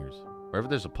those bangers. Wherever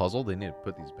there's a puzzle, they need to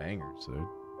put these bangers, dude.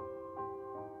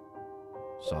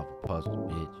 Solve a puzzle,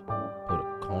 bitch. Put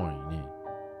a coin in.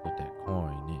 Put that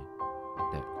coin in.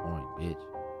 Put that coin, bitch.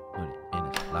 Put it in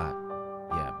a slot.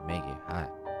 Yeah, make it hot.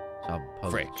 Solve a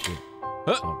puzzle Frick. shit.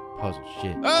 Huh. Solve a puzzle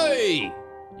shit. Hey!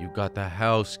 You got the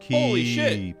house key. Holy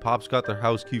shit. Pop's got the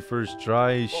house key first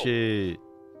try and shit.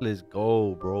 Let's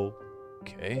go, bro.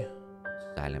 Okay.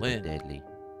 Silent Lynn. but deadly.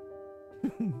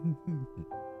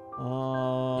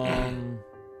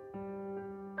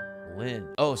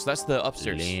 Lynn. Oh, so that's the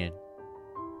upstairs. Lynn.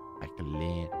 Back to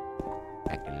Lynn.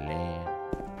 Back to Lynn.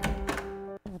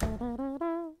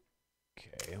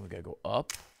 Okay, we gotta go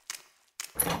up.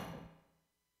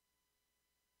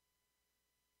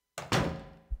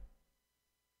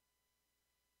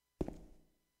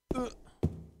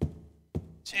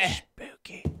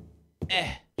 Spooky.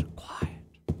 It's quiet.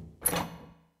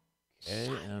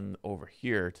 Okay, and over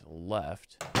here to the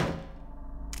left. That's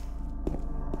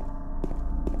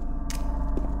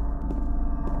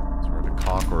where the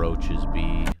cockroaches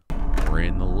be. We're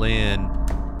in the Lynn.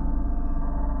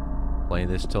 Playing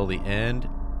this till the end.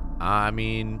 I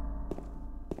mean,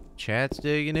 chat's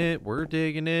digging it. We're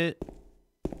digging it.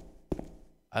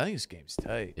 I think this game's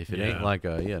tight. If it ain't like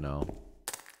a,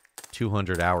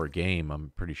 200-hour game,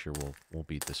 I'm pretty sure we'll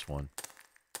beat this one.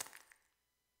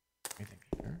 Anything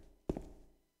here?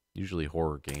 Usually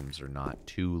horror games are not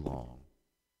too long.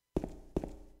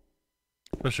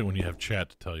 Especially when you have chat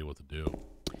to tell you what to do.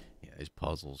 Yeah, these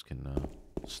puzzles can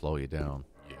slow you down.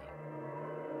 Yeah.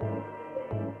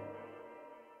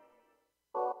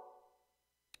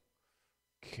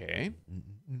 Okay.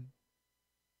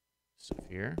 Stuff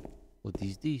here. What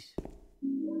is this?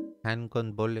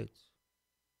 Handgun bullets.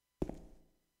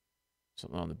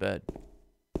 Something on the bed.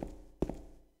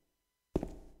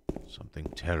 Something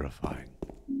terrifying.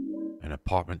 An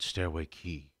apartment stairway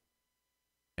key.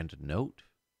 And a note?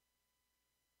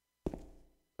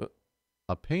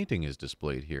 A painting is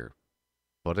displayed here,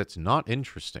 but it's not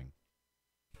interesting.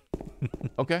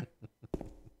 Okay.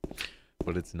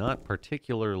 But it's not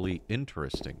particularly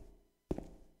interesting.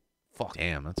 Fuck.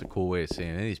 Damn, that's a cool way of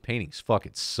saying it. These paintings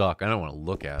fucking suck. I don't want to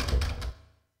look at them.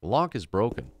 The lock is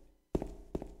broken.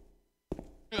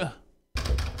 Ugh.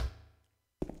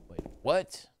 Wait,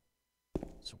 what?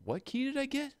 So what key did I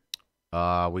get?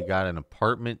 We got an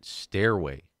apartment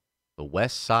stairway. The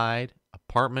West Side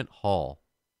Apartment Hall.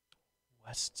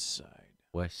 West Side.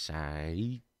 West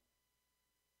Side.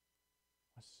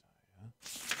 West Side, huh?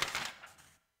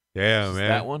 Damn, Is man.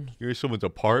 that one? You're in someone's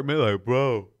apartment? Like,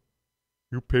 bro,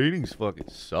 your paintings fucking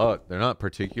suck. They're not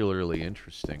particularly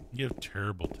interesting. You have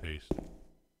terrible taste.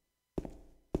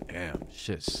 Damn,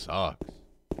 shit sucks.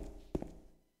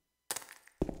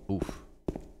 Oof.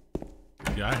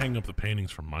 Yeah, I hang up the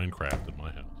paintings from Minecraft at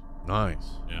my house.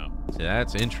 Nice. Yeah. See,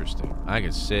 that's interesting. I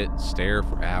could sit and stare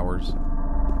for hours.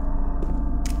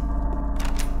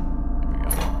 There we go.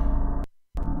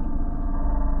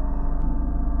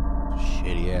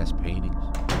 Shitty ass paintings.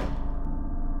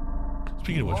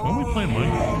 Speaking of which, when we playing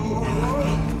Minecraft?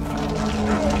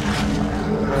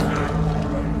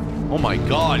 Oh my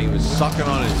god, he was sucking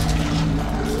on his...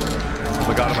 Oh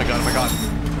my god, oh my god, oh my god.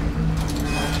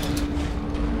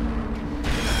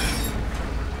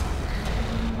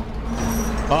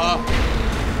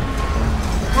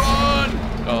 Run!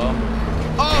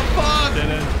 Oh, fuck!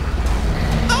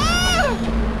 Ah!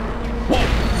 Whoa!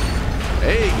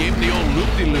 Hey, gave him the old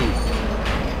loop-de-loop.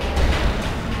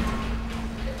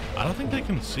 I don't think they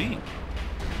can see.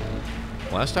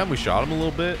 Last time we shot him a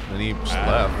little bit, and he just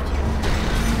left.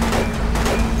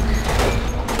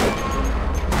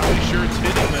 Pretty sure it's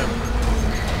hitting them.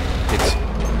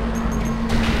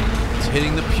 It's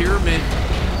hitting the pyramid.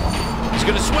 He's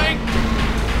gonna swing!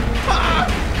 Ah!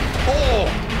 Oh!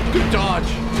 Good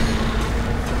dodge.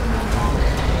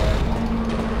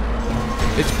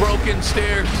 It's broken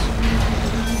stairs.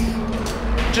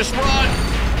 Just run!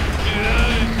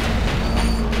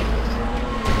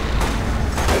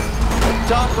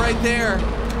 Stop right there.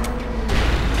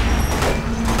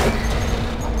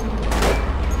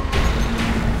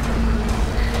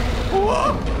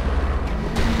 Whoa!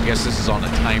 I guess this is on a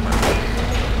timer.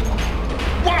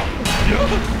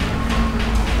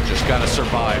 Just gotta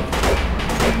survive.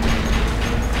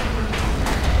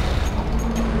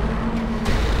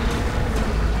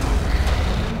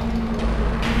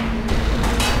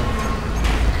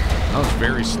 That was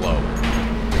very slow.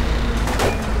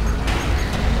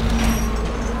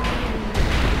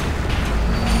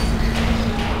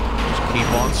 Just keep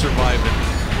on surviving.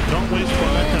 Don't waste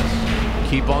seconds.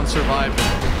 Keep on surviving.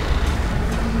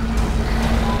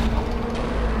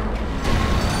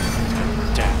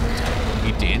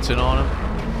 You dancing on him?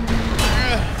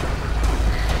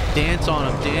 Dance on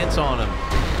him, dance on him.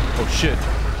 Oh shit.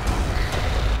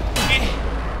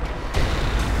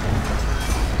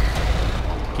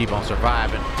 Keep on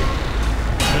surviving.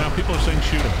 Now people are saying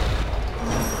shoot him.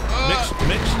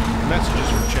 Mixed messages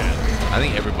from chat. I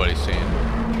think everybody's saying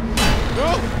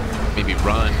maybe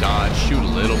run, dodge, shoot a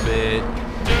little bit.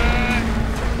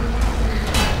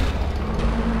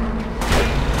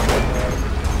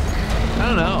 I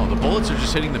don't know. The bullets are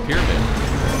just hitting the pyramid.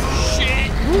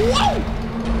 Shit! Whoa!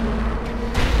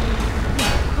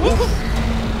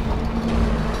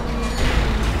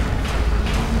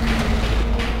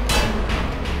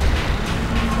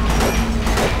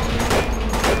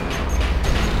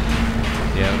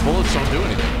 Yeah, the bullets don't do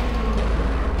anything.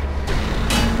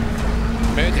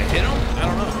 Maybe to hit him? I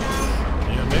don't know.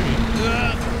 Yeah, maybe.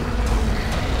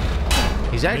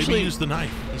 He's actually Maybe use the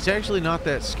knife. He's actually not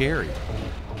that scary.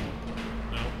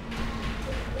 No.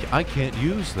 I can't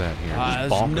use that here. Just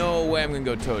There's bonk him. no way I'm gonna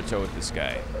go toe to toe with this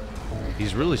guy.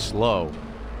 He's really slow.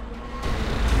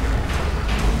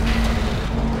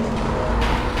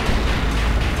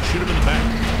 Shoot him in the back.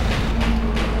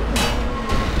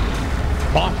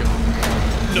 Bonk him.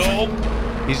 No.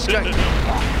 He's got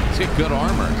good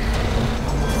armor.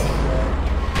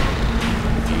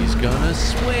 He's gonna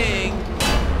swing.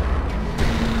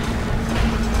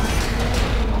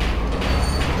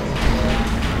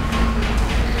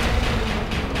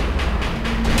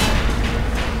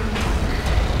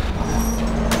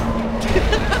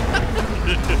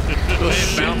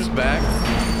 They bounce back.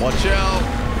 Watch out.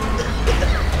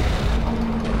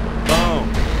 Boom.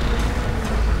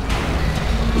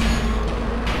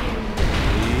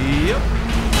 Yep.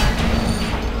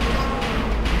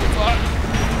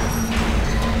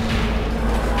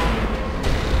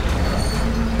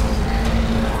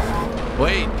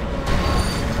 Wait.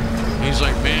 He's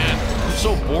like, man, I'm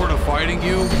so bored of fighting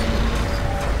you.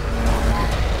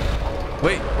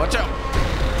 Wait, watch out.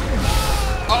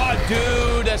 Oh,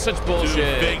 dude, that's such bullshit.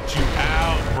 Dude, faked you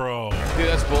out, bro. Dude,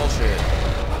 that's bullshit.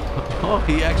 Oh,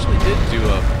 he actually did do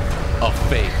a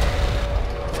fake.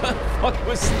 What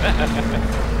was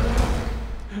that?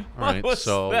 All right, was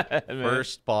so that, man?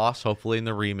 first boss, hopefully in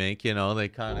the remake, you know, they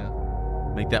kind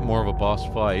of make that more of a boss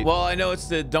fight. Well, I know it's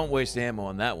the don't waste ammo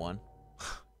on that one.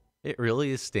 It really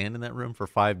is stand in that room for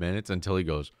 5 minutes until he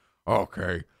goes,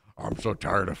 okay, I'm so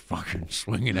tired of fucking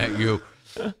swinging at you.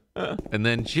 And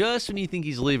then just when you think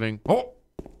he's leaving, oh,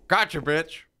 gotcha,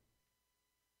 bitch.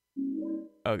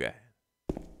 Okay.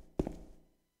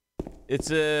 It's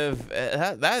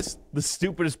that's the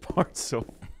stupidest part so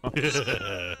far.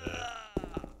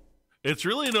 It's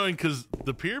really annoying because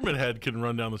the pyramid head can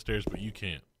run down the stairs, but you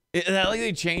can't. That like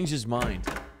they changed his mind.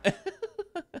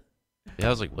 Yeah, I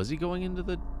was like, was he going into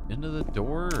the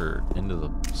door or into the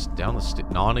down the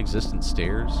non-existent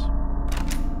stairs?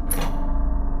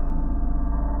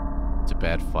 It's a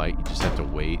bad fight. You just have to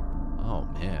wait. Oh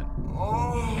man.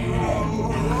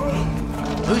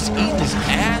 Who's eating his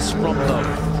ass from the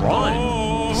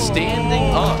front? Standing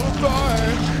up.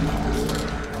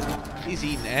 He's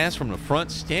eating ass from the front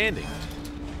standing.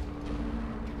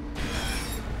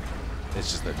 It's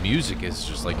just that music is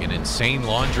just like an insane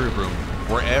laundry room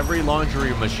where every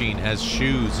laundry machine has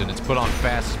shoes and it's put on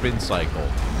fast spin cycle.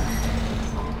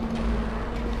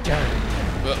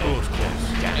 Oh, it's close.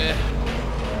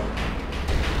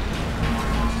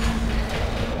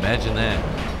 Imagine that.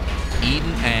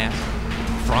 Eating ass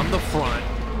from the front,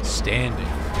 standing.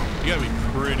 You gotta be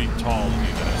pretty tall to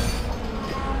do that.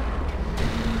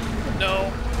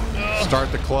 No.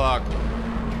 Start the clock.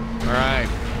 All right.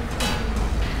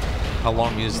 How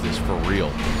long is this for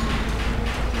real?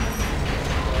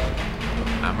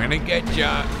 I'm gonna get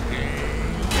ya.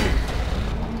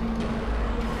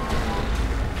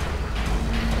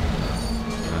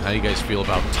 How do you guys feel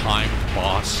about timed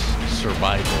boss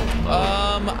survival mode?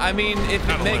 I mean, if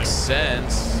it makes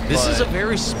sense. This is a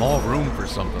very small room for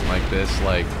something like this.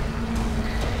 Like,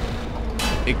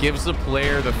 it gives the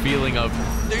player the feeling of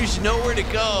there's nowhere to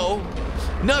go,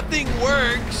 nothing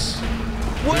works.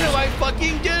 What do I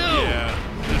fucking do? Yeah,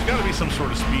 there's got to be some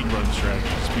sort of speedrun strategy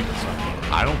to speed this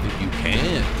up. I don't think you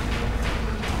can.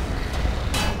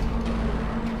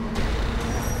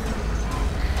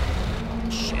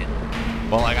 Shit.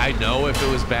 Well, like, I know if it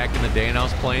was back in the day and I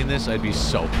was playing this, I'd be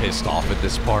so pissed off at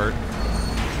this part.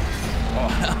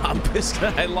 Oh, I'm pissed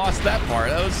that I lost that part.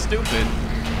 That was stupid.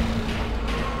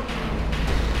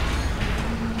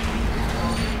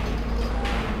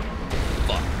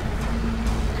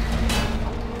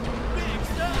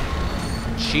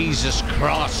 Jesus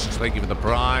Christ. Thank you for the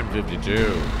Prime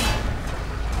 52.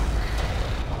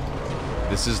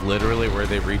 This is literally where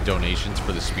they read donations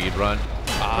for the speed run.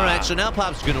 All right, so now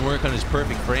Pop's going to work on his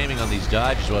perfect framing on these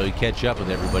dodges while we catch up with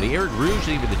everybody. Eric Rouge,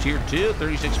 even the tier 2,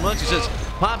 36 months. He says,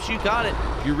 Pops, you got it.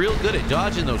 You're real good at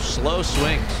dodging those slow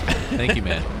swings. Thank you,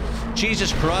 man.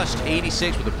 Jesus Crust,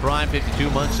 86 with the Prime 52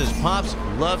 months, says, Pops,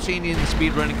 love seeing you in the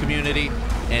speedrunning community.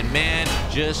 And man,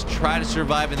 just try to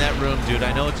survive in that room, dude.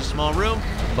 I know it's a small room,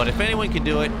 but if anyone can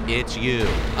do it, it's you.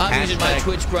 I'm using my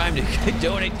Twitch Prime to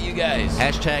donate to you guys.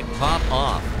 Hashtag pop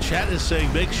off. Chat is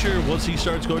saying, make sure once he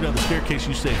starts going down the staircase,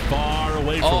 you stay far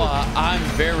away from him. Oh, I'm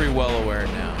very well aware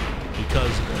now.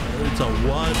 Because it's a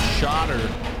one-shotter.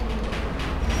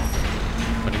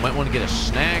 But you might want to get a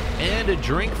snack and a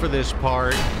drink for this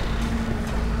part.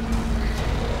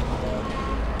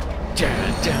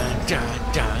 Dun, dun,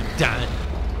 dun, dun, dun.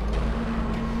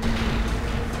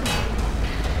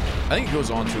 I think it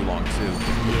goes on too long, too.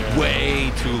 Yeah.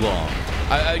 Way too long.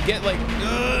 I get like,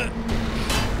 I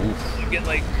get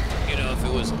like, you know, if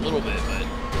it was a little bit, but.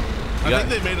 I think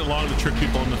they made it long to trick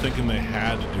people into thinking they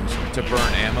had to do something. To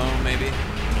burn ammo, maybe?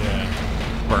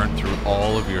 Yeah. Burn through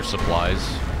all of your supplies.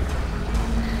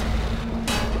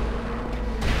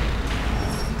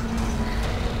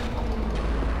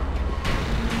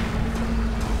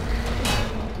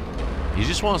 He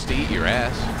just wants to eat your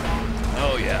ass.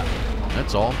 Oh, yeah.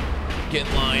 That's all. Get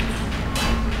in line.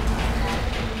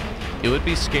 It would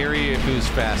be scary if it was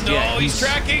fast. No, yeah, he's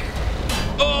tracking.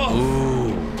 Oh.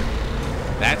 Ooh.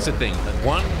 That's the thing.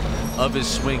 One of his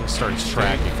swings starts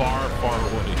tracking. Far, far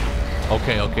away.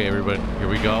 Okay, everybody. Here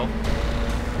we go.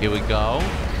 Here we go.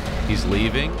 He's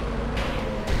leaving.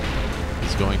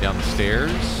 He's going down the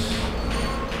stairs.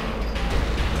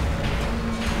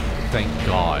 Thank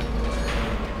God.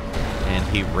 And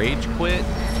he rage quit.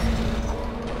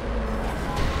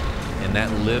 And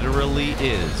that literally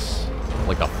is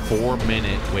like a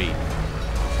 4-minute wait.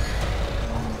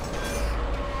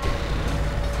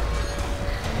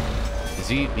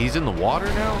 He's in the water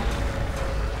now?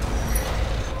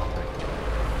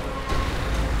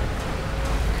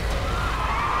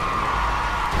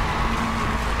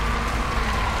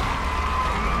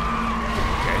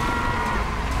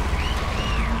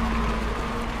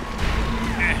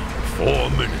 Okay. 4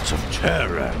 minutes of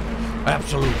terror.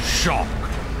 Absolute shock.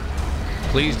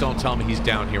 Please don't tell me he's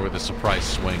down here with a surprise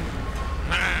swing.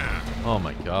 Oh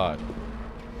my God.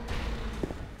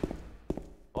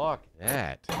 Fuck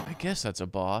that. I guess that's a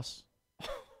boss.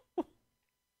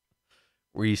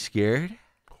 Were you scared?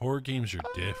 Horror games are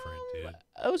different, dude.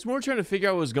 I was more trying to figure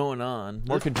out what was going on.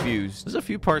 More confused. There's a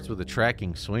few parts with the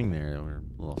tracking swing there that were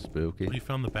a little spooky. Well, you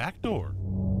found the back door.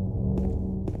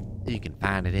 You can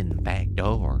find it in the back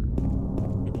door.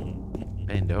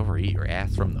 Bend over, eat your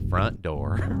ass from the front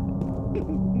door.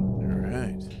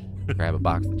 Alright. Grab a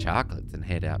box of chocolates and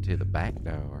head out to the back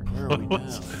door. Where are we now?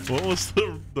 What was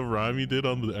the rhyme you did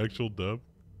on the actual dub?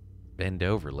 Bend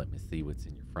over, let me see what's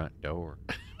in your front door.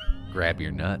 Grab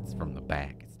your nuts from the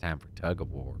back. It's time for tug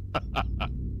of war.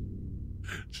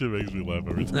 Shit makes me laugh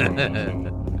every time.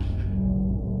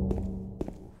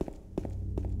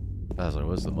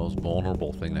 What's the most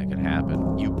vulnerable thing that could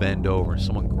happen? You bend over,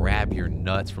 someone grab your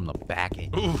nuts from the back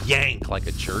and yank like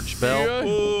a church bell.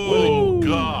 Oh,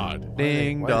 God.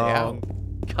 Ding dong.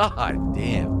 God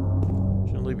damn.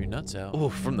 Shouldn't leave your nuts out. Oh,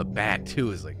 from the back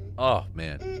too is like, oh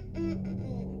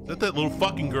man. Is that little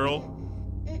fucking girl?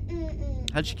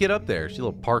 How'd she get up there? She a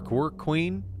little parkour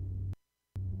queen?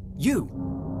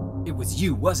 You! It was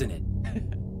you, wasn't it?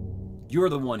 You're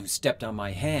the one who stepped on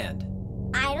my hand.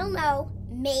 I don't know.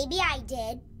 Maybe I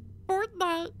did.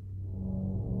 Fortnite.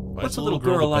 What's a little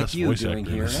girl like you doing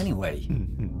here anyway?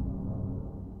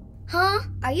 Huh?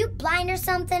 Are you blind or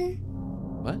something?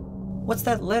 What? What's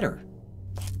that letter?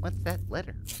 What's that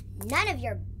letter? None of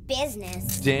your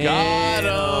business. Damn.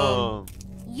 Got him.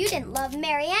 You didn't love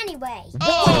Mary anyway.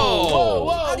 Whoa!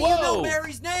 How do you know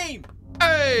Mary's name?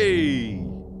 Hey!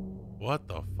 What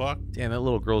the fuck? Damn, that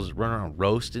little girl's just running around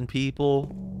roasting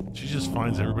people. She just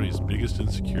finds everybody's biggest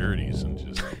insecurities and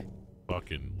just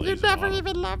fucking lays it on them.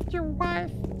 even loved your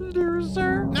wife,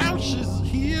 loser. Now she's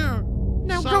here.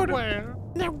 Now somewhere.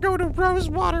 go to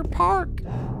Rosewater Park.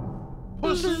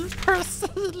 Pussy. Pussy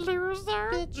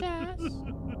loser. Bitch ass.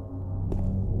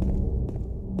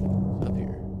 Up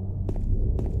here.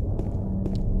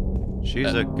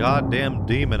 She's a goddamn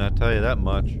demon, I tell you that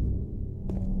much.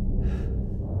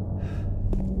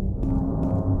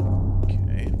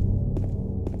 Okay.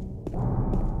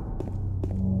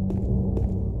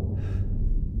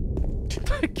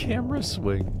 The camera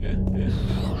swing.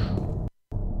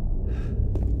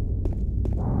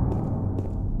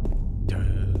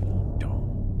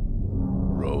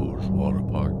 Rosewater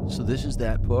Park. So this is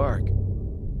that park.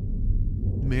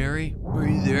 Mary, were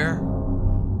you there?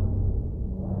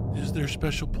 This is their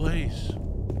special place.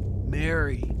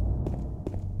 Mary.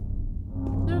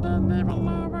 You didn't even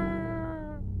love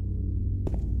her.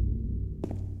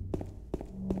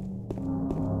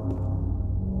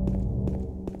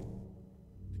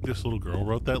 This little girl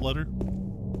wrote that letter?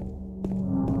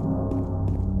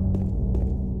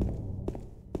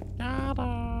 Got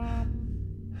him.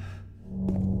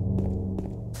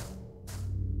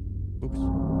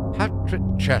 Patrick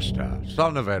Chester,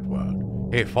 son of Edward.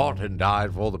 He fought and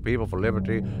died for the people for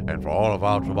liberty and for all of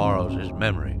our tomorrows. His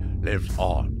memory lives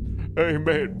on.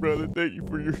 Amen, brother. Thank you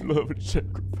for your love and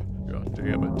sacrifice. God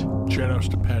damn it. Shout outs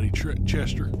to Patty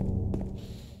Chester.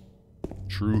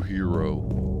 True hero.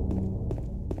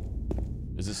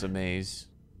 Is this a maze?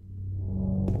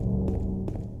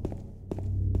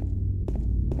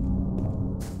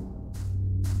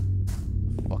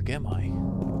 The fuck am I?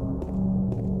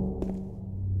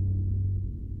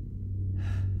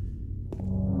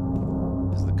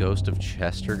 Is the ghost of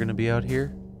Chester gonna be out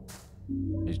here?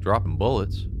 He's dropping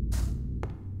bullets.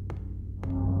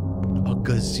 A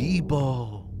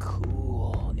gazebo.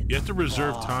 Cool. You have to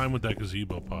reserve time with that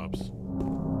gazebo, Pops.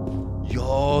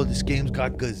 Yo, this game's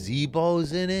got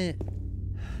gazebos in it.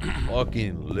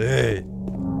 Fucking lit.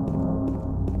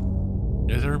 You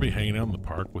guys ever be hanging out in the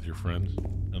park with your friends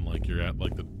and like you're at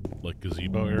like the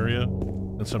gazebo area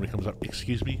and somebody comes up,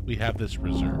 excuse me, we have this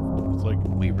reserved. It's like,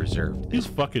 We reserved these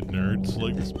fucking nerds.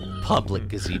 Like, this public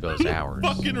gazebo's ours.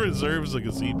 fucking reserves a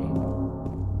gazebo.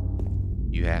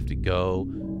 You have to go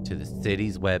to the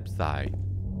city's website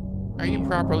Are you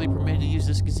properly permitted to use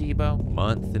this gazebo?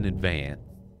 months in advance.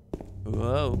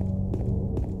 Whoa.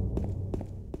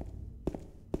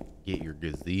 Get your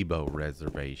gazebo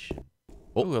reservation.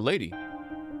 Oh, a lady.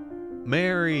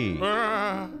 Mary!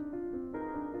 Ah,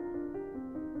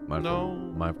 Might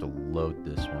no. have to load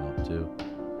this one up too.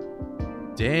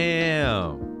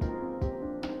 Damn!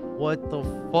 What the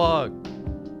fuck?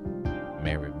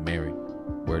 Mary,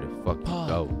 where the fuck you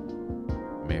go?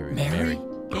 Mary.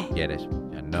 Yeah, that's,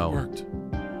 I know. Worked.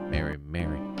 Mary.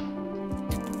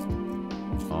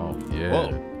 Oh, yeah.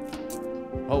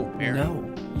 Whoa. Oh, Mary.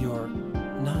 No, you're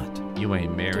not. You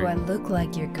ain't Do I married. look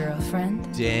like your girlfriend?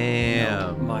 No,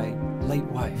 Damn. my late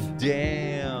wife.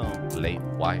 Damn. Late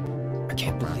wife. I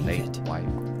can't believe Late it. wife.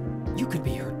 You could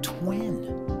be her twin.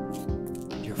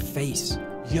 Your face,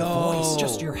 Yo. voice,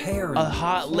 just your hair. A and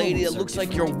hot lady that clothes are looks like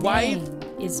different. your wife. Name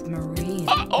is Maria.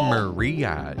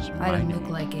 Maria's I my don't name. look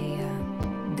like a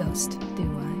ghost, do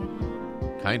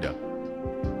Kinda.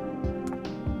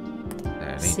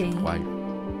 That ain't See? your wife. I?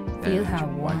 That Feel ain't how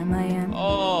your wife. warm I am?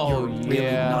 Oh, You're really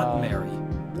yeah. not Mary.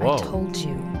 Whoa. I told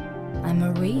you. I'm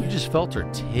Maria. You just felt her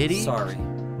titty? Sorry,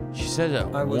 She said how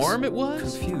I was warm it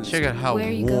was? confused. Check out how Where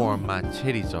are you warm going? my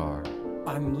titties are.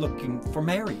 I'm looking for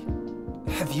Mary.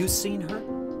 Have you seen her?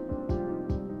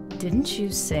 Didn't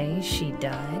you say she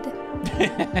died?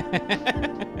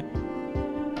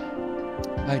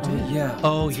 I Oh yeah.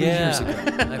 Oh, 3 years ago.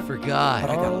 I forgot. But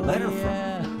I got a letter Oh, from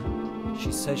yeah. her.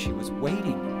 She says she was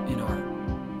waiting in our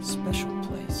special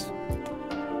place.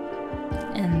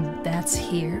 And that's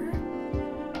here?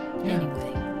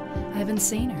 Anyway, I haven't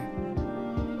seen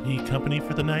her. Need company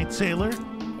for the night, sailor?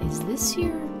 Is this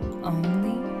your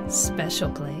only special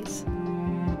place?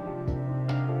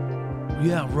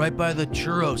 Yeah, right by the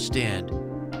churro stand.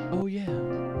 Oh, yeah.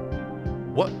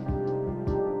 What?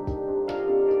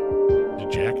 You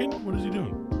jacking? What is he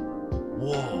doing?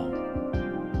 Whoa.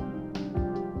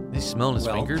 He's smelling his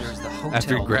Well, fingers there's the hotel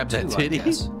after he grabbed there that too, I titty?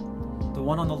 guess. The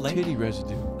one on the lake. Titty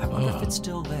residue. I wonder if it's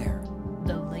still there.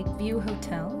 The Lakeview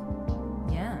Hotel?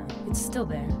 Yeah, it's still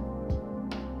there.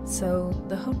 So,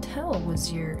 the hotel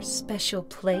was your special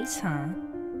place, huh?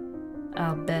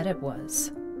 I'll bet it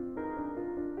was.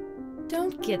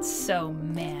 Don't get so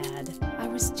mad. I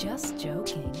was just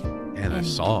joking. And a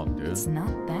song, dude. It's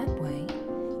not that way.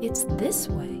 It's this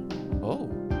way. Oh.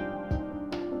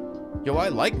 Yo, I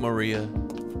like Maria.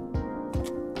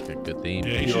 Good theme.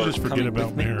 Yeah, you should You're just forget coming about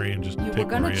with me? Mary and just You were take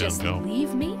gonna Maria just and go.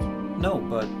 leave me? No,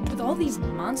 but With all these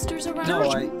monsters around? no,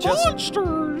 I just.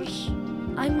 Monsters!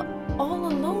 I'm all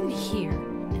alone here.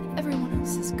 And everyone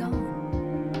else is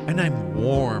gone. And I'm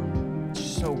warm.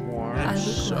 So warm. I I'm look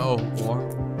so warm.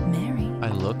 Mary,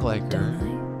 I look like don't her. I?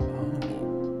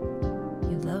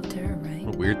 You loved her, right?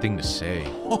 What a weird thing to say.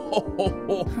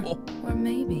 Or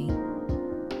maybe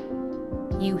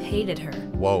you hated her.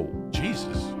 Whoa.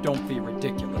 Jesus. Don't be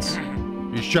ridiculous.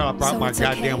 You shut up about So my it's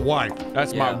goddamn okay? wife.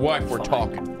 That's my Yeah, wife we're fine.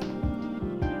 talking.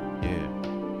 Yeah.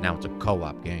 Now it's a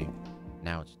co-op game.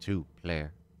 Now it's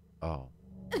 2-player. Oh.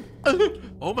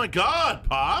 Oh my God,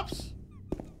 Pops!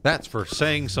 That's for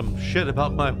saying some shit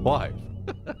about my wife.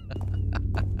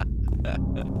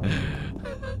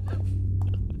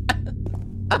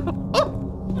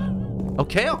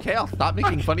 Okay, I'll stop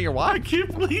making fun of your I wife.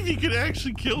 can't believe you could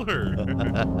actually kill her.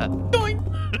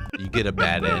 You get a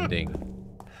bad ending.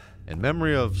 In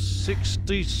memory of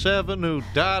 67 who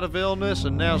died of illness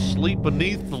and now sleep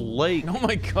beneath the lake. Oh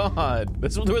my god.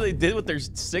 That's what they did with their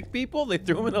sick people? They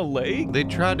threw them in a lake? They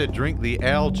tried to drink the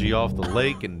algae off the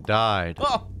lake and died.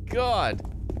 Oh god.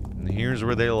 And here's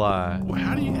where they lie. Well,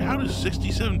 how does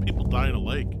 67 people die in a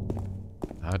lake?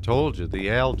 I told you, the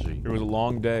algae. It was a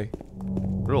long day.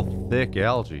 Real thick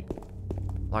algae.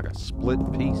 Like a split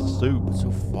piece soup.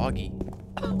 So foggy.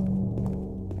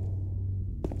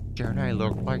 Don't I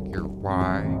look like your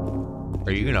wife?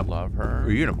 Are you gonna Love her.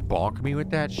 Are you gonna bonk me with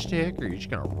that stick, or are you just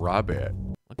gonna rub it?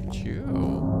 Look at you.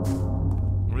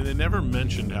 I mean, they never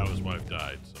mentioned how his wife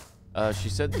died. So, She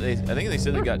said I think they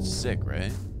said they got sick,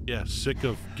 right? yeah, sick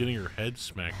of getting her head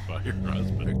smacked by her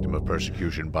husband. Victim of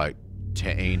persecution by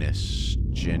Tanis,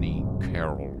 Jenny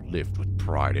Carroll lived with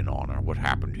pride and honor. What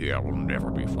happened here will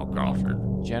never be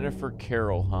forgotten. Jennifer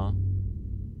Carroll, huh?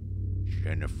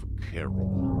 Jennifer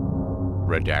Carroll.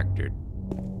 Redacted.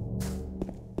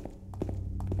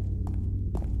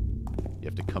 You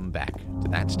have to come back to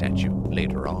that statue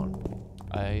later on.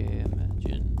 I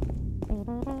imagine.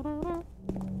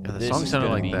 Yeah, the This song is sounded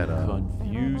gonna like be that.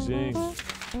 confusing.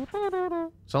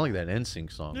 Sounded like that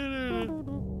NSYNC song. Dun,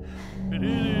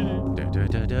 Dun, dun, dun,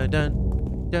 dun, dun, dun,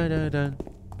 dun, dun,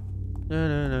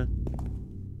 dun, dun.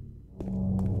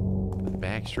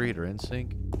 Backstreet or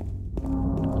NSYNC? It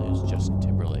was Justin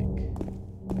Timberlake.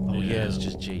 Oh yeah, it's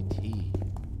just JT.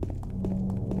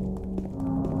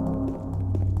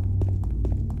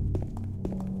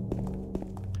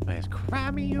 Let's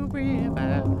cry me a river.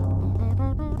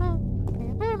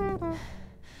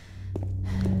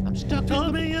 I'm stuck.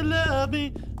 Told me you love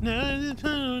me. There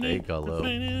you go, Lou.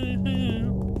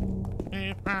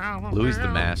 Louis the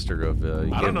master of.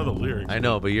 I don't know the lyrics. I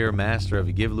know, but you're a master of.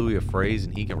 You give Louis a phrase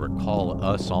and he can recall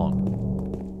a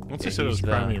song. Once I said it was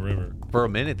Cry Me a River. For a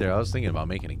minute there, I was thinking about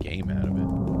making a game out of it.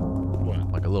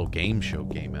 What? Like a little game show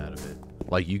game out of it.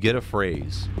 Like you get a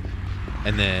phrase,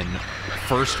 and then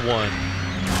first one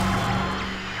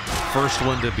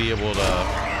to be able to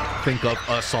think of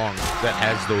a song that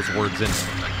has those words in it.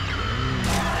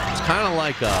 It's kind of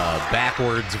like a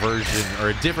backwards version or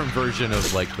a different version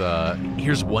of like the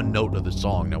here's one note of the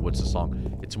song. Now what's the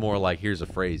song? It's more like here's a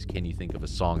phrase. Can you think of a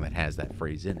song that has that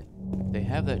phrase in it? They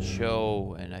have that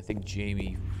show, and I think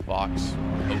Jamie Foxx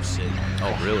hosts it.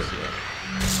 Oh, really?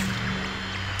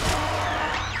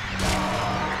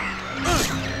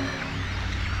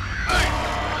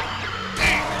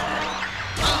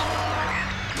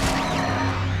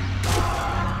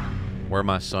 Wear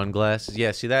my sunglasses.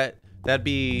 Yeah, see that'd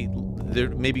be there.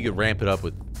 Maybe you could ramp it up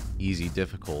with easy,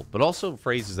 difficult, but also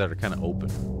phrases that are kind of open.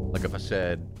 Like if I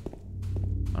said,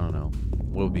 I don't know,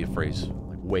 what would be a phrase?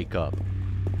 Like wake up.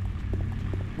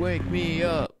 Wake me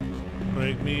up.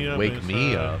 Wake me up. Wake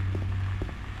me up.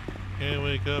 Can't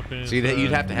wake up. See that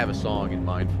you'd have to have a song in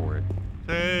mind for it.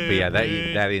 But yeah,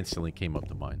 that instantly came up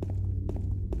to mind.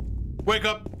 Wake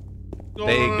up. There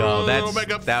you go.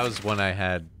 That was one I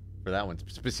had for that one.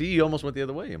 But see, you almost went the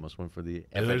other way. You almost went for the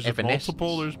there's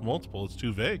multiple. There's multiple. It's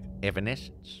too vague.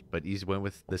 Evanescence. But you went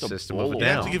with the system bowl. of a You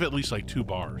have down. to give at least like 2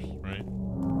 bars, right? I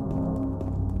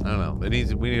don't know. We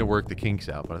need to work the kinks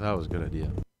out, but I thought it was a good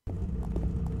idea.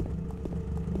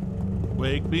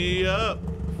 Wake me up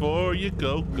before you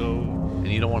go. And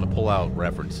you don't want to pull out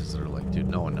references that are like, dude,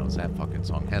 no one knows that fucking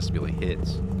song. It has to be like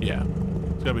hits. Yeah.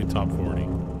 It's got to be top 40.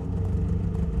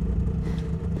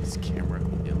 This camera.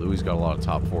 Yeah, Louis got a lot of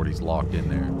top 40s locked in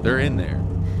there. They're in there.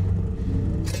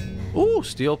 Ooh,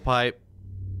 steel pipe.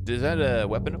 Is that a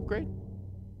weapon upgrade?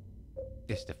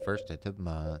 It's the first of the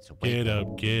month. So Get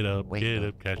up, get up, get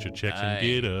up. Catch your checks and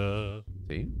get up.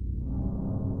 See?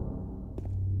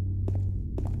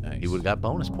 Nice. He would have got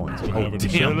bonus points. We're having a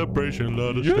celebration,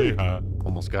 let us stay high.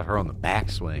 Almost got her on the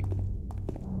backswing.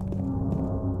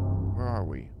 Where are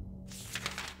we?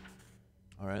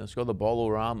 All right, let's go to the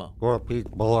Bolorama. Go to Pete's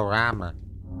Bolorama.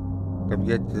 Come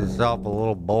get yourself a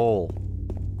little bowl.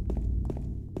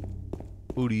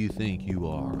 Who do you think you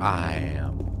are? I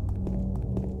am.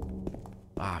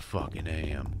 I fucking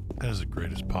am. That is the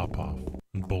greatest pop-off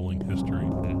in bowling history.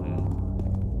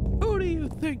 Who do you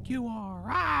think you are?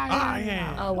 I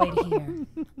am. I'll wait here.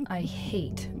 I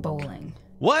hate bowling.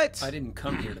 What? I didn't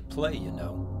come here to play, you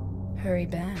know. Hurry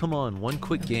back. Come on, one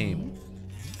quick game.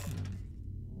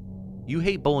 You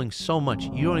hate bowling so much,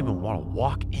 you don't even want to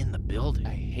walk in the building.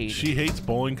 I hate She hates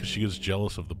bowling because she gets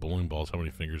jealous of the bowling balls, how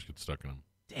many fingers get stuck in them.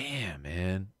 Damn,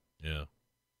 man. Yeah.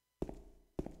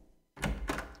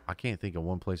 I can't think of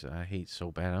one place that I hate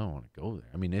so bad I don't want to go there.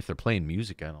 I mean, if they're playing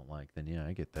music I don't like, then yeah,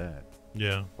 I get that.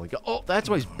 Yeah. Like, oh, that's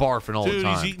why he's barfing all Dude, the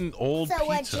time. he's eating old So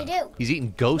pizza. what'd you do? He's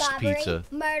eating ghost Robbery? pizza.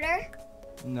 Murder?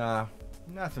 Nah,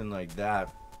 nothing like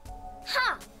that.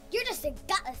 Huh. You're just a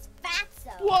gutless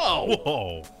fatso. Whoa!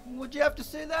 Whoa. What'd you have to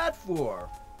say that for?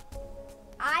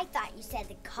 I thought you said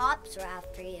the cops were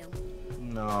after you.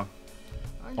 No.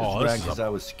 I just Oh, ran this is because a I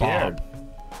was scared. bomb.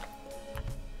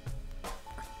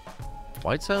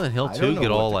 Why'd Silent Hill I 2 don't know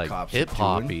get what all the like cops are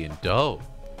hip-hoppy doing. and dope?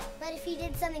 But if you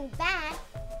did something bad,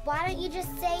 why don't you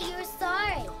just say you were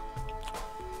sorry?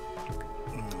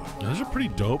 Those are pretty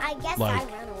dope. I guess like, I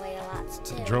run away a lot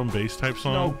too. drum bass type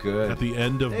song. No good. At the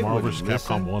end of They Marvel wouldn't vs.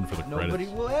 Capcom listen. 1 for the Nobody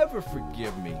credits. will ever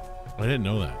forgive me. I didn't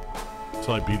know that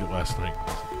until I beat it last night. I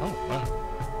was like, oh,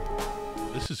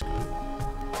 wow. This is good.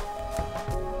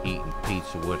 Eating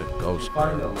pizza with a ghost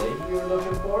Find the girl. lady you were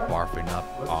looking for? Barfing up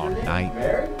all night.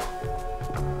 Mary?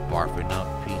 Barfing up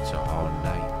pizza all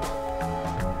night.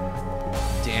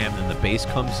 Damn, then the bass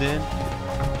comes in.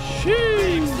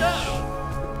 Sheesh!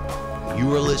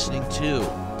 You are listening to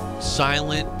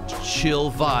Silent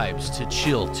Chill Vibes to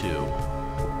Chill to.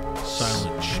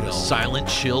 Silent Chill. Silent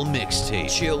Chill mixtape.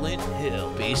 Chillin'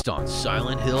 Hill. Based on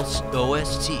Silent Hill's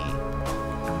OST.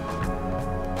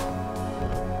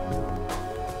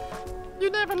 You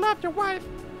never loved your wife.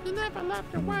 You never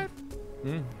loved your wife.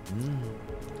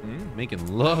 Making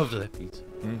love to that pizza.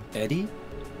 Eddie?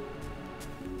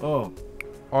 Oh,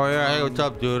 Oh yeah, hey, what's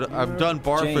up, dude? I'm done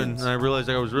barfing, James. and I realized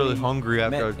I was really We hungry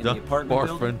after met I was in done the apartment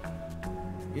barfing. building?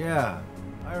 Yeah,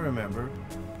 I remember.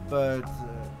 But,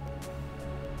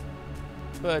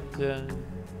 But,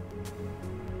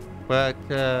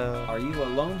 Are you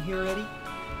alone here, Eddie?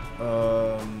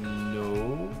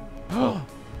 no.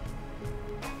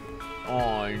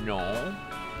 oh no.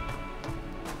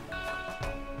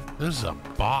 This is a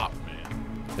bop,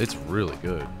 man. It's really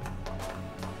good.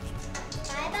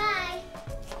 Bye-bye.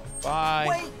 Bye.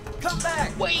 Wait! Come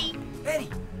back! Wait! Eddie,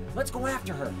 let's go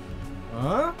after her.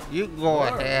 Huh? You go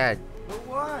Sure. ahead. But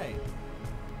why?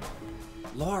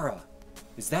 Laura.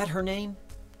 Is that her name?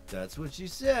 That's what she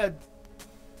said.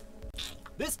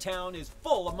 This town is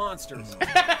full of monsters.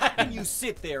 How can you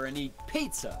sit there and eat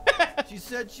pizza? She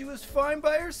said she was fine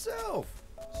by herself.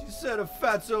 She said a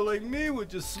fatso like me would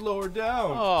just slow her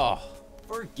down. Oh.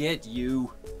 Forget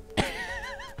you.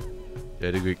 Yeah,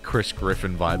 I get Chris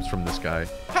Griffin vibes from this guy.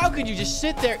 How could you just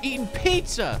sit there eating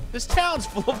pizza? This town's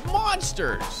full of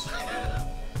monsters.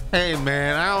 Hey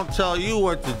man, I don't tell you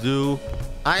what to do.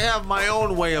 I have my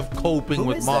own way of coping Who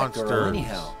with is that monsters. girl,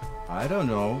 anyhow? I don't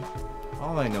know.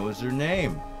 All I know is her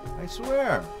name. I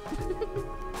swear.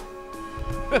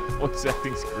 Voice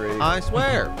acting's great. I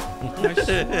swear. I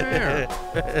swear.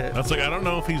 That's like, I don't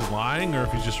know if he's lying or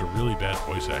if he's just a really bad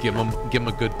voice actor. Give him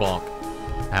a good bonk.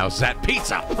 How's that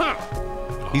pizza?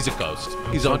 He's a ghost.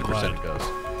 He's so 100% glad. a ghost.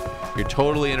 You're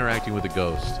totally interacting with a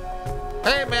ghost.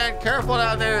 Hey man, careful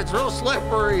down there. It's real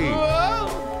slippery.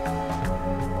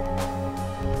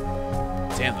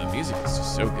 Damn, the music is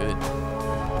just so good.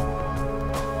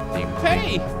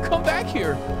 Hey, come back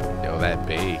here. Yo, that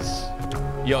bass.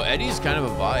 Yo, Eddie's kind of a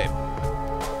vibe.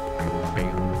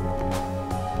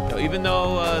 Yo, even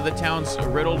though the town's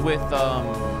riddled with,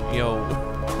 you know,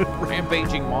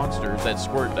 rampaging monsters that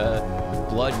squirt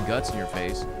blood and guts in your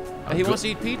face, he wants to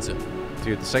eat pizza.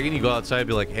 Dude, the second you go outside,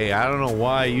 be like, hey, I don't know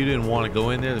why you didn't want to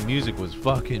go in there. The music was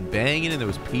fucking banging and there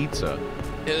was pizza.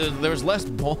 There was less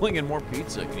bowling and more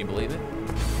pizza. Can you believe it?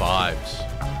 Vibes.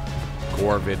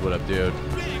 Corvid, what up, dude?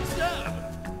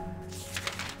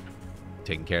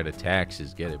 Taking care of the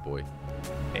taxes. Get it, boy.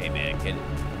 Hey, man, get it.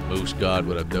 Moose God,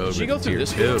 what up, dude? Did she go through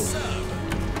this too?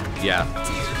 one? Yeah.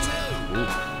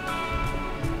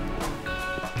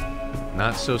 Ooh.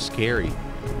 Not so scary.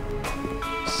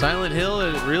 Silent Hill,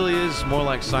 it really is more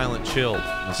like Silent Chill,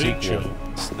 the Big sequel.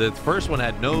 Chill. The first one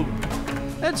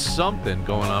had something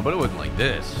going on, but it wasn't like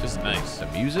this. Just nice. The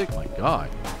music, my God.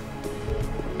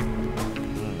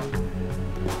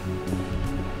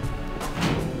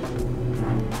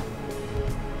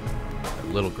 That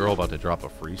little girl about to drop a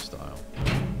freestyle.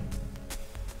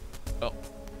 Oh,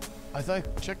 I thought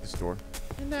I checked the store.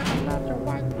 You never loved your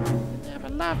wife. You never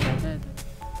loved her, did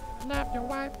you? Loved your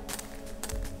wife.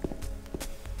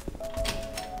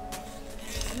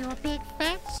 You're a big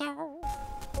fat soul.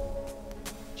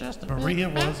 Just a Maria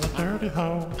big fat was a dirty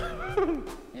hoe.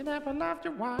 You never loved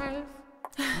your wife.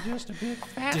 You're just a big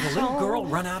fat Did a soul. little girl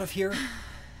run out of here?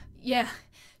 Yeah,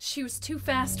 she was too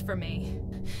fast for me.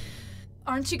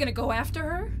 Aren't you gonna go after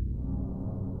her?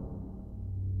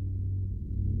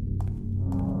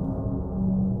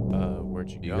 Where'd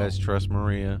you go? You guys trust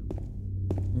Maria?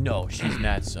 No, she's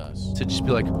not sus. To just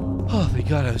be like, oh, thank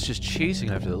God, I was just chasing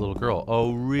after the little girl.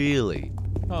 Oh, really?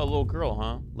 Oh, a little girl,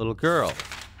 huh? Little girl.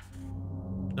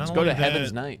 Let's go to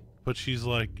Heaven's Night. But she's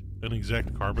like an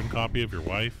exact carbon copy of your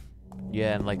wife.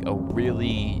 Yeah, and like a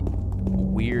really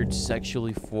weird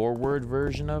sexually forward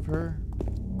version of her.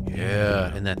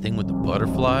 Yeah, and that thing with the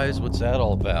butterflies, what's that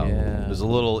all about? Yeah. There's a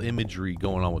little imagery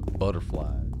going on with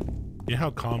butterflies. You know how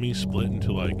Kami split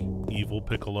into like evil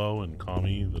Piccolo and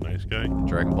Kami, the nice guy?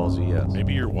 Dragon Ball Z, yes.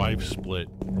 Maybe your wife split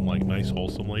from like nice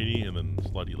wholesome lady and then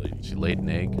slutty lady. She laid an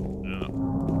egg. Yeah.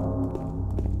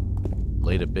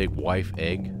 Laid a big wife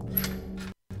egg.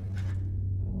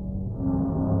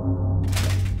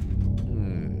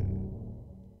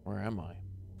 Where am I?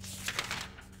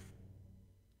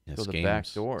 Yeah, Go to the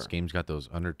back door. This game's got those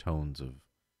undertones of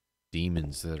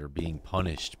demons that are being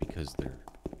punished because their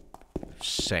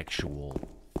sexual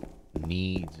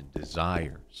needs and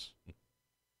desires.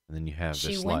 And then you have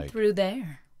She this went like, through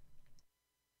there.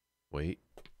 wait,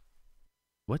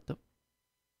 what the?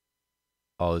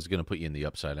 Oh, it's gonna put you in the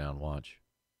upside down watch.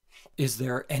 Is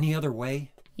there any other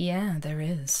way? Yeah, there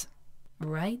is.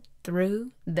 Right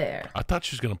through there. I thought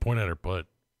she was going to point at her butt.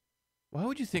 Why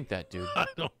would you think that, dude? I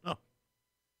don't know.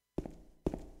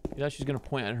 You thought she was gonna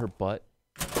point at her butt?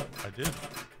 I did.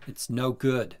 It's no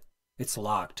good. It's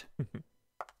locked.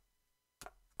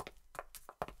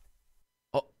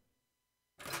 Oh.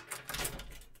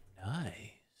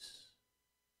 Nice.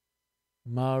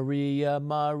 Maria,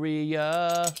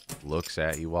 Maria. Looks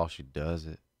at you while she does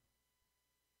it.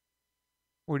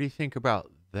 What do you think about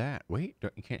that? Wait,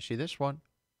 you can't see this one.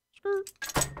 Skirt.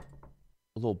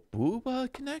 A little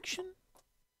booba connection?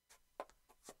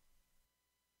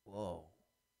 Whoa.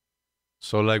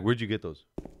 So, like, where'd you get those?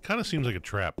 Kind of seems like a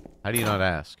trap. How do you not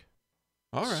ask?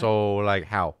 All right. So, like,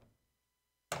 how?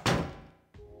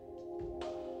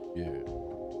 Yeah.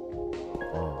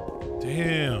 Oh.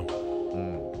 Damn.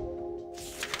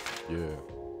 Yeah.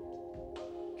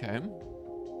 Okay.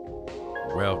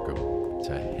 Welcome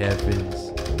to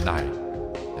Heaven's Night.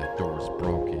 That door's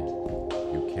broken.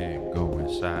 You can't go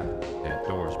inside. That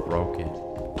door's broken.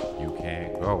 You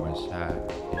can't go inside.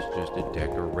 It's just a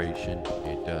decoration.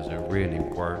 It doesn't really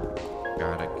work.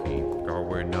 Gotta keep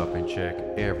going up and check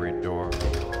every door.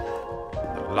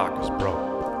 The lock is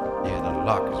broke. Yeah, the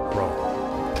lock is broke.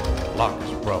 The lock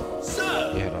is broke.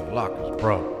 Sir! Yeah, the lock is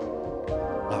broke.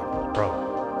 Lock is broke.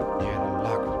 Yeah, the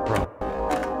lock is broke.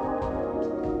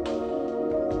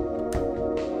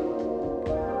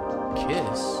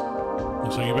 Kiss.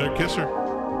 Looks like you better kiss her.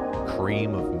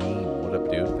 Cream of me. What up,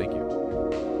 dude? Thank you.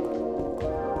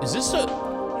 Is this a...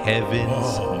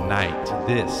 Heaven's Night.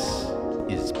 This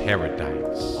is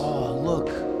paradise. Oh, look.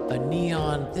 A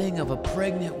neon thing of a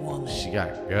pregnant woman. She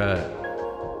got gut.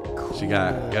 She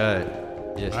got gut.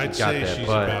 Yeah, she I'd got say that she's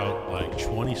butt. about like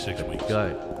 26 weeks.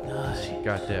 Gut. Nice. She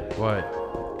got that butt.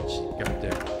 She got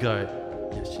that gut.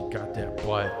 Yeah, she got that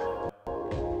butt.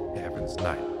 Heaven's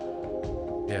Night.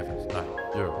 Heaven's Night.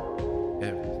 Yeah.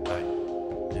 Heaven's Night.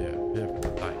 Yeah. Heaven's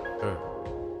Night. Yeah.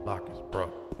 Lock is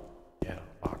broke. Yeah.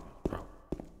 Lock is broke.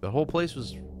 The whole place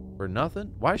was for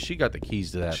nothing? Why she got the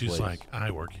keys to that She's place? like, I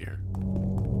work here.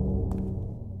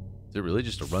 Is it really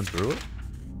just to run through it?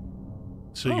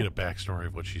 So you get a backstory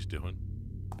of what she's doing.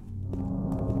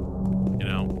 You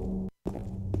know?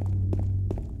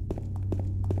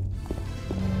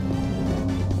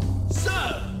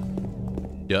 Sir!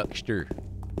 Duckster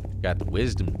got the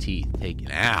wisdom teeth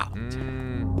taken out.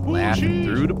 Laughing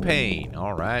through the pain.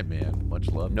 All right, man. Much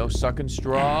love. No sucking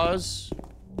straws.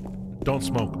 Don't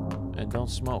smoke. And don't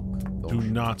smoke. Do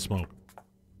not smoke.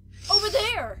 Over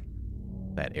there!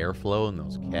 That airflow in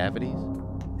those cavities.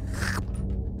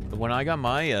 When I got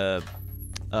my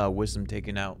wisdom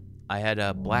taken out, I had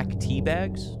black tea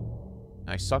bags.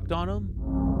 I sucked on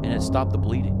them, and it stopped the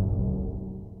bleeding.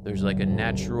 There's like a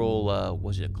natural,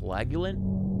 was it a coagulant?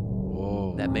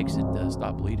 Whoa. That makes it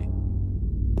stop bleeding.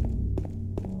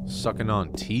 Sucking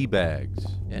on tea bags.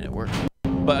 And it worked.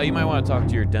 But you might want to talk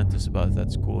to your dentist about if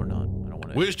that's cool or not. I don't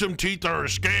want to. Wisdom teeth are a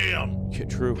scam. Yeah,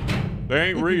 true. They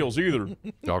ain't reals either.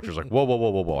 Doctor's like, whoa, whoa,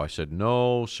 whoa, whoa, whoa. I said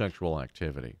no sexual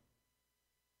activity.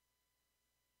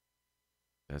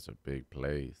 That's a big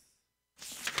place.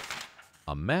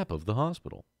 A map of the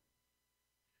hospital.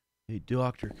 Hey,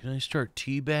 doctor, can I start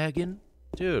teabagging?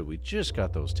 Dude, we just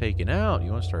got those taken out.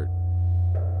 You want to start?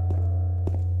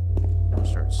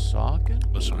 Socking?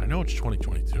 Listen, I know it's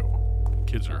 2022.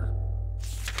 Kids are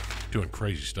doing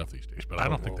crazy stuff these days, but I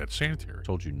don't think that's sanitary.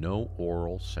 Told you no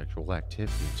oral sexual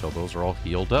activity until those are all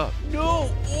healed up.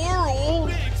 No oral.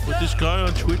 But this guy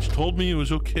on Twitch told me it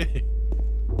was okay.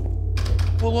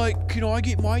 Well, like, can I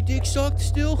get my dick sucked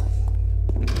still?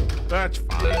 That's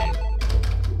fine.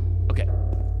 Okay.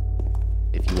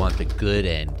 If you want the good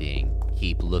ending,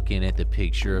 keep looking at the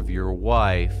picture of your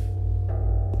wife.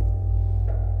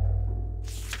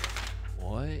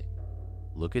 What?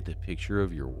 Look at the picture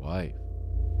of your wife.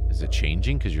 Is it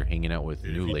changing because you're hanging out with a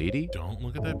new lady? Don't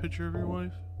look at that picture of your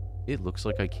wife. It looks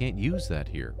like I can't use that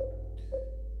here.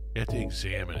 You have to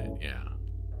examine it, yeah.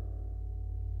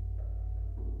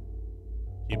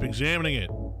 Keep examining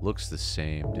it. Looks the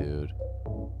same, dude.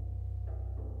 All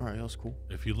right, that's cool.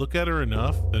 If you look at her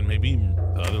enough, then maybe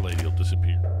the other lady will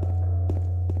disappear.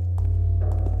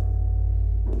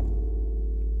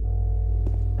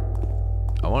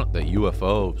 I want the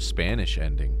UFO Spanish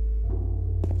ending.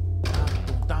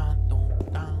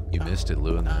 You missed it,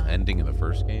 Lou, in the ending of the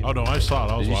first game. Oh, no, I saw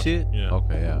it. I was Did you see watching. it? Yeah.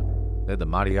 Okay, yeah. They had the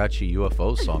mariachi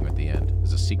UFO song at the end.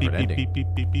 It's a secret Beep, beep, ending. beep,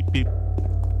 beep, beep, beep, beep.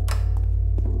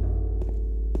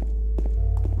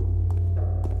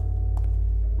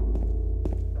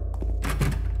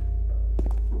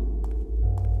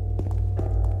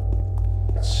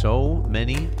 So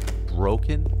many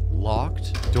broken,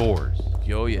 locked doors.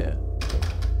 Yo, yeah.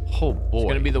 Oh, boy. It's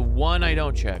gonna be the one I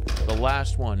don't check. The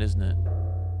last one, isn't it?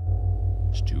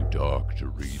 It's too dark to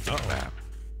read the map.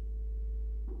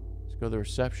 Let's go to the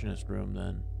receptionist room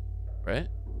then. Right?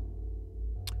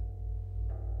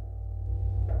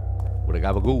 What a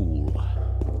gabagool.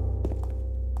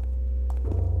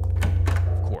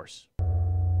 Of course.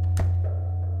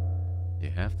 Yeah,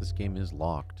 half this game is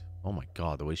locked. Oh my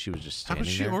god, the way she was just How standing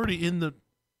was she there. already in the... It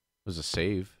was a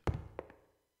save.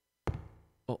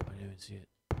 Oh, I didn't even see it.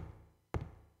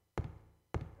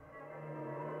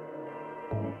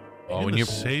 Oh, and when the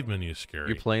save menu is scary.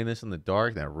 you're playing this in the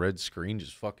dark, that red screen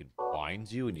just fucking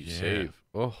blinds you and you save.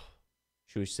 Oh,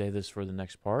 Should we save this for the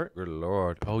next part? good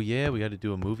lord. Oh yeah, we got to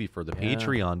do a movie for the Yeah.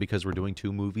 Patreon because we're doing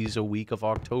 2 movies a week of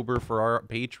October for our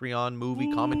Patreon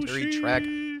movie commentary track,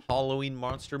 Halloween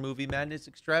Monster Movie Madness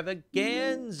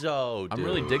Extravaganza. I'm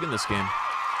really digging this game.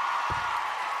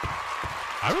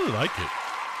 I really like it.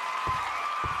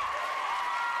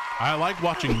 I like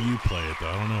watching you play it, though.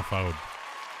 I don't know if I would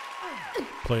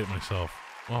play it myself.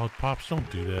 Oh, Pops, don't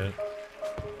do that.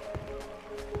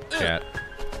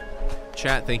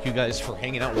 Chat, thank you guys for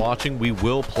hanging out watching. We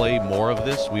will play more of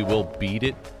this. We will beat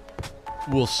it.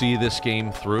 We'll see this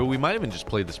game through. We might even just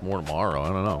play this more tomorrow. I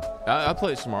don't know. I'll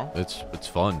play it tomorrow. It's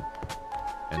fun.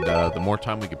 And the more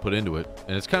time we can put into it.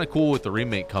 And it's kind of cool with the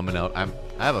remake coming out. I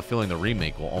have a feeling the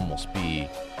remake will almost be...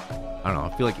 I don't know. I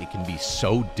feel like it can be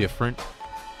so different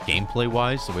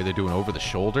gameplay-wise, the way they're doing over the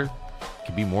shoulder. It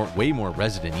can be way more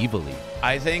Resident Evil-y.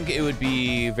 I think it would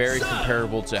be very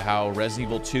comparable to how Resident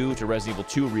Evil 2 to Resident Evil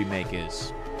 2 Remake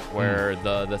is, where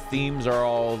the themes are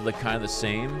all kind of the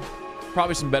same.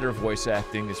 Probably some better voice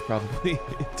acting is probably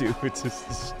too. It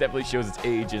definitely shows its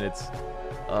age, and it's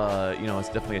it's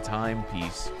definitely a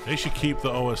timepiece. They should keep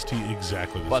the OST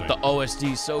exactly the But same. the OST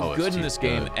is so good in this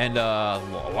game, good. and a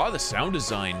lot of the sound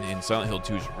design in Silent Hill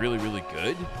 2 is really, really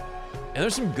good. And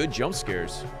there's some good jump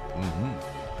scares.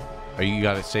 You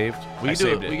got it saved? I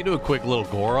saved it. We can do a quick little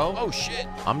Goro. Oh shit!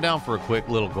 I'm down for a quick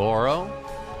little Goro.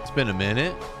 It's been a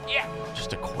minute. Yeah.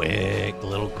 Just a quick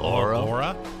little Goro.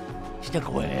 Gora? Just a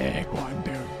quick one,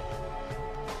 dude.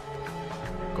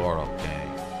 Goro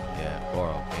gang. Yeah,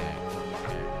 Goro gang.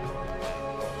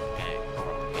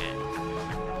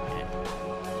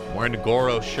 I'm wearing the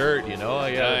Goro shirt, you know.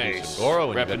 I gotta do some Goro.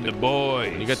 When Repping the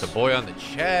boys. You got the boy on the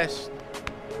chest.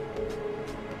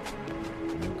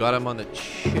 You got him on the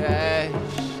chest.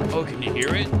 Oh, can you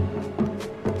hear it?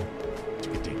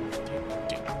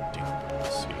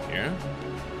 Let's see here.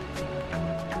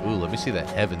 Ooh, let me see that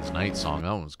Heaven's Night song.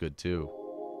 That one was good too.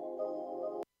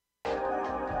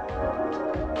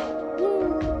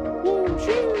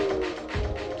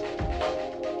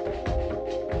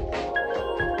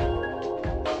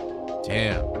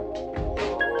 Damn.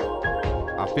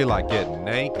 I feel like getting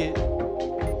naked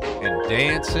and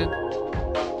dancing.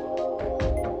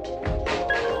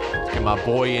 Let's get my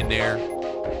boy in there.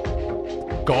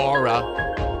 Gora.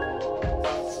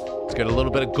 Let's get a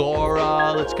little bit of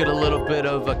Gora. Let's get a little bit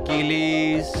of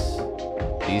Achilles.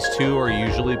 These two are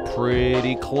usually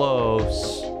pretty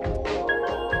close.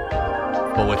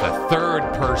 But with a third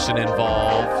person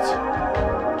involved,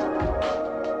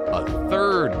 a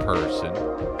third person,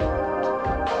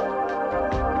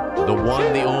 the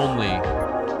one, the only,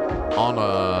 on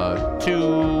a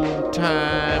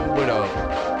 2-time with a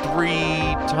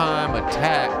 3-time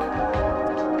attack,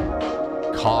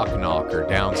 cock knocker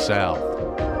down south.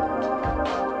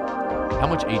 How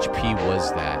much HP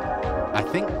was that? I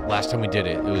think last time we did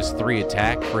it, it was 3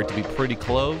 attack for it to be pretty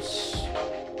close.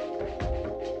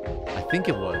 I think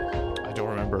it was. I don't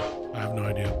remember. I have no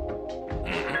idea.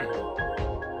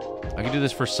 I can do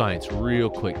this for science real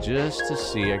quick just to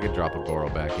see. I could drop a Goro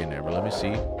back in there, but let me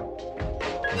see.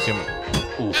 Let me see him.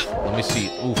 Oof. Let me see.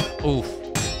 Oof. Oof.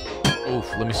 Oof.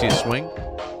 Let me see a swing.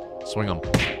 Swing him.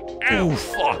 Ooh,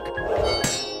 fuck.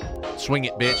 Swing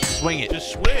it, bitch. Swing it.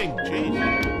 Just swing.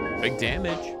 Jeez. Big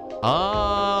damage.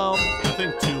 I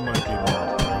think 2 might be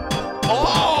more.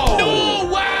 Oh! Oh,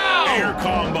 wow! Air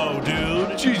combo, dude.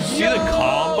 Did you see the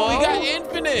combo? We got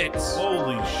infinites.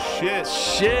 Holy shit.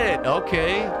 Shit.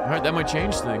 Okay. All right, that might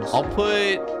change things. I'll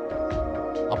put 2.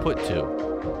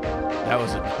 That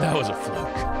was a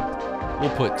fluke.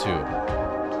 We'll put 2.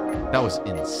 That was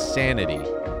insanity.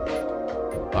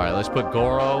 All right, let's put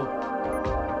Goro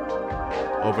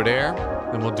over there.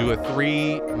 Then we'll do a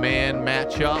 3-man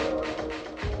matchup.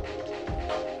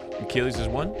 Achilles is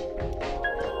 1?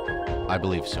 I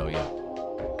believe so, yeah.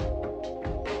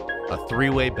 A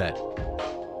 3-way bet.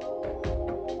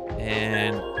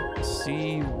 And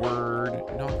C-word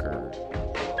knocker.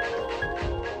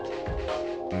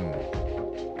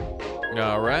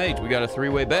 All right, we got a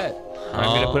 3-way bet. I'm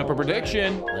going to put up a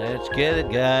prediction. Let's get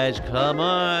it, guys. Come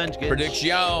on. Let's get Prediction.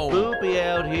 Spoopy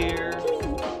out here.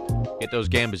 Get those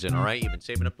gambas in, all right? You've been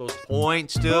saving up those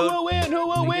points, dude. Who will win? Who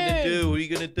will What are you gonna win? do? What are you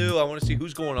gonna do? I want to see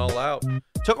who's going all out.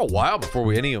 Took a while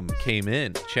before any of them came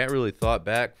in. Chat really thought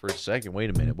back for a second.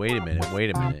 Wait a minute. Wait a minute. Wait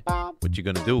a minute. What you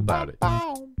gonna do about it?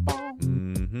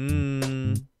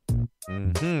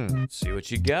 See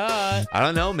what you got. I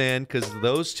don't know, man, because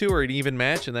those two are an even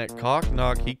match, and that cock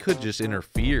knock, he could just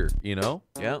interfere, you know?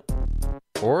 Yep.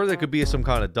 Or there could be some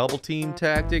kind of double team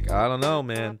tactic. I don't know,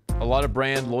 man. A lot of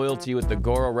brand loyalty with the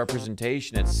Goro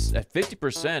representation. It's at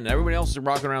 50%. Everybody else is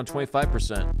rocking around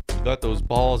 25%. Got those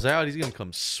balls out. He's going to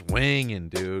come swinging,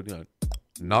 dude. Gonna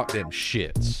knock them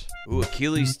shits. Ooh,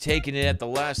 Achilles taking it at the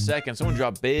last second. Someone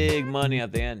dropped big money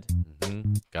at the end.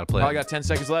 Gotta play. Probably got 10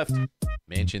 seconds left.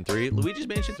 Mansion 3. Luigi's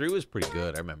Mansion 3 was pretty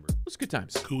good, I remember. It was good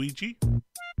times. Luigi? It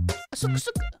was a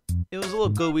little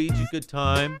gooey, good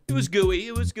time. It was gooey.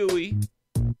 It was gooey.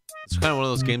 It's kind of one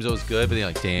of those games that was good, but then you're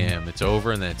like, damn, it's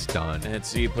over and then it's done. And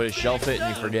so you put a shelf it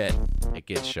and you forget. It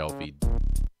gets shelfied.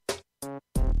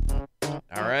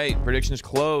 All right, predictions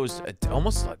closed.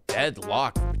 Almost a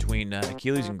deadlock between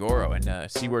Achilles and Goro, and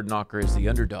Seaward Knocker is the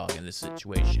underdog in this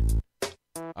situation.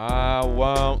 I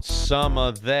want some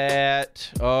of that.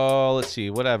 Oh, let's see.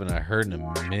 What haven't I heard in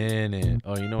a minute?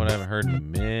 Oh, you know what I haven't heard in a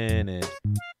minute?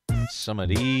 Some of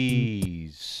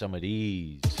these. Some of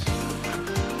these.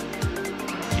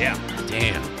 Yeah.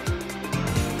 Damn.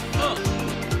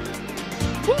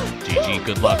 GG,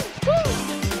 good luck.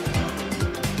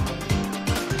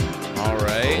 All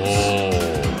right.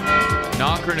 Oh.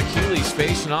 Knocker and Achilles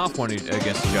facing off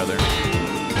against each other.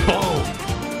 Boom.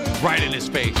 Right in his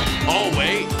face. Oh,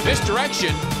 wait.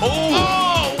 Misdirection.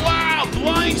 Oh, wow.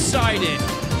 Blindsided.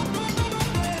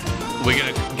 We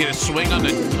gonna get a swing on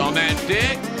that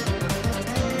dick?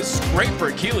 This is great for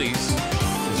Achilles.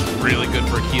 This is really good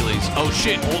for Achilles. Oh,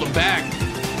 shit. Hold him back.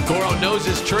 Goro knows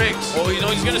his tricks. Oh, you know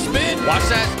he's gonna spin. Watch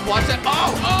that. Watch that.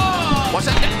 Oh. Oh. Watch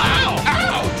that. Ow.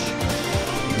 Ouch.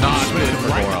 Not good for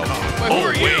Goro. Who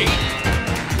are you?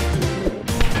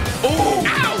 Oh.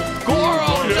 Ow.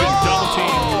 Goro. No.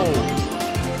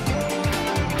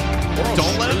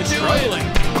 Don't let him do it.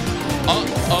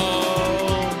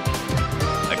 Uh-oh.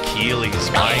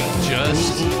 Achilles might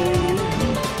just.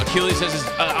 Achilles has his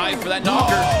eye for that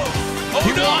knocker. Oh,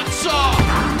 he wants Oh.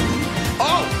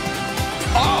 Oh.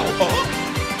 Oh.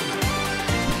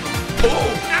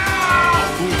 Oh.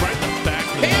 Ow. Ooh, right in the back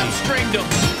of the Hamstringed him.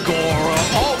 Goro.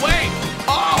 Oh, wait.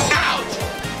 Oh. Ouch.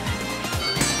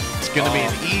 It's going to be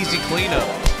an easy cleanup.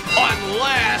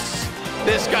 Unless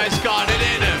this guy's got it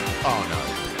in him. Oh, no.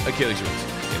 Achilles wins.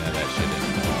 He didn't have that shit in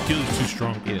him. Achilles too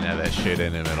strong. He didn't have that shit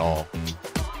in him at all.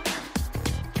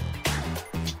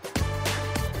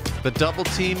 The double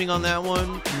teaming on that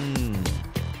one?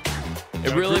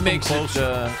 It really makes it,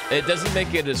 it doesn't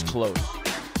make it as close.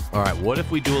 All right, what if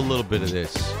we do a little bit of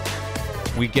this?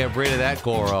 We get rid of that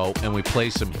Goro and we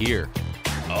place him here.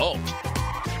 Oh.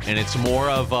 And it's more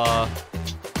of a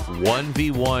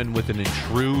 1v1 with an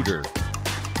intruder.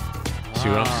 See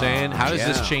what I'm saying? How does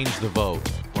this change the vote?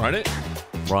 Run it?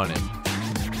 Run it.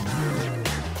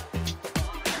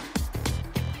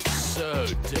 So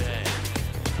dang.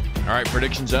 All right,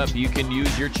 predictions up. You can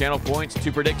use your channel points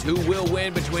to predict who will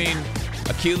win between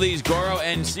Achilles, Goro,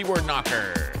 and Seaward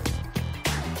Knocker.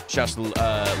 Shouts to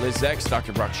Liz X,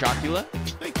 Dr. Brock Chocula.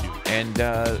 Thank you. And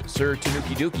Sir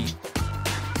Tanuki Dookie.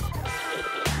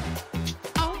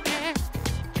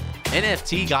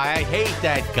 NFT guy, I hate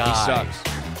that guy. He sucks.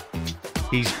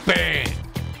 He's banned.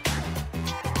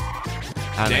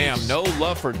 Damn, no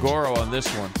love for Goro on this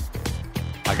one.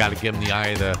 I got to give him the eye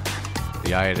of the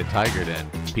tiger then.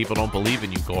 People don't believe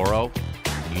in you, Goro.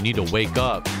 You need to wake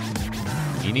up.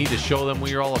 You need to show them what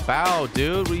you're all about,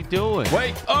 dude. What are you doing?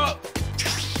 Wake up!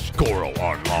 Goro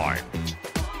online.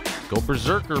 Go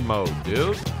berserker mode,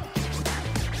 dude.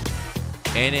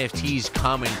 NFT's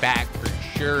coming back for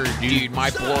sure, dude. Dude, my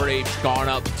Bored Ape's gone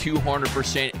up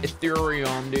 200%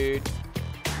 Ethereum, dude.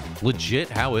 Legit,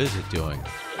 how is it doing?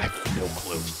 I have no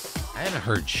clue. I haven't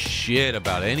heard shit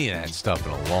about any of that stuff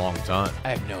in a long time. I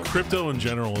have no Crypto in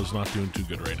general is not doing too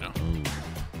good right now.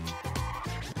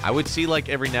 I would see, like,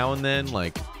 every now and then,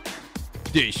 like,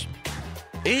 this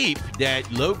ape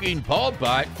that Logan Paul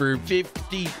bought for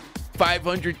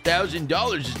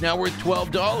 $500,000 is now worth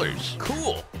 $12.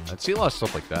 Cool. I'd see a lot of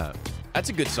stuff like that. That's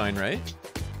a good sign, right?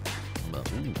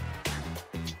 Ooh.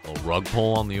 A rug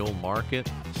pull on the old market.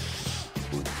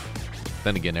 Oof.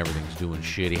 Then again, everything's doing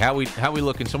shitty. How we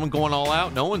looking? Someone going all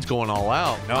out? No one's going all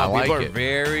out. No, I people like are it.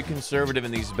 very conservative in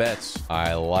these bets.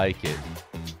 I like it.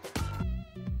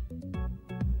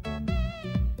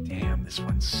 Damn, this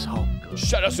one's so good.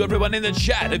 Shout out to everyone in the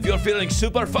chat. If you're feeling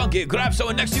super funky, grab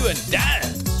someone next to you and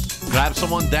dance. Grab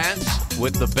someone, dance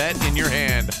with the bet in your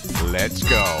hand. Let's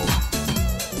go.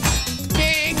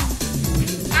 Ding.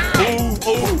 Ow.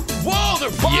 Ooh. Whoa, they're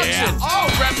boxing. Yeah. Oh,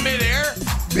 grab midair.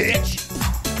 Bitch.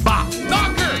 Bah.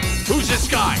 Knocker. Who's this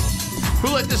guy? Who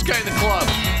let this guy in the club?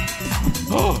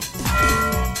 Oh.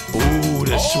 Ooh.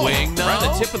 swing, no. Right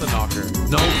on the tip of the knocker.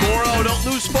 No, Goro, don't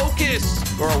lose focus.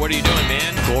 Goro, what are you doing,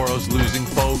 man? Goro's losing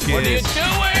focus. What are you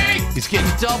doing? He's getting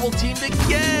double teamed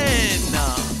again.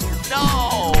 No.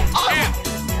 Oh.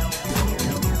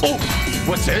 Oh,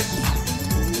 what's this?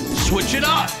 Switch it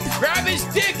up. Grab his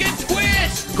dick and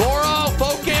twist. Goro,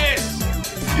 focus.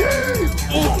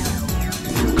 Ooh.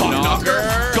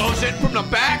 Knocker goes in from the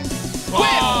back.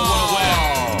 Whoa.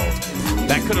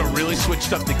 That could have really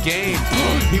switched up the game.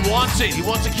 He wants it. He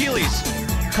wants Achilles.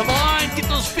 Come on, get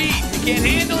those feet. You can't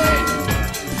handle it.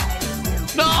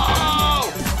 No.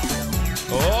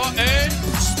 Oh, and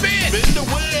spin. Spin to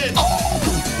win. Oh.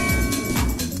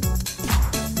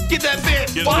 Get that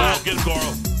bit. Get him, Goro. Get him,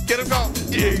 Goro. Get him, Goro.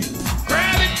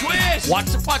 Grab and twist.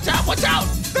 Watch out. Watch out.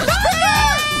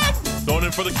 Going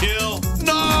in for the kill.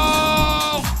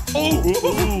 No.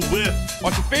 Ooh, whiff.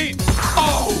 Watch your feet.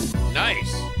 Oh.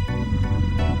 Nice.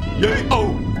 Yay.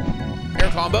 Oh. Air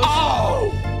combos.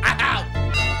 Oh. Ow.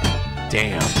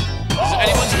 Damn. Is it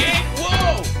anyone's game?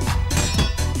 Whoa.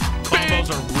 Combos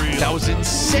are real. That was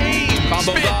insane.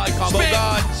 Combo Spin. god. Combo Spin.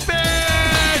 god. Spin.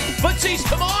 Footsies,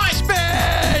 come on.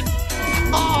 Spin.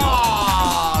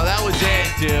 Oh, that was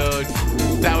it, dude.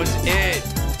 That was it.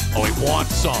 Oh, he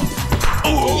wants some.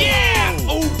 Oh, yeah.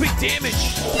 Oh, big damage.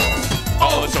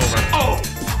 Oh, it's over. Oh.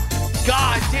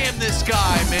 God damn this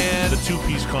guy, man. The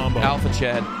two-piece combo. Alpha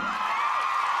Chad.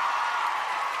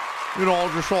 You know,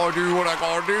 just gotta do what I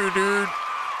gotta do, dude.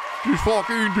 Just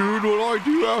fucking doing what I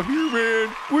do out here, man.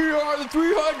 We are the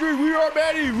 300. We are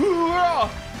Maddie. Hoorah.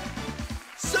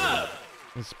 Sup?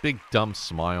 This big dumb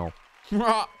smile.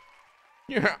 Yeah.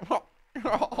 You're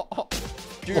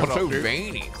What so up, dude?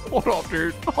 veiny. What up,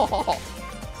 dude?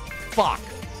 Fuck.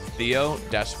 Theo,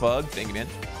 Dash Fug, thank you, man.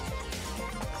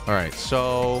 All right,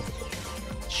 so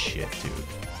shit, dude.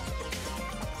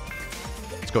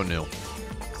 Let's go new.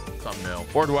 Something new.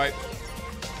 Board wipe.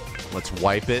 Let's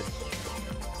wipe it.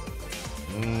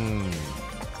 A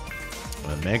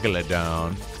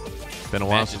Megalodon. Been a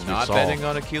while Imagine since we not saw betting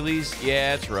on Achilles.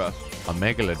 Yeah, it's rough. a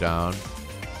Megalodon.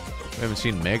 We haven't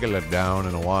seen Megalodon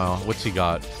in a while. What's he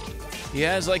got? He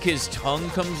has like his tongue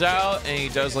comes out and he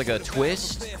does like a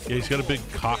twist. Yeah, he's got a big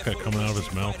caca coming out of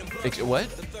his mouth. What?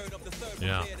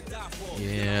 Yeah.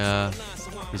 Yeah.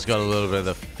 He's got a little bit of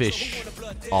the fish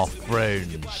off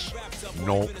friends.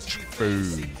 Not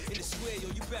food.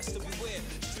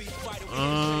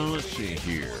 Let's see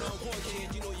here.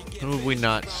 Who have we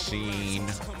not seen?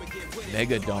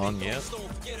 Megadon, yeah.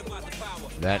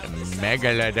 That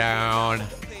Megalodon.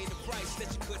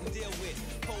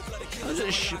 What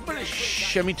is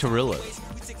Shemi Torilla?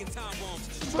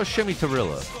 What's Shemi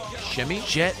Torilla? Shimmy?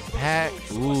 Jetpack.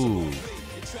 Ooh.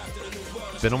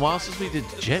 Been a while since we did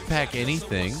jetpack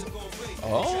anything.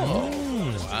 Oh.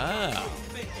 Wow.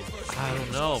 I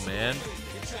don't know, man.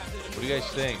 What do you guys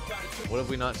think? What have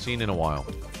we not seen in a while?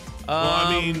 Well,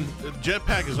 I mean,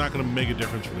 jetpack is not going to make a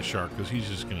difference for the shark because he's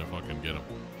just going to fucking get him.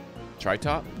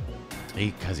 Tri-top?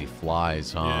 Because he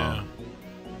flies, huh? Yeah.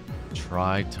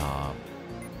 Tri-top.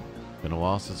 Been a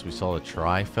while since we saw the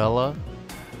tri fella.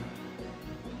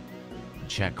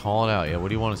 Chat, call it out. Yeah, what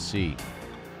do you want to see?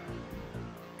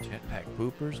 Jetpack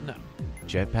poopers? No.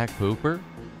 Jetpack pooper?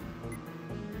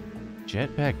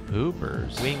 Jetpack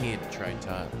poopers. Winged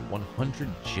tri-top. 100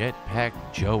 jetpack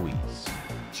Joeys.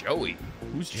 Joey?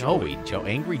 Who's Joey?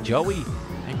 Angry Joey?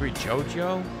 Angry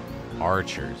Jojo?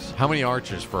 Archers. How many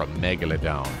archers for a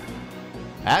Megalodon?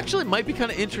 Actually, it might be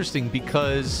kind of interesting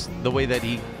because the way that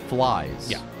he flies.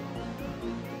 Yeah.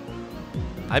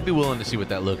 I'd be willing to see what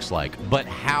that looks like. But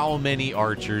how many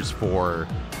archers for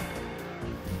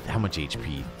how much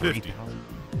HP? 50.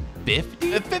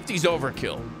 50? 50's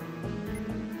overkill.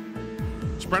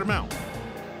 Spread them out.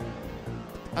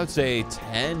 I would say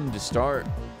 10 to start.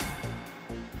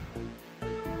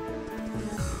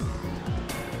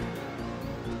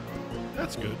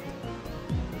 That's good.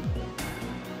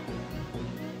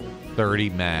 30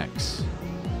 max.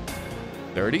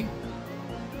 30?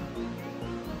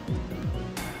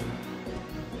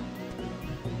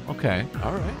 Okay.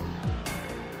 All right.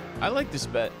 I like this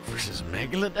bet. Versus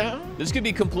Megalodon? This could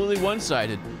be completely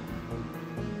one-sided.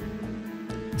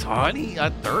 30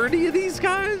 of these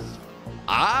guys?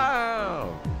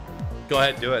 Oh. Go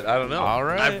ahead, do it. I don't know. All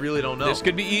right. I really don't know. This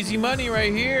could be easy money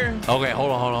right here. Okay,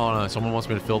 hold on. Someone wants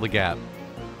me to fill the gap.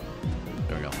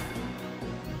 There we go.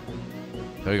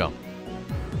 There we go.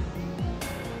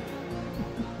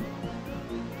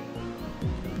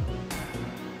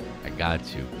 I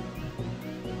got you.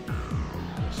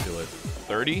 Let's do it.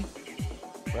 30?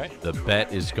 Right? The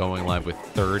bet is going live with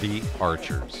 30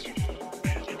 archers.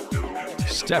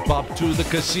 Step up to the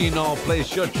casino,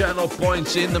 place your channel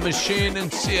points in the machine,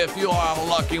 and see if you are a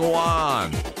lucky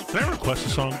one. Can I request a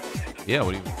song? Yeah,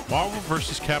 what do you... Marvel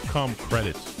vs. Capcom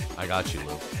credits. I got you,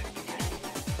 Lou.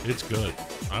 It's good.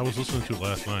 I was listening to it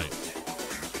last night.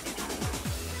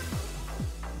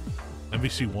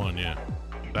 MVC 1, yeah.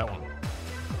 That one.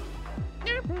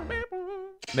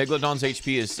 Megalodon's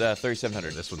HP is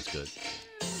 3,700. This one's good.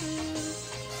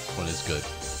 This one is good.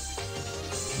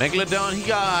 Megalodon, he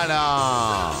got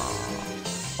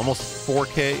almost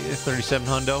 4K, 37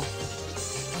 hundo.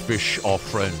 Fish are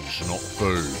friends, not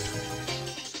food.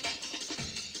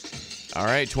 All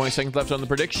right, 20 seconds left on the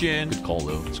prediction. Good call,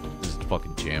 Lou. This is the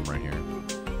fucking jam right here.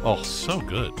 Oh, so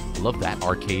good. I love that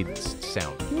arcade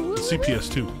sound.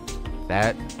 CPS 2.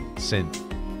 That synth.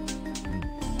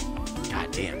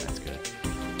 God damn, that's good.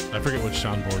 I forget which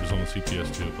soundboard is on the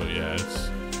CPS 2, but yeah, it's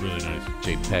really nice.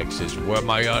 JPEG says, where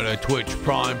my other Twitch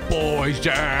Prime boys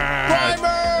at?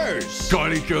 Primers!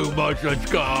 Got it too much,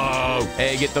 let's go!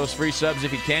 Hey, get those free subs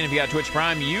if you can. If you got Twitch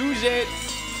Prime, use it.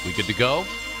 We good to go?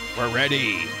 We're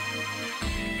ready.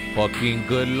 Fucking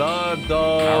good luck,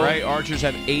 though. All right, Archers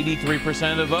have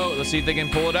 83% of the vote. Let's see if they can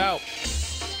pull it out.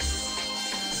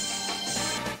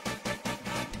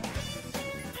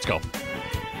 Let's go.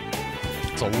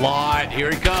 It's a lot. Here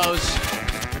it goes.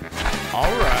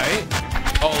 All right.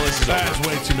 Oh, this is That's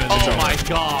way too many. Oh, my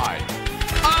God.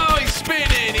 Oh, he's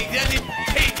spinning. He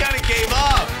kind of gave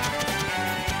up.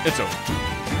 It's over.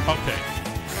 Okay.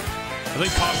 I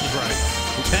think Pops is right.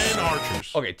 10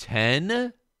 archers. Okay,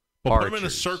 10? But put him in a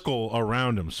circle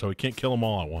around him so he can't kill them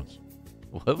all at once.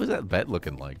 What was that bet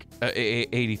looking like?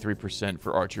 83%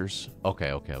 for Archers.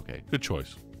 Okay. Good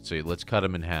choice. So let's cut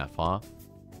him in half, huh?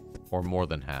 Or more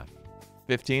than half?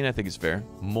 15, I think is fair.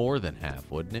 More than half,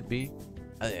 wouldn't it be?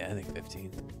 Yeah, I think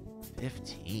 15.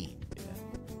 15?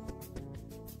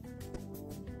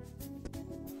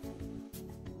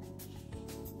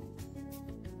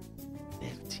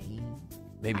 Yeah.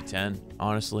 Maybe 10,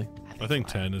 honestly. I think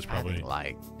 10 is probably...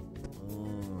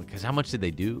 Because how much did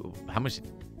they do? How much...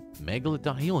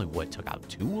 Megalodon, he only, took out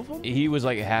 2 of them? He was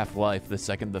like half-life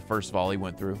the first volley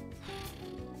went through.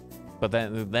 But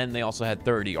then they also had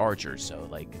 30 archers, so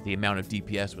like the amount of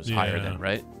DPS was higher then,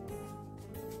 right?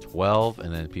 12,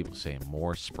 and then people say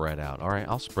more spread out. All right,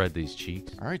 I'll spread these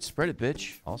cheeks. All right, spread it,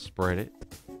 bitch. I'll spread it.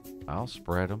 I'll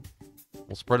spread them.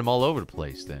 We'll spread them all over the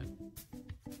place then.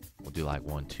 We'll do like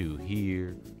 1, 2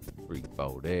 here, 3,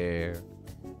 4 there.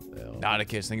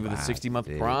 Nauticus, thank you for the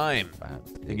 60-month prime.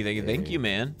 Thank you,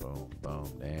 man. Boom, boom,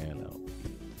 there, no.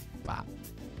 Bop.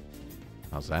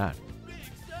 How's that?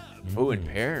 Oh, in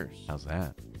pairs. How's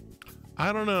that?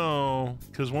 I don't know,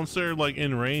 because once they're like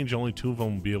in range, only 2 of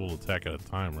them will be able to attack at a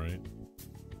time, right?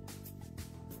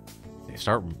 They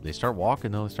start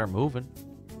walking though. They start moving.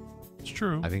 It's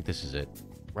true. I think this is it.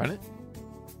 Run it.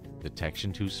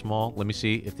 Detection too small. Let me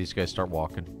see if these guys start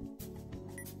walking.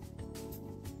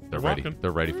 They're ready. Walking.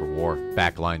 They're ready for war.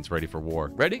 Backline's ready for war.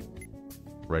 Ready?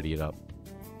 Ready it up.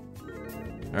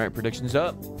 All right, predictions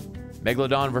up.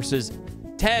 Megalodon versus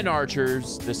 10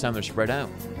 archers. This time they're spread out.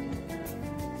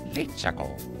 Let's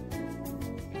go.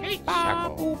 Get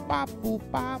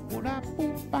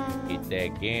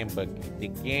that gamba. Get the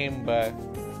gamba.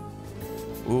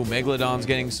 Ooh, Megalodon's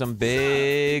getting some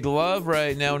big love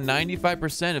right now.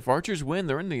 95%. If archers win,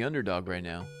 they're in the underdog right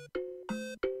now.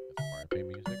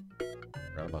 Music.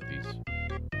 Forgot about these.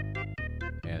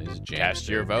 Yeah, these jams. Cast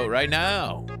your vote right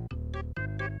now.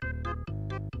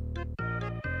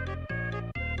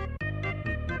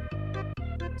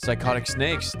 Psychotic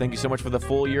Snakes, thank you so much for the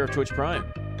full year of Twitch Prime.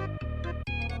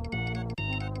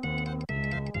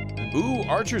 Ooh,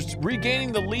 Archer's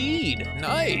regaining the lead.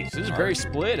 Nice. This is very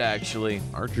split, actually.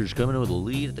 Archer's coming in with a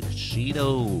lead at the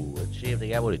casino. Let's see if they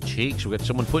got what it takes. We got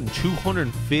someone putting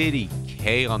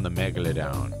 250K on the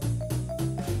Megalodon.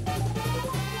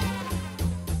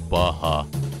 Baha.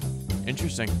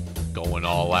 Interesting. Going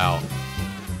all out.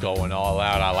 Going all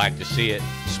out. I like to see it.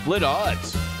 Split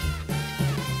odds.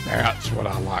 That's what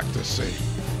I like to see.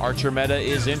 Archer meta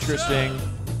is interesting.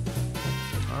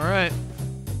 All right.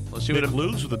 Let's see what it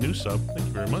lose with a new sub. Thank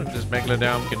you very much. This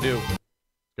Megalodon can do.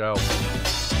 Go.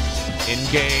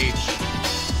 Engage.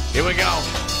 Here we go.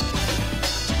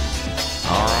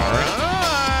 All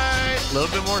right. A little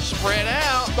bit more spread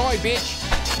out. Die,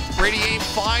 bitch. Ready, aim,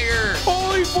 fire.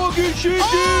 Holy fucking shit, dude.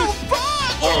 Oh,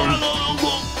 fuck.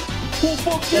 Oh,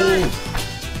 fuck, dude.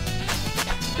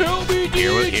 Help me,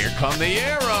 dude. Here come the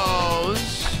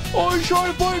arrows. Oh, he's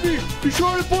trying to bite me. He's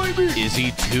trying to bite me. Is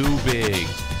he too big?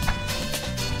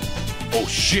 Oh,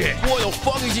 shit. What the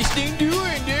fuck is this thing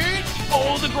doing, dude?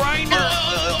 Oh, the grinder.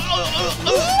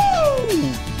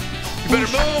 Better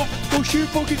move. Oh shit,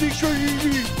 fucking thing's trying to eat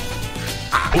me.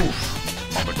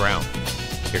 Oof. On the ground.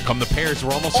 Here come the pairs.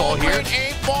 We're almost all here.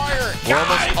 Aim fire. We're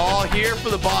almost all here for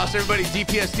the boss. Everybody,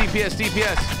 DPS, DPS,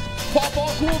 DPS. Pop all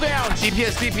cooldowns.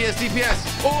 DPS, DPS,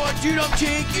 DPS. Oh, dude, I'm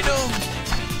taking them.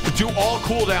 Do all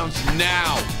cooldowns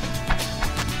now.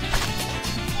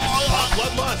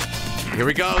 Bloodlust. Here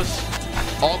he goes.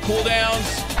 All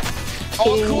cooldowns.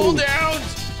 All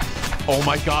cooldowns. Oh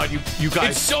my god, you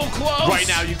guys. It's so close. Right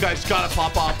now, you guys gotta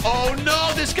pop off. Oh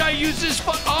no, this guy uses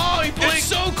oh, he blinked. It's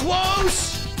so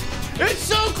close. It's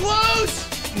so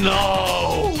close. No.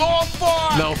 Oh,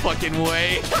 fuck. No fucking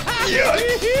way.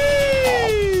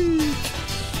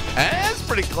 That's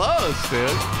pretty close, dude.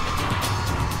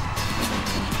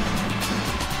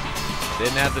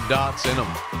 Didn't have the dots in him.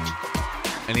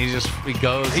 And he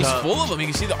goes He's up. full of them. You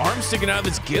can see the arm sticking out of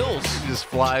his gills. He just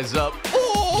flies up.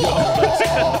 Oh, That's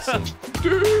awesome.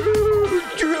 dude,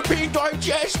 you're being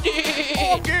digested.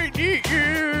 Oh, getting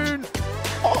eaten.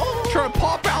 Oh. Trying to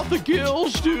pop out the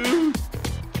gills, dude.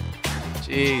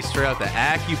 Jeez, straight out the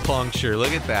acupuncture.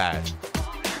 Look at that.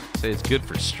 Say it's good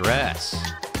for stress.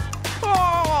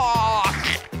 Oh.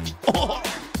 Oh.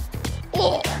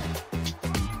 Oh.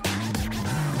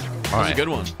 That was a good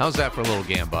one. How's that for a little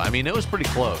gamba? I mean, it was pretty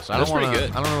close. I don't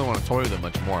really want to toy with it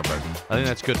much more, but I think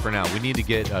that's good for now. We need to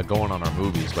get going on our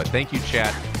movies. But thank you,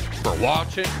 chat, for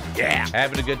watching. Yeah,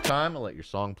 having a good time. I'll let your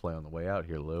song play on the way out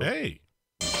here, Lou. Hey.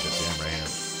 Goddamn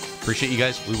right. Appreciate you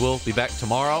guys. We will be back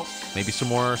tomorrow. Maybe some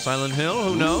more Silent Hill.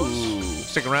 Who knows?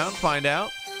 Stick around, find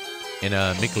out. And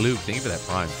Mick Luke, thank you for that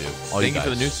Prime, dude. Thank you for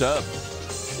the new sub.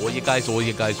 All you guys.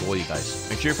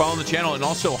 Make sure you're following the channel. And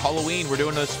also, Halloween, we're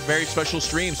doing a very special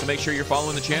stream, so make sure you're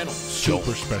following the channel.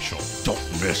 Super special. Don't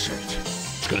miss it.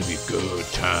 It's gonna be a good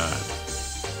time.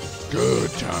 Good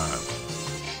time.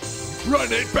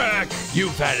 Run it back.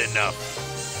 You've had enough.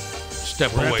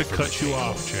 Step We're away going to from cut me. you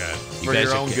off, Chad. For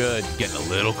your own good. Getting a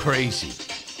little crazy.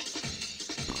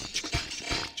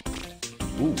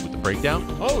 Ooh, with the breakdown.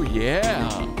 Oh, yeah.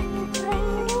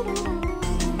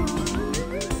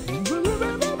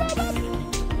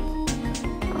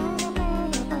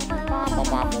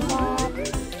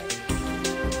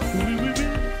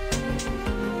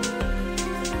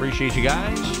 Appreciate you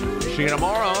guys. See you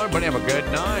tomorrow. Everybody have a good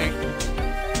night.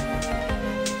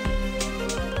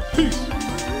 Peace.